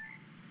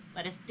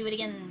 Let us do it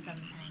again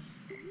sometime.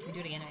 Can we do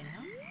it again right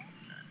now?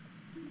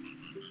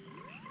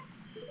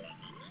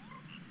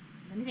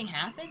 Does anything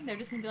happen? They're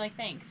just gonna be like,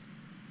 thanks.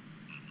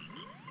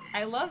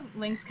 I love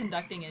Link's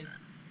conducting is...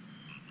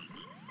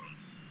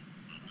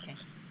 Okay.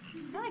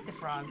 I like the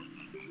frogs.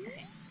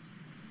 Okay.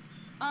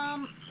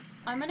 I'm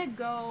gonna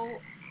go...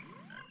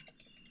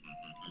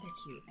 They're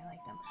cute. I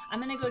like them. I'm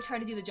gonna go try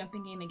to do the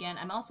jumping game again.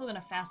 I'm also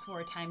gonna fast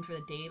forward time for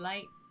the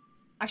daylight.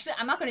 Actually,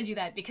 I'm not gonna do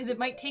that because it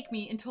might take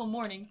me until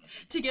morning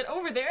to get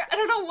over there. I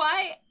don't know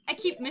why I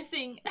keep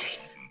missing.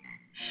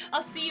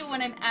 I'll see you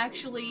when I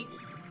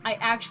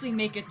actually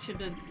make it to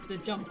the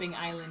jumping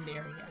island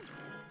area.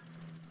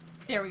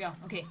 There we go.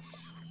 Okay.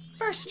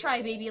 First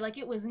try, baby. Like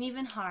it wasn't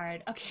even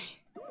hard. Okay.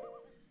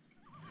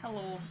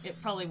 Hello. It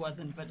probably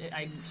wasn't, but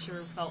I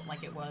sure felt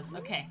like it was.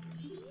 Okay.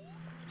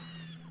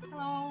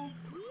 Hello.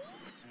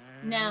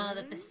 Now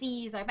that the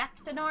seas are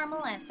back to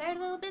normal, I've started a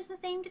little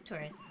business aimed at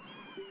tourists.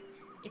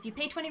 If you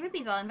pay 20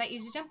 rupees, I'll invite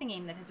you to a jumping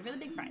game that has a really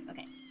big prize.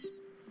 Okay.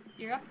 If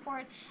you're up for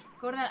it,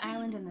 go to that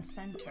island in the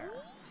center.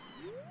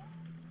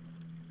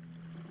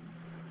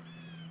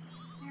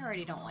 I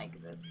already don't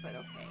like this, but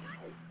okay.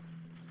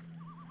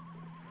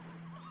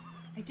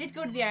 I did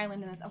go to the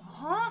island in this- oh,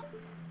 huh?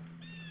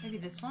 Maybe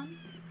this one?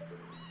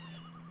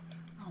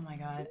 Oh my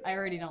god, I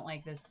already don't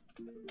like this.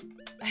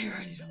 I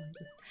already don't like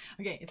this.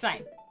 Okay, it's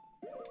fine.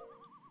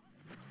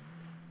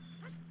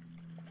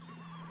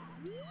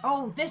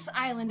 Oh, this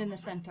island in the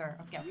center.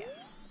 Okay, okay.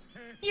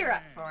 You're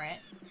up for it.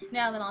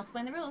 Now then, I'll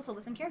explain the rules, so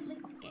listen carefully.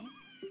 Okay.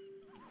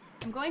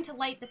 I'm going to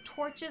light the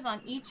torches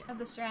on each of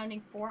the surrounding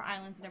 4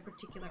 islands in a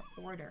particular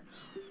order.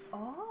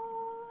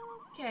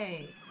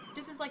 Okay.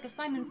 This is like a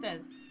Simon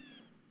Says.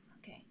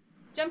 Okay.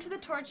 Jump to the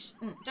torch.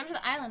 Jump to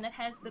the island that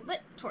has the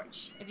lit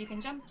torch. If you can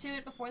jump to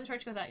it before the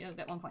torch goes out, you'll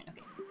get 1 point.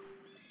 Okay.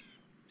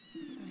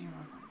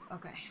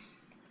 Okay.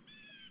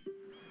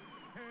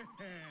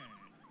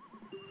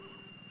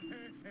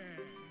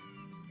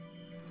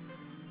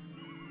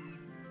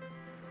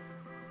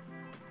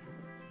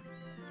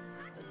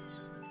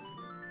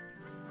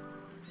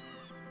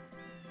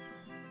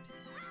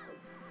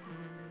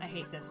 I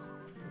hate this.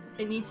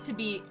 It needs to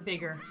be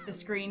bigger. The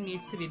screen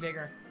needs to be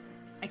bigger.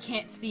 I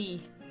can't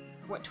see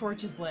what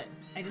torch is lit.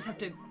 I just have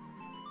to,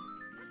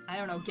 I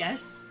don't know,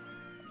 guess?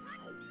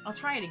 I'll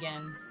try it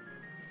again.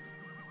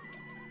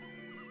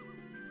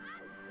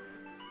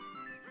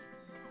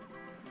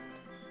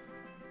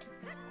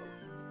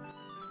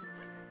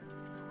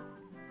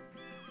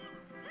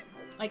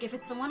 Like, if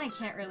it's the one I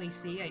can't really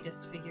see, I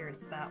just figure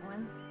it's that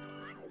one.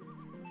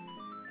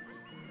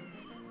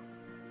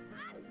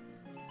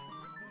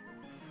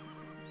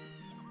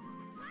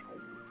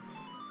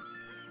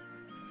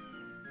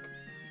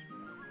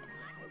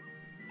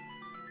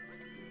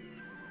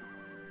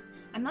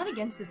 I'm not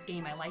against this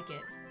game, I like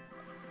it.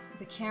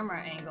 The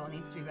camera angle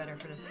needs to be better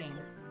for this game.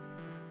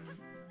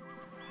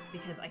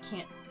 Because I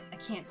can't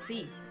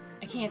see.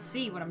 I can't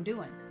see what I'm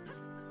doing.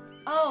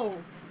 Oh!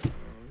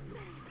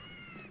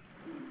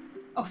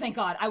 Oh, thank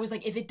God. I was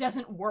like, if it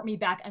doesn't warp me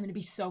back, I'm gonna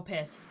be so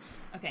pissed.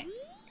 Okay.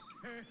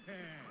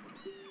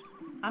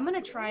 I'm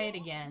gonna try it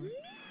again.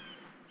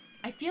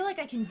 I feel like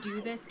I can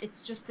do this,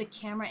 it's just the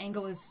camera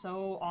angle is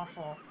so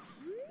awful.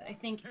 I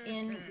think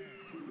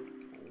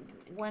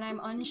when I'm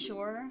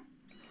unsure,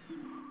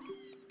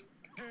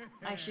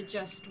 I should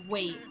just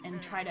wait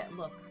and try to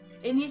look.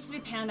 It needs to be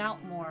panned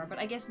out more, but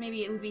I guess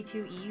maybe it would be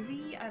too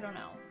easy? I don't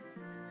know.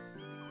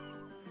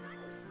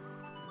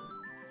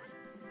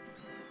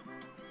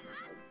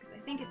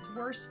 I think it's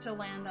worse to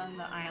land on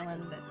the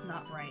island that's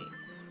not right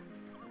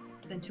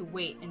than to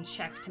wait and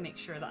check to make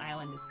sure the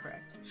island is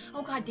correct.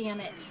 Oh, God damn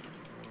it.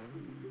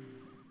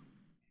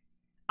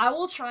 I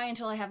will try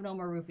until I have no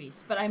more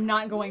rupees, but I'm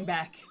not going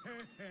back.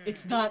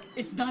 It's not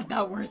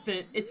that worth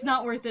it. It's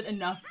not worth it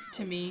enough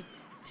to me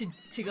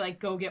to like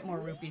go get more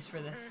rupees for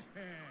this.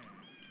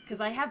 Cause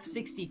I have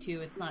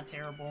 62, it's not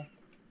terrible.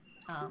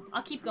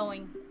 I'll keep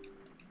going.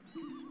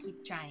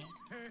 Keep trying.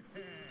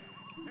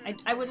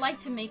 I would like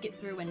to make it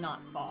through and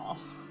not fall.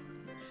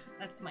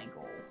 That's my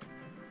goal.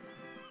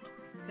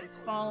 Because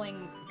falling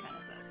kind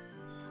of sucks.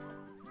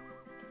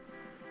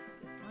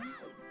 This one?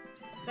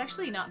 It's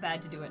actually not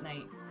bad to do at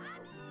night.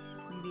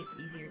 Maybe it's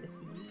easier to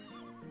see.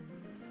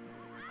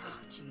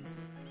 Oh,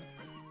 jeez.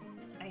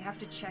 I have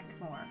to check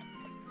more.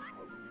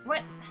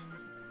 What?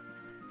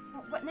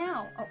 Oh, what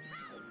now? Oh.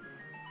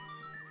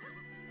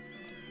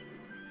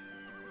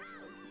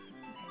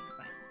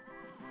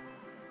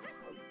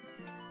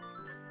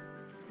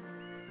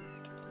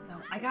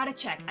 I gotta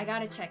check,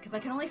 because I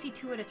can only see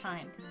 2 at a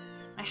time.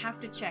 I have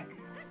to check,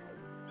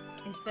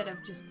 instead of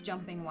just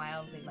jumping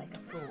wildly like a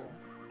fool.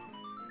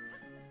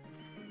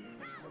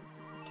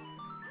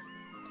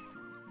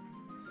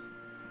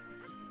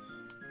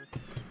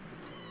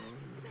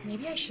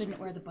 Maybe I shouldn't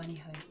wear the bunny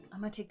hood. I'm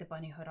gonna take the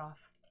bunny hood off.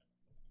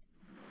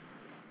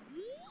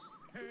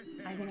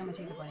 I think I'm gonna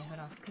take the bunny hood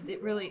off, because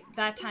it really,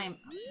 that time,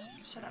 oh,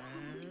 no, shut up.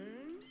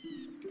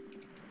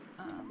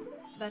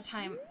 That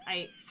time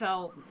I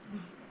fell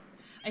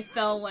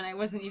when I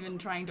wasn't even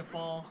trying to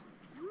fall.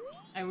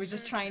 I was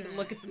just trying to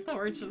look at the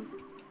torches.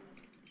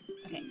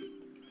 Okay.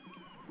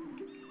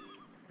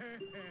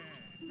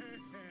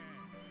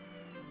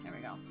 There we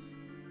go.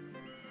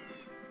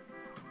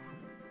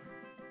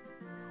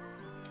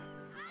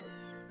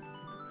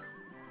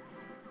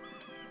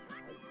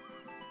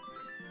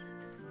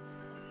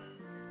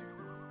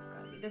 It's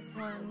gotta be this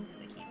one, because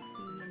I can't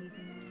see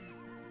anything.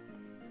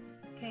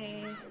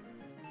 Okay.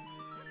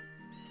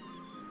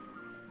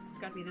 It's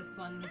gotta be this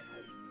one.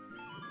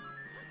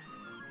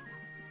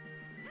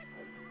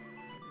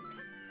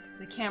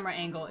 The camera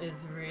angle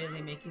is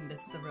really making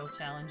this the real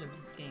challenge of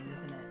this game,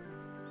 isn't it?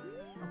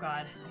 Oh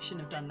God, I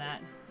shouldn't have done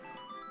that.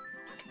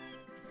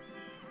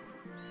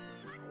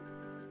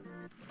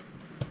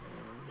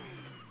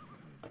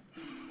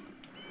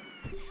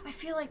 I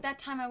feel like that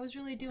time I was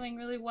really doing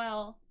really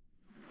well.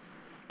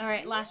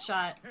 Alright, last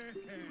shot.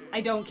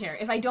 I don't care.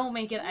 If I don't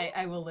make it,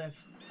 I will live.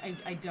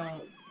 I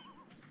don't.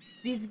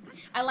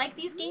 I like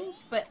these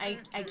games, but I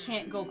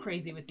can't go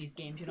crazy with these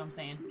games, you know what I'm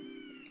saying?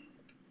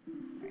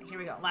 Alright, here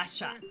we go. Last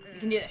shot. We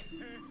can do this.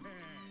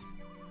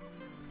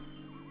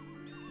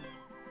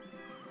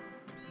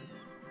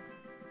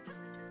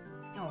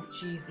 Oh,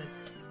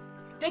 Jesus.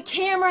 The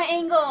camera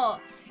angle!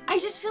 I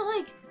just feel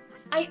like...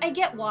 I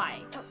get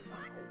why. Oh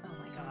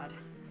my God.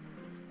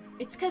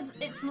 It's because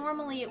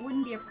normally it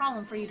wouldn't be a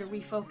problem for you to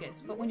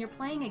refocus, but when you're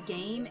playing a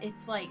game,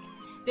 it's like...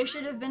 There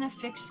should have been a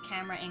fixed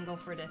camera angle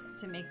for this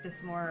to make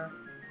this more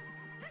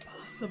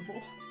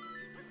impossible.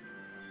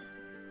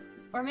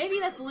 Or maybe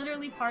that's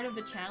literally part of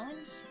the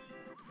challenge?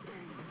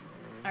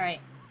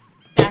 Alright.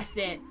 That's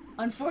it.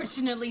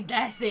 Unfortunately,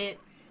 that's it.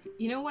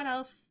 You know what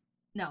else?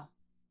 No.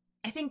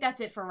 I think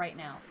that's it for right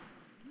now.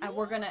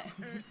 We're gonna...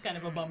 It's kind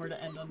of a bummer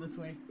to end on this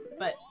way.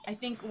 But I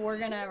think we're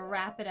gonna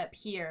wrap it up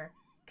here.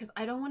 Because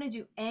I don't want to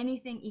do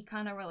anything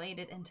Ikana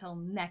related until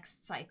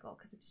next cycle.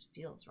 Because it just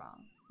feels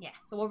wrong. Yeah,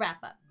 so we'll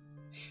wrap up.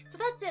 So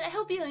that's it. I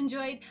hope you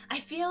enjoyed. I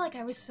feel like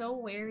I was so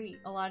wary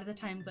a lot of the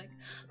times. Like,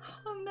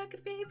 oh, I'm not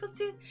gonna be able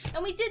to.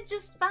 And we did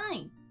just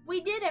fine.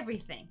 We did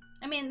everything.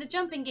 I mean, the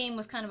jumping game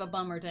was kind of a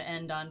bummer to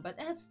end on. But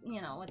that's,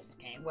 you know, it's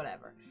okay.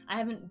 Whatever. I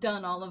haven't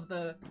done all of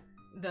the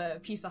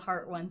piece of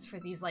heart ones for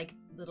these, like,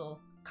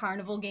 little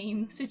carnival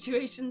game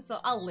situations, so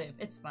I'll live.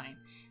 It's fine.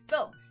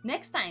 So,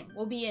 next time,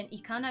 we'll be in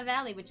Ikana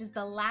Valley, which is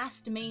the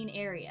last main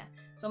area.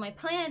 So my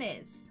plan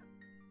is...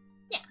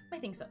 Yeah, I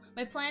think so.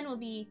 My plan will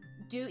be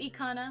do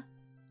Ikana,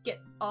 get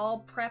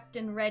all prepped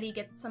and ready,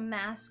 get some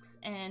masks,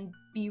 and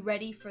be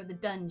ready for the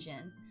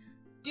dungeon.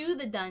 Do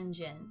the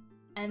dungeon,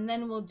 and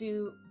then we'll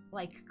do,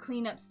 like,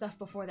 clean up stuff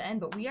before the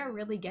end, but we are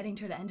really getting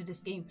to the end of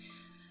this game.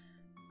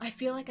 I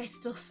feel like I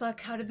still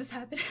suck. How did this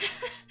happen?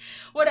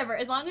 Whatever.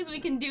 As long as we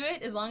can do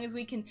it, as long as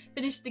we can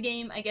finish the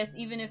game, I guess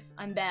even if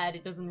I'm bad,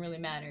 it doesn't really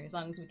matter. As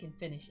long as we can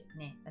finish it.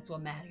 Nah, that's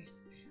what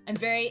matters. I'm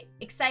very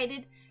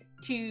excited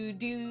to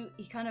do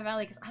Ikana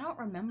Valley because I don't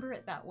remember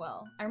it that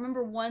well. I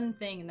remember one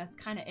thing and that's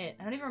kind of it.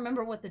 I don't even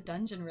remember what the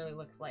dungeon really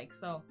looks like,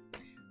 so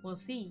we'll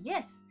see.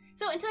 Yes.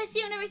 So until I see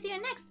you whenever I see you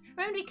next,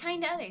 remember to be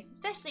kind to others,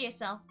 especially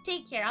yourself.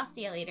 Take care. I'll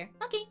see you later.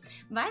 Okay.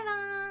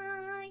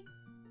 Bye-bye.